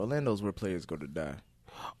Orlando. Orlando's where players go to die.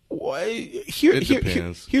 Well, It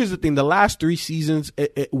depends. Here's the thing: the last 3 seasons,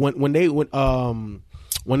 when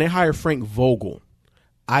they hired Frank Vogel,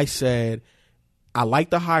 I said I like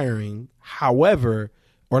the hiring. However,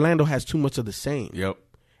 Orlando has too much of the same. Yep.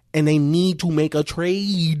 And they need to make a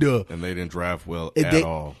trade. And they didn't draft well at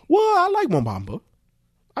all. Well, I like Mo Bamba.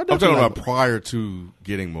 I'm talking about prior to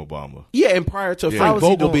getting Mo Bamba. Yeah, and prior to Yeah. Frank How is he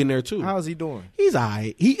Vogel doing? being there too. How is he doing? He's all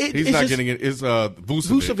right. He's not getting it. It's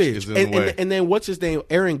Vucevic is in the way. And then what's his name?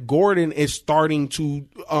 Aaron Gordon is starting to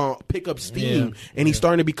pick up steam, and he's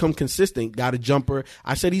starting to become consistent. Got a jumper.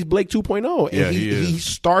 I said he's Blake 2.0, and Yeah, he is. he's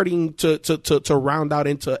starting to round out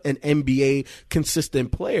into an NBA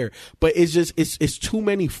consistent player. But it's just it's too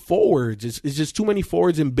many forwards. It's just too many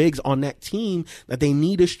forwards and bigs on that team that they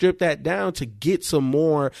need to strip that down to get some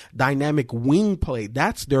more dynamic wing play.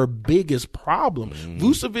 That's their biggest problem.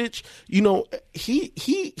 Vucevic, you know,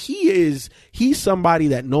 he's somebody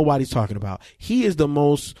that nobody's talking about. He is the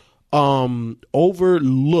most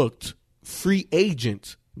overlooked free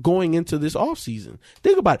agent going into this offseason.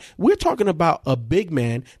 Think about it. We're talking about a big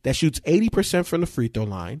man that shoots 80% from the free throw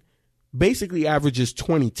line, basically averages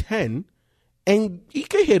 20-10, and he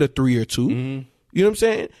could hit a 3 or 2. You know what I'm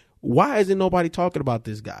saying? Why isn't nobody talking about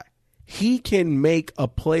this guy? He can make a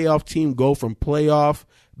playoff team go from playoff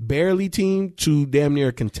barely team to damn near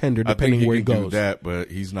a contender, depending I think where he he can goes. do that,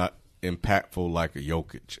 but he's not impactful like a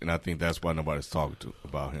Jokic, and I think that's why nobody's talking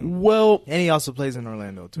about him. Well, And he also plays in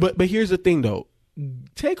Orlando too. but here's the thing though.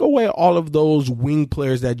 Take away all of those wing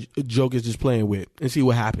players that Jokic is playing with and see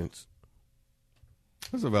what happens.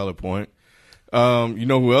 That's a valid point. You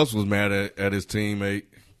know who else was mad at his teammate?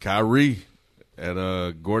 Kyrie at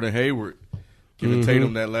Gordon Hayward giving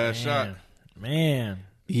Tatum that last shot. Man.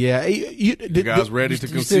 Yeah, you guys ready to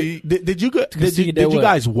concede? Did you Concede that did you what?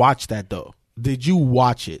 guys watch that though? Did you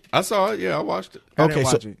watch it? I saw it. Yeah, I watched it. I didn't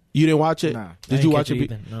watch so it. you didn't watch it. Nah. Did I you didn't watch catch it?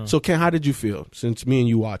 it either, no. So Ken, how did you feel since me and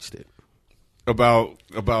you watched it? About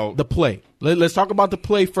The play. Let's talk about the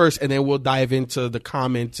play first, and then we'll dive into the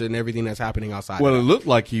comments and everything that's happening outside. well, of it that. looked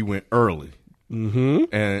like he went early.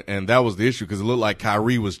 And that was the issue because it looked like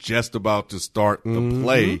Kyrie was just about to start the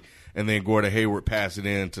play, and then Gordon Hayward passed it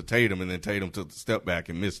in to Tatum, and then Tatum took the step back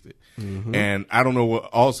and missed it. And I don't know what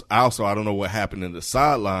I don't know what happened in the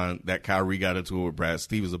sideline that Kyrie got into it with Brad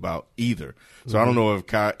Stevens about either. So I don't know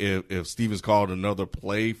if Stevens called another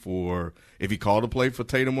play if he called a play for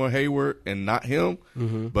Tatum or Hayward and not him.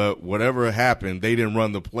 But whatever happened, they didn't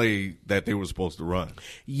run the play that they were supposed to run.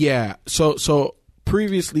 Yeah. So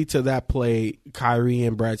previously to that play, Kyrie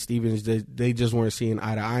and Brad Stevens, they just weren't seeing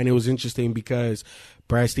eye to eye. And it was interesting because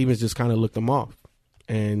Brad Stevens just kind of looked them off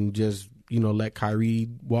and just, let Kyrie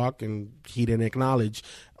walk, and he didn't acknowledge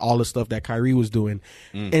all the stuff that Kyrie was doing.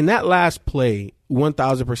 In that last play,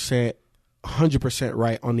 1,000%, 100%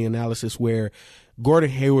 right on the analysis where Gordon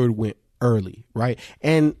Hayward went early, right?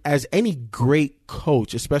 And as any great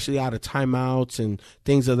coach, especially out of timeouts and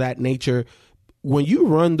things of that nature, when you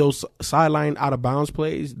run those sideline out of bounds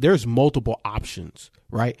plays, there's multiple options,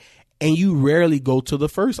 right? And you rarely go to the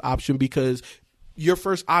first option because your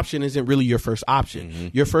first option isn't really your first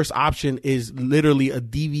option. Your first option is literally a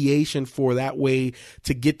deviation for that way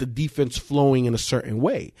to get the defense flowing in a certain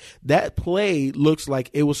way. That play looks like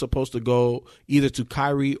it was supposed to go either to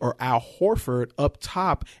Kyrie or Al Horford up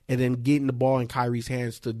top and then getting the ball in Kyrie's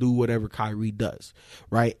hands to do whatever Kyrie does,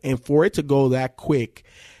 right? And for it to go that quick,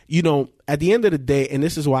 at the end of the day, and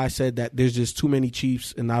this is why I said that there's just too many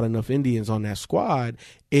Chiefs and not enough Indians on that squad,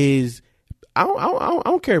 is I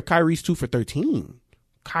don't care if Kyrie's 2 for 13.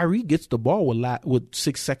 Kyrie gets the ball with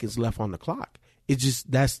 6 seconds left on the clock. It's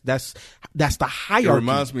just that's the hierarchy. It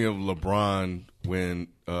reminds me of LeBron when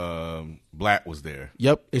Black was there.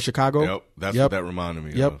 Yep, in Chicago. Yep, that's what that reminded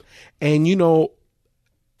me of. And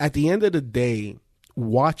at the end of the day,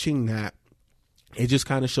 watching that, it just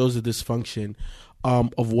kind of shows the dysfunction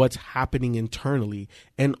of what's happening internally.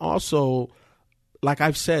 And also, like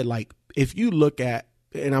I've said, like if you look at,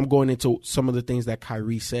 and I'm going into some of the things that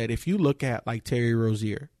Kyrie said, if you look at like Terry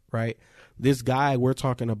Rozier, right? This guy we're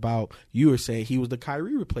talking about, you were saying he was the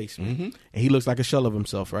Kyrie replacement. And he looks like a shell of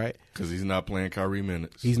himself, right? Because he's not playing Kyrie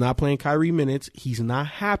minutes. He's not playing Kyrie minutes. He's not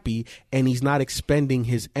happy, and he's not expending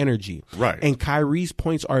his energy. Right. And Kyrie's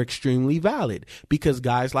points are extremely valid because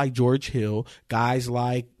guys like George Hill, guys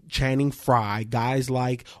like Channing Frye, guys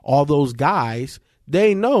like all those guys,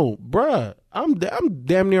 they know, bruh, I'm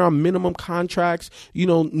damn near on minimum contracts. You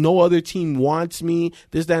know, no other team wants me,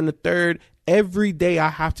 this, that, and the third. Every day I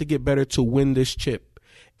have to get better to win this chip.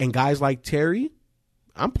 And guys like Terry,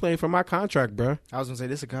 I'm playing for my contract, bro. I was going to say,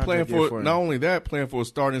 this is a contract Playing year for him. Not only that, playing for a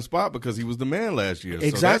starting spot because he was the man last year.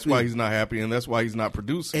 Exactly. So that's why he's not happy, and that's why he's not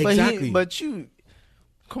producing. Exactly. But you,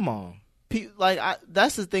 come on.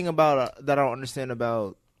 That's the thing about that I don't understand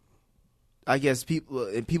about, I guess, people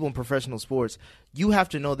in professional sports. You have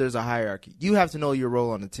to know there's a hierarchy. You have to know your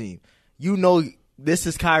role on the team. You know this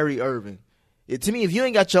is Kyrie Irving. To me, if you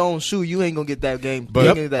ain't got your own shoe, you ain't gonna get that game. But you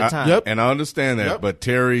ain't gonna get that time. And I understand that, but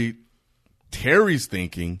Terry's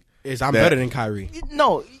thinking is I'm better than Kyrie.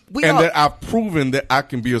 No, that I've proven that I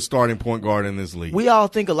can be a starting point guard in this league. We all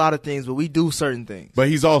think a lot of things, but we do certain things. But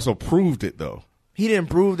he's also proved it, though. He didn't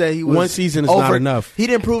prove that he was. One season is not enough. He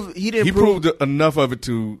didn't prove. He proved enough of it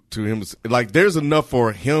to him. Like there's enough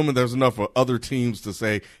for him, and there's enough for other teams to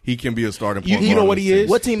say he can be a starting point guard. You know what he is?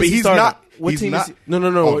 What team but is he he's starting? not. What he's team not. is he?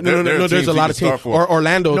 No. There's a lot of teams. Or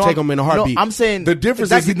Orlando will take him in a heartbeat. I'm saying the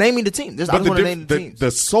difference exactly. is Naming the team. I just want to name the teams.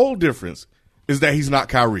 The sole difference is that he's not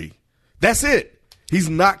Kyrie. That's it. He's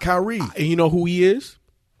not Kyrie. And you know who he is?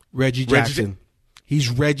 Reggie Jackson. He's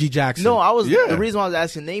Reggie Jackson. No, the reason why I was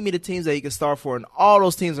asking, name me the teams that he can start for, and all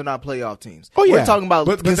those teams are not playoff teams. Oh yeah, we're talking about,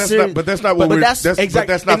 but that's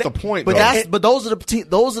not the point. But those are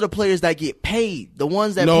the players that get paid. The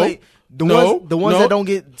ones that play. The ones that don't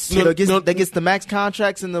get that gets the max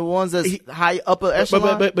contracts, and the ones that's high upper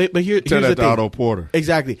echelon. But here's Tell the that thing. to Otto Porter.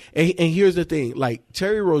 Exactly. And here's the thing. Like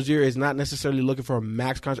Terry Rozier is not necessarily looking for a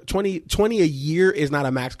max contract. 20 a year is not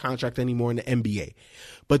a max contract anymore in the NBA.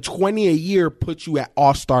 But 20 a year puts you at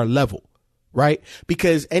all-star level, right?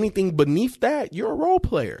 Because anything beneath that, you're a role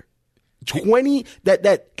player. 20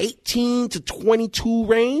 that 18 to 22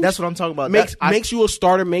 range. That's what I'm talking about. Makes you a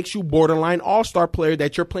starter, makes you borderline all-star player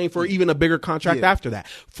that you're playing for even a bigger contract after that.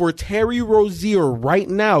 For Terry Rozier right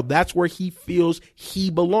now, that's where he feels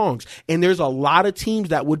he belongs. And there's a lot of teams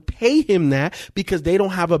that would pay him that because they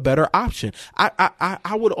don't have a better option.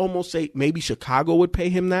 I would almost say maybe Chicago would pay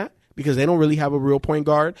him that, because they don't really have a real point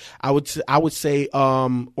guard. I would say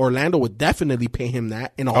Orlando would definitely pay him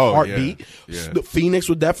that in a heartbeat. Yeah. Phoenix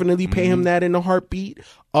would definitely pay him that in a heartbeat.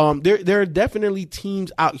 There are definitely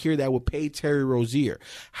teams out here that would pay Terry Rozier.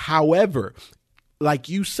 However, like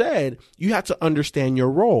you said, you have to understand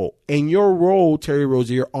your role. And your role, Terry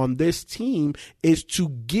Rozier, on this team is to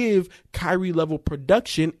give Kyrie level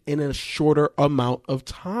production in a shorter amount of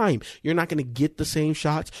time. You're not going to get the same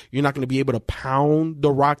shots. You're not going to be able to pound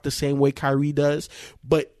the rock the same way Kyrie does.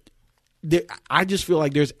 But I just feel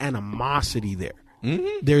like there's animosity there.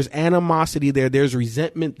 Mm-hmm. There's animosity there. There's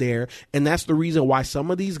resentment there. And that's the reason why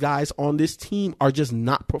some of these guys on this team are just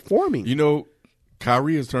not performing. You know,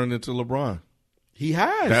 Kyrie has turned into LeBron. He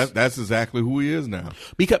has. That's exactly who he is now.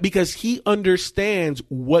 Because he understands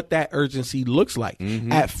what that urgency looks like.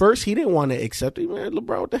 Mm-hmm. At first, he didn't want to accept it. Man,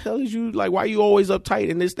 LeBron, what the hell is you? Like, why are you always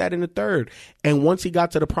uptight and this, that, and the third? And once he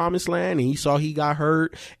got to the promised land and he saw he got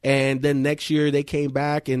hurt, and then next year they came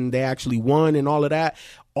back and they actually won and all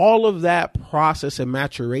of that process and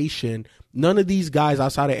maturation, none of these guys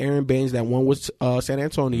outside of Aaron Baines that won with San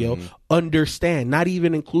Antonio understand, not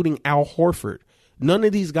even including Al Horford. None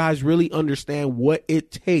of these guys really understand what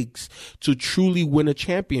it takes to truly win a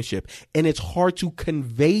championship. And it's hard to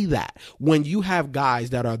convey that when you have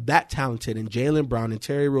guys that are that talented, and Jaylen Brown and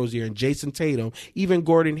Terry Rozier and Jason Tatum, even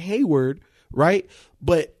Gordon Hayward, right?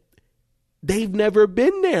 But they've never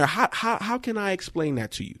been there. How can I explain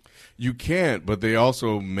that to you? You can't, but they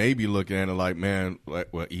also may be looking at it like, man,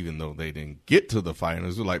 well, even though they didn't get to the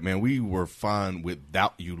finals, they're like, man, we were fine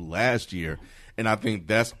without you last year. And I think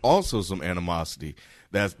that's also some animosity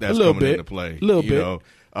that's coming into play. A little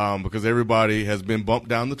bit. Because everybody has been bumped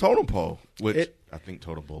down the totem pole, which I think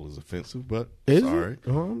totem pole is offensive, but sorry.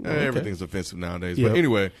 Okay. Everything's offensive nowadays. Yep. But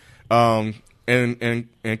anyway,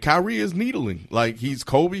 And Kyrie is needling. Like, he's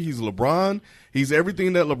Kobe, he's LeBron, he's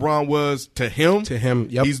everything that LeBron was to him.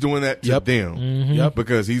 Yep. He's doing that to them. Yep.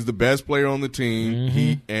 Because he's the best player on the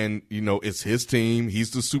team. It's his team.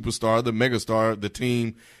 He's the superstar, the megastar. The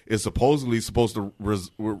team is supposed to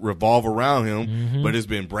revolve around him. But it's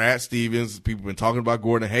been Brad Stevens. People have been talking about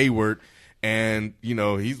Gordon Hayward. And,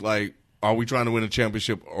 he's like, are we trying to win a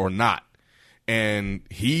championship or not? And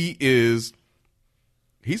he's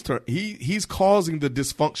causing the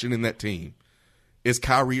dysfunction in that team. It's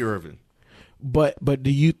Kyrie Irving. But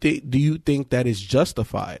do you think that is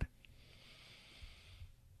justified?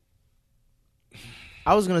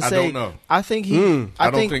 I was gonna say, I don't know. I think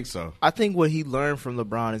I don't think so. I think what he learned from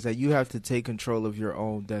LeBron is that you have to take control of your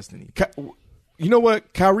own destiny. You know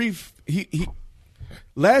what, Kyrie? He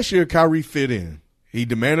last year Kyrie fit in. He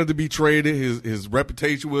demanded to be traded. His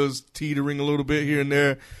reputation was teetering a little bit here and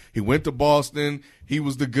there. He went to Boston. He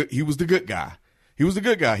was the good guy.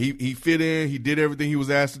 He fit in. He did everything he was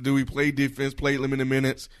asked to do. He played defense, played limited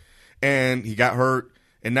minutes, and he got hurt.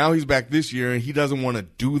 And now he's back this year, and he doesn't want to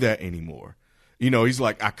do that anymore. He's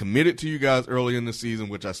like, I committed to you guys early in the season,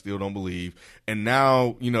 which I still don't believe. And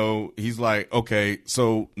now, he's like, okay,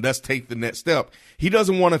 so let's take the next step. He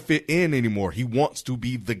doesn't want to fit in anymore. He wants to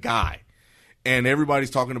be the guy. And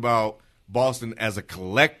everybody's talking about Boston as a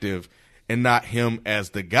collective and not him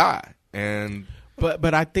as the guy. And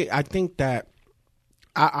but I think that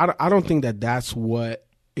I don't think that that's what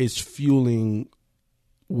is fueling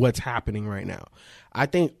what's happening right now. I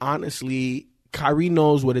think honestly, Kyrie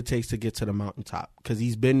knows what it takes to get to the mountaintop because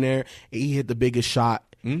he's been there and he hit the biggest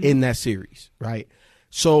shot in that series, right?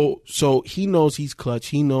 So he knows he's clutch.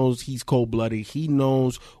 He knows he's cold-blooded. He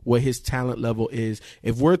knows what his talent level is.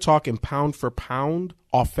 If we're talking pound for pound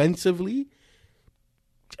offensively,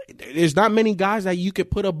 there's not many guys that you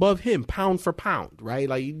could put above him pound for pound, right?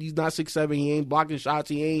 Like, he's not 6'7", he ain't blocking shots,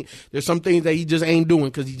 there's some things that he just ain't doing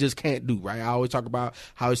because he just can't do, right? I always talk about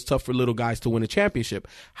how it's tough for little guys to win a championship.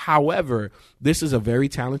 However, this is a very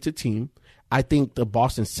talented team. I think the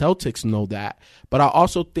Boston Celtics know that, but I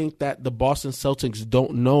also think that the Boston Celtics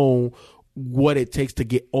don't know what it takes to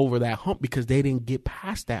get over that hump because they didn't get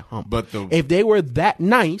past that hump. But if they were that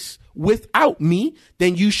nice without me,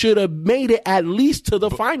 then you should have made it at least to the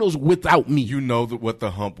finals without me. You know what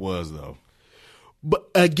the hump was, though. But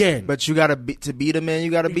again, you got to beat a man.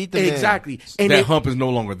 You got to beat the man. Exactly. And that hump is no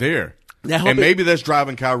longer there. And maybe that's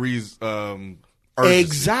driving Kyrie's urgency.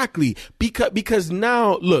 Exactly. Because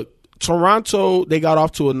now, look, Toronto, they got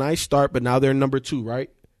off to a nice start, but now they're number 2, right?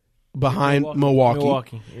 Behind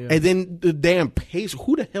Milwaukee. Yeah. And then the damn Pacers.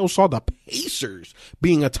 Who the hell saw the Pacers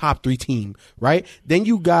being a top 3 team, right? Then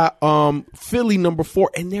you got Philly number 4,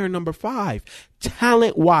 and they're number 5.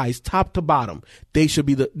 Talent wise, top to bottom, they should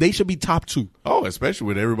be top 2. Oh, especially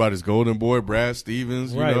with everybody's golden boy, Brad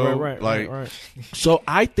Stevens. Right. So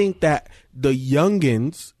I think that the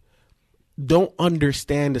youngins don't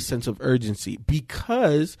understand the sense of urgency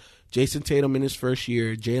because Jason Tatum in his first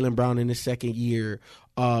year, Jaylen Brown in his second year,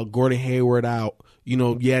 Gordon Hayward out.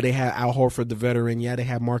 They had Al Horford, the veteran. Yeah, they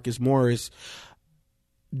had Marcus Morris.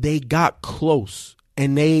 They got close,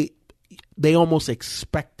 and they almost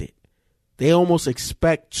expect it. They almost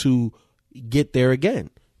expect to get there again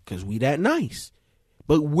because we that nice.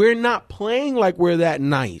 But we're not playing like we're that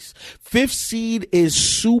nice. 5th seed is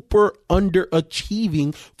super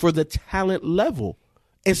underachieving for the talent level,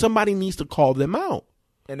 and somebody needs to call them out.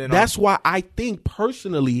 And then that's why I think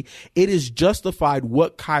personally it is justified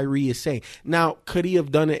what Kyrie is saying. Now, could he have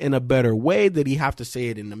done it in a better way? Did he have to say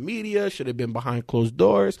it in the media? Should it have been behind closed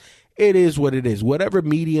doors? It is what it is. Whatever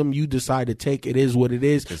medium you decide to take, it is what it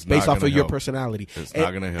is based off of your personality. It's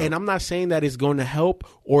not going to help. And I'm not saying that it's going to help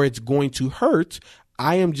or it's going to hurt.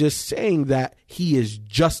 I am just saying that he is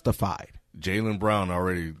justified. Jaylen Brown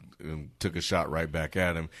already took a shot right back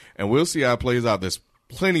at him. And we'll see how it plays out. There's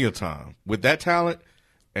plenty of time. With that talent,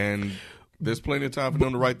 and there's plenty of time for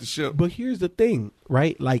them to right the ship. But here's the thing,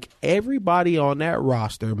 right? Like, everybody on that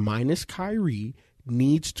roster, minus Kyrie,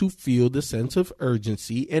 needs to feel the sense of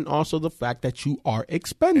urgency and also the fact that you are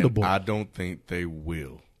expendable. And I don't think they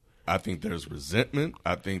will. I think there's resentment.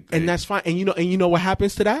 And that's fine. And you know what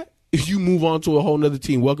happens to that? Is you move on to a whole nother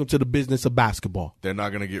team. Welcome to the business of basketball. They're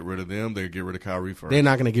not going to get rid of them. They'll get rid of Kyrie first. They're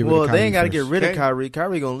not going to get rid of Kyrie. Well, they ain't got to first. get rid of Kyrie.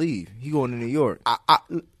 Kyrie going to leave. He going to New York.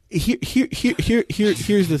 Here's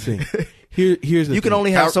the thing. Here's the thing. You can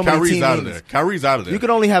only have so many team meetings. Kyrie's out of there. You can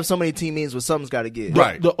only have so many team meetings, but something's got to give.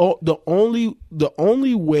 Right. The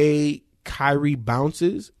only way Kyrie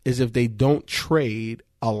bounces is if they don't trade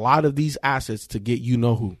a lot of these assets to get you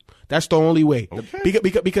know who. That's the only way. Okay.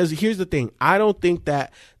 Because here's the thing. I don't think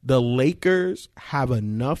that the Lakers have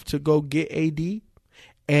enough to go get AD.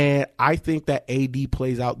 And I think that AD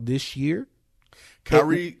plays out this year.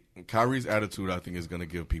 Kyrie's attitude, I think, is going to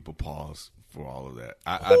give people pause for all of that.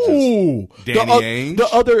 Danny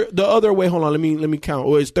Ainge. The other way. Hold on, let me count.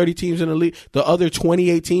 It's 30 teams in the league. The other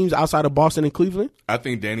 28 teams outside of Boston and Cleveland. I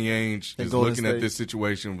think Danny Ainge is looking at this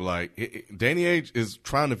situation like Danny Ainge is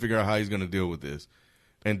trying to figure out how he's going to deal with this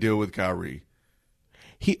and deal with Kyrie.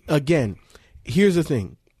 Here's the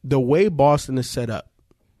thing: the way Boston is set up,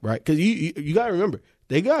 right? Because you got to remember.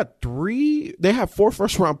 They have 4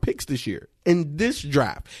 first-round picks this year in this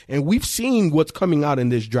draft. And we've seen what's coming out in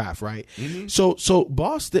this draft, right? Mm-hmm. So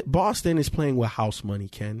Boston is playing with house money,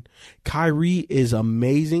 Ken. Kyrie is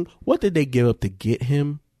amazing. What did they give up to get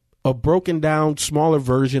him? A broken down, smaller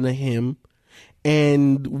version of him.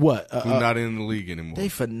 And what? Not in the league anymore. They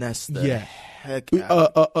finessed the heck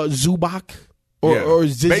out. Zubac or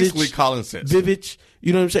Zizic. Basically Colin said. Zivic.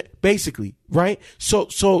 You know what I'm saying? Basically, right?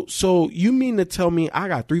 So you mean to tell me I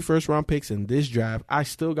got 3 first-round picks in this draft? I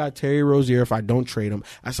still got Terry Rozier if I don't trade him.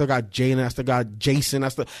 I still got Jalen. I still got Jason.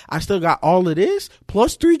 I still got all of this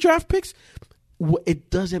plus 3 draft picks. It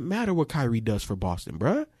doesn't matter what Kyrie does for Boston,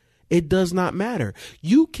 bruh. It does not matter.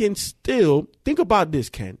 You can still think about this,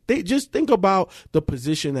 Ken. Just think about the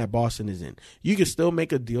position that Boston is in. You can still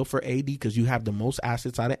make a deal for AD because you have the most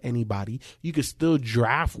assets out of anybody. You can still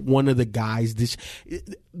draft one of the guys.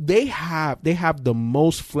 They have the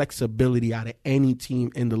most flexibility out of any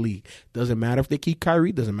team in the league. Doesn't matter if they keep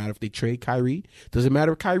Kyrie. Doesn't matter if they trade Kyrie. Doesn't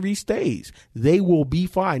matter if Kyrie stays. They will be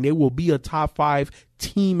fine. They will be a top 5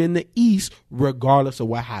 team in the East regardless of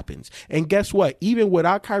what happens. And guess what? Even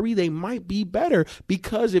without Kyrie, they might be better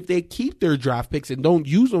because if they keep their draft picks and don't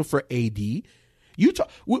use them for AD,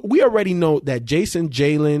 we already know that Jason,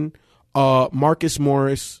 Jalen, Marcus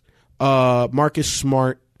Morris, Marcus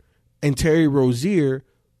Smart, and Terry Rozier,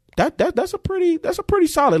 that's a pretty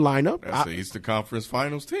solid lineup. That's the Eastern Conference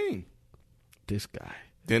Finals team. This guy.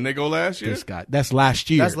 Didn't they go last year? This guy. That's last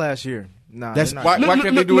year. That's last year. Nah, why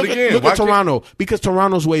can't they do it again? Look at Toronto. Because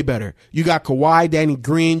Toronto's way better. You got Kawhi, Danny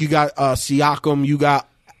Green, you got Siakam, you got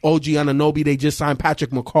OG Anunoby. They just signed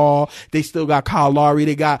Patrick McCall. They still got Kyle Lowry.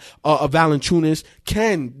 They got Valanciunas.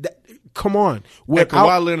 Come on.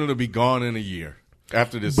 Kawhi Leonard will be gone in a year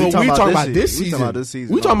after this season. But we talking about this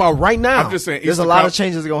season. We talking about right now. I'm just saying. There's a lot of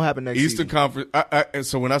changes that are going to happen next Eastern season. Conference.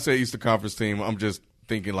 So when I say Eastern Conference team, I'm just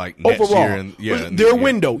thinking like next overall, year. Their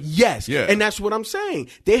window, yes. Yeah. And that's what I'm saying.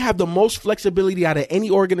 They have the most flexibility out of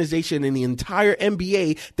any organization in the entire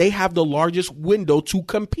NBA. They have the largest window to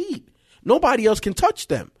compete. Nobody else can touch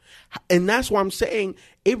them. And that's why I'm saying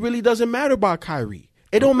it really doesn't matter about Kyrie.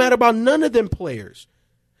 It don't matter about none of them players.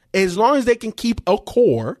 As long as they can keep a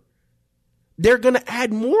core, they're going to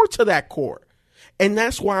add more to that core. And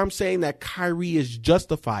that's why I'm saying that Kyrie is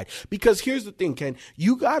justified. Because here's the thing, Ken.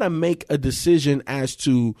 You got to make a decision as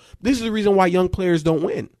to, this is the reason why young players don't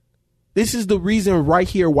win. This is the reason right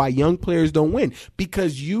here why young players don't win.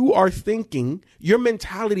 Because you are thinking, your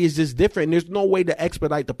mentality is just different. There's no way to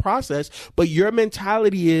expedite the process. But your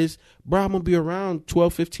mentality is, bro, I'm going to be around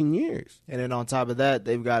 12, 15 years. And then on top of that,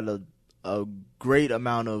 they've got a great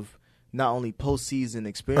amount of not only postseason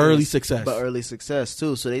experience, early success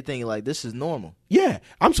too. So they think like this is normal. Yeah,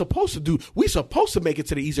 we supposed to make it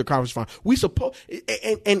to the Eastern Conference Final.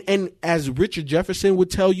 And as Richard Jefferson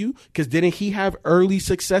would tell you, because didn't he have early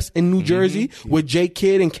success in New Jersey with J.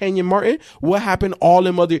 Kidd and Kenyon Martin? What happened?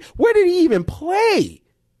 Where did he even play?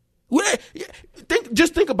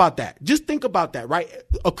 Just think about that. Just think about that, right?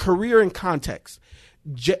 A career in context.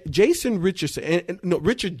 Richard Jefferson,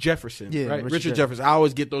 yeah, right? Richard Jefferson. I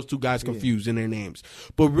always get those two guys confused in their names.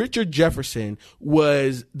 But Richard Jefferson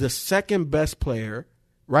was the second best player,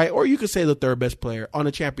 right? Or you could say the third best player on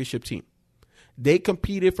a championship team. They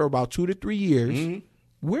competed for about 2 to 3 years.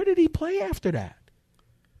 Mm-hmm. Where did he play after that?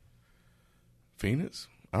 Phoenix?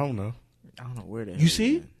 I don't know where they. You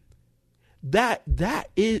see? That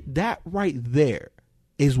right there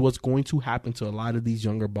is what's going to happen to a lot of these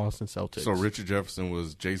younger Boston Celtics. So Richard Jefferson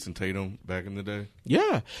was Jason Tatum back in the day?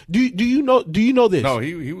 Yeah. Do you know this? No,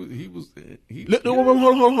 he was.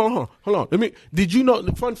 Hold on. Did you know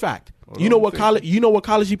the fun fact? You know what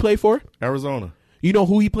college he played for? Arizona. You know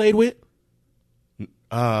who he played with?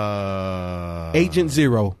 Agent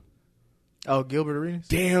Zero. Oh, Gilbert Arenas?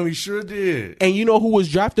 Damn, he sure did. And you know who was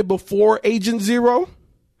drafted before Agent Zero?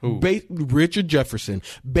 Who? Richard Jefferson,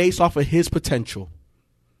 based off of his potential.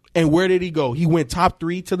 And where did he go? He went top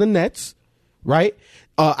 3 to the Nets, right?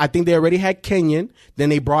 I think they already had Kenyon. Then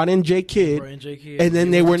they brought in J Kidd, and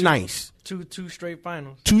then they were nice. Two straight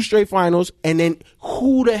finals. 2 straight finals, and then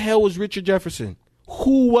who the hell was Richard Jefferson?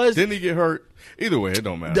 Who was? Didn't he get hurt? Either way, it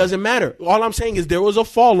don't matter. Doesn't matter. All I'm saying is there was a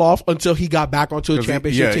fall off until he got back onto a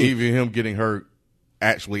championship team. Even him getting hurt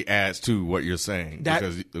actually adds to what you're saying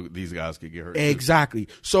because these guys could get hurt. Exactly.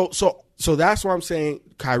 So that's why I'm saying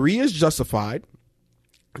Kyrie is justified.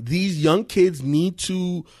 These young kids need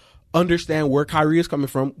to understand where Kyrie is coming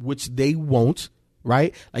from, which they won't.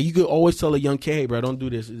 Right? Like you could always tell a young kid, hey, bro, don't do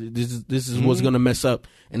this. This is what's going to mess up.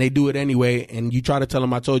 And they do it anyway. And you try to tell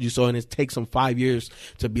them I told you so. And it takes them 5 years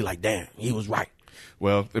to be like, damn, he was right.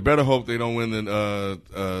 Well, they better hope they don't win the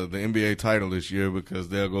NBA title this year because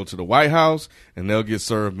they'll go to the White House and they'll get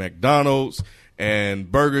served McDonald's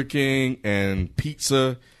and Burger King and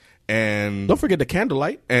pizza and don't forget the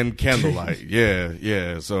candlelight.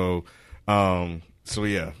 Yeah. So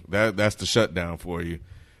yeah, that's the shutdown for you.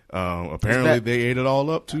 Apparently they ate it all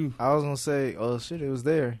up too. I was gonna say, oh shit, it was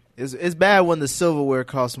there. It's bad when the silverware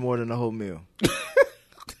costs more than the whole meal.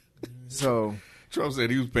 So Trump said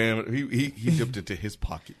he was paying. He dipped into his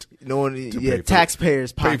pocket.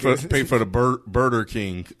 Taxpayers' pocket. Pay for the Burger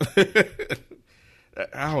King.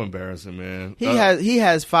 How embarrassing, man! He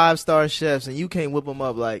has 5-star chefs, and you can't whip them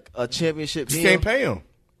up like a championship. He can't pay them.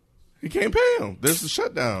 He can't pay them. There's a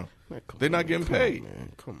shutdown. They're not getting paid.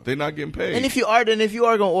 They're not getting paid. And if you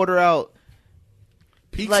are gonna order out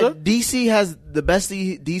pizza, like DC has the best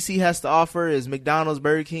DC has to offer is McDonald's,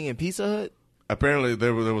 Burger King, and Pizza Hut. Apparently,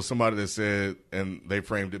 there was somebody that said, and they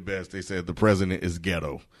framed it best. They said the president is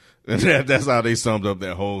ghetto, and that's how they summed up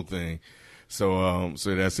that whole thing. So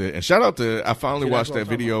that's it. And shout out to I finally watched that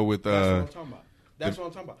video with. That's what I'm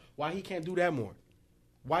talking about. Why he can't do that more?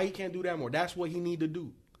 That's what he need to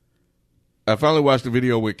do. I finally watched the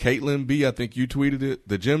video with Caitlin B. I think you tweeted it,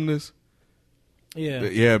 the gymnast.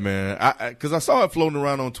 Yeah, man. Because I saw it floating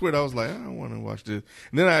around on Twitter. I was like, I don't want to watch this.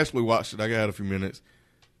 And then I actually watched it. I got a few minutes.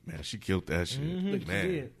 Man, she killed that shit. Mm-hmm,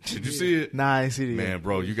 man, did you see it? Nah, I ain't seen it. Man,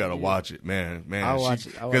 bro, you gotta watch it, man. I'll watch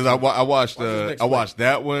it. Because I watched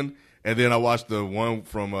that one, and then I watched the one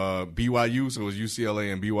from BYU. So it was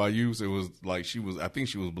UCLA and BYU. So it was like I think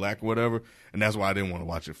she was black or whatever, and that's why I didn't want to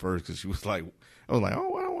watch it first because she was like, I was like,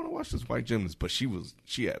 oh, I don't want to watch this white gymnast, but she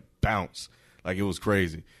had bounce, like it was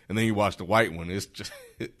crazy. And then you watch the white one, it's just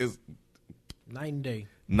it's night and day.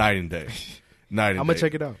 I'm gonna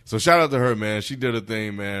check it out. So shout out to her, man. She did a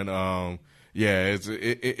thing, man.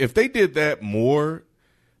 If they did that more,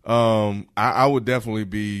 I would definitely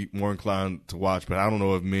be more inclined to watch. But I don't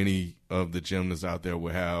know if many of the gymnasts out there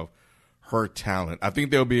would have her talent. I think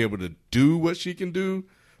they'll be able to do what she can do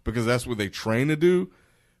because that's what they train to do.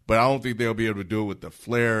 But I don't think they'll be able to do it with the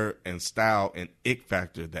flair and style and ick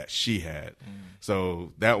factor that she had.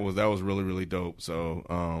 So that was really, really dope. So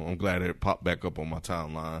I'm glad it popped back up on my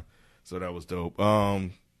timeline. So that was dope.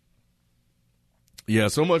 Yeah,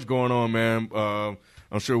 so much going on, man.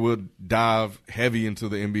 I'm sure we'll dive heavy into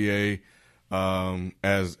the NBA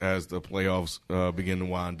as the playoffs begin to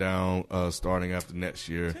wind down, starting after next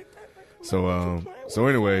year. So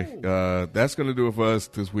anyway, that's gonna do it for us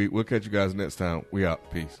this week. We'll catch you guys next time. We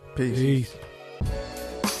out. Peace. Peace.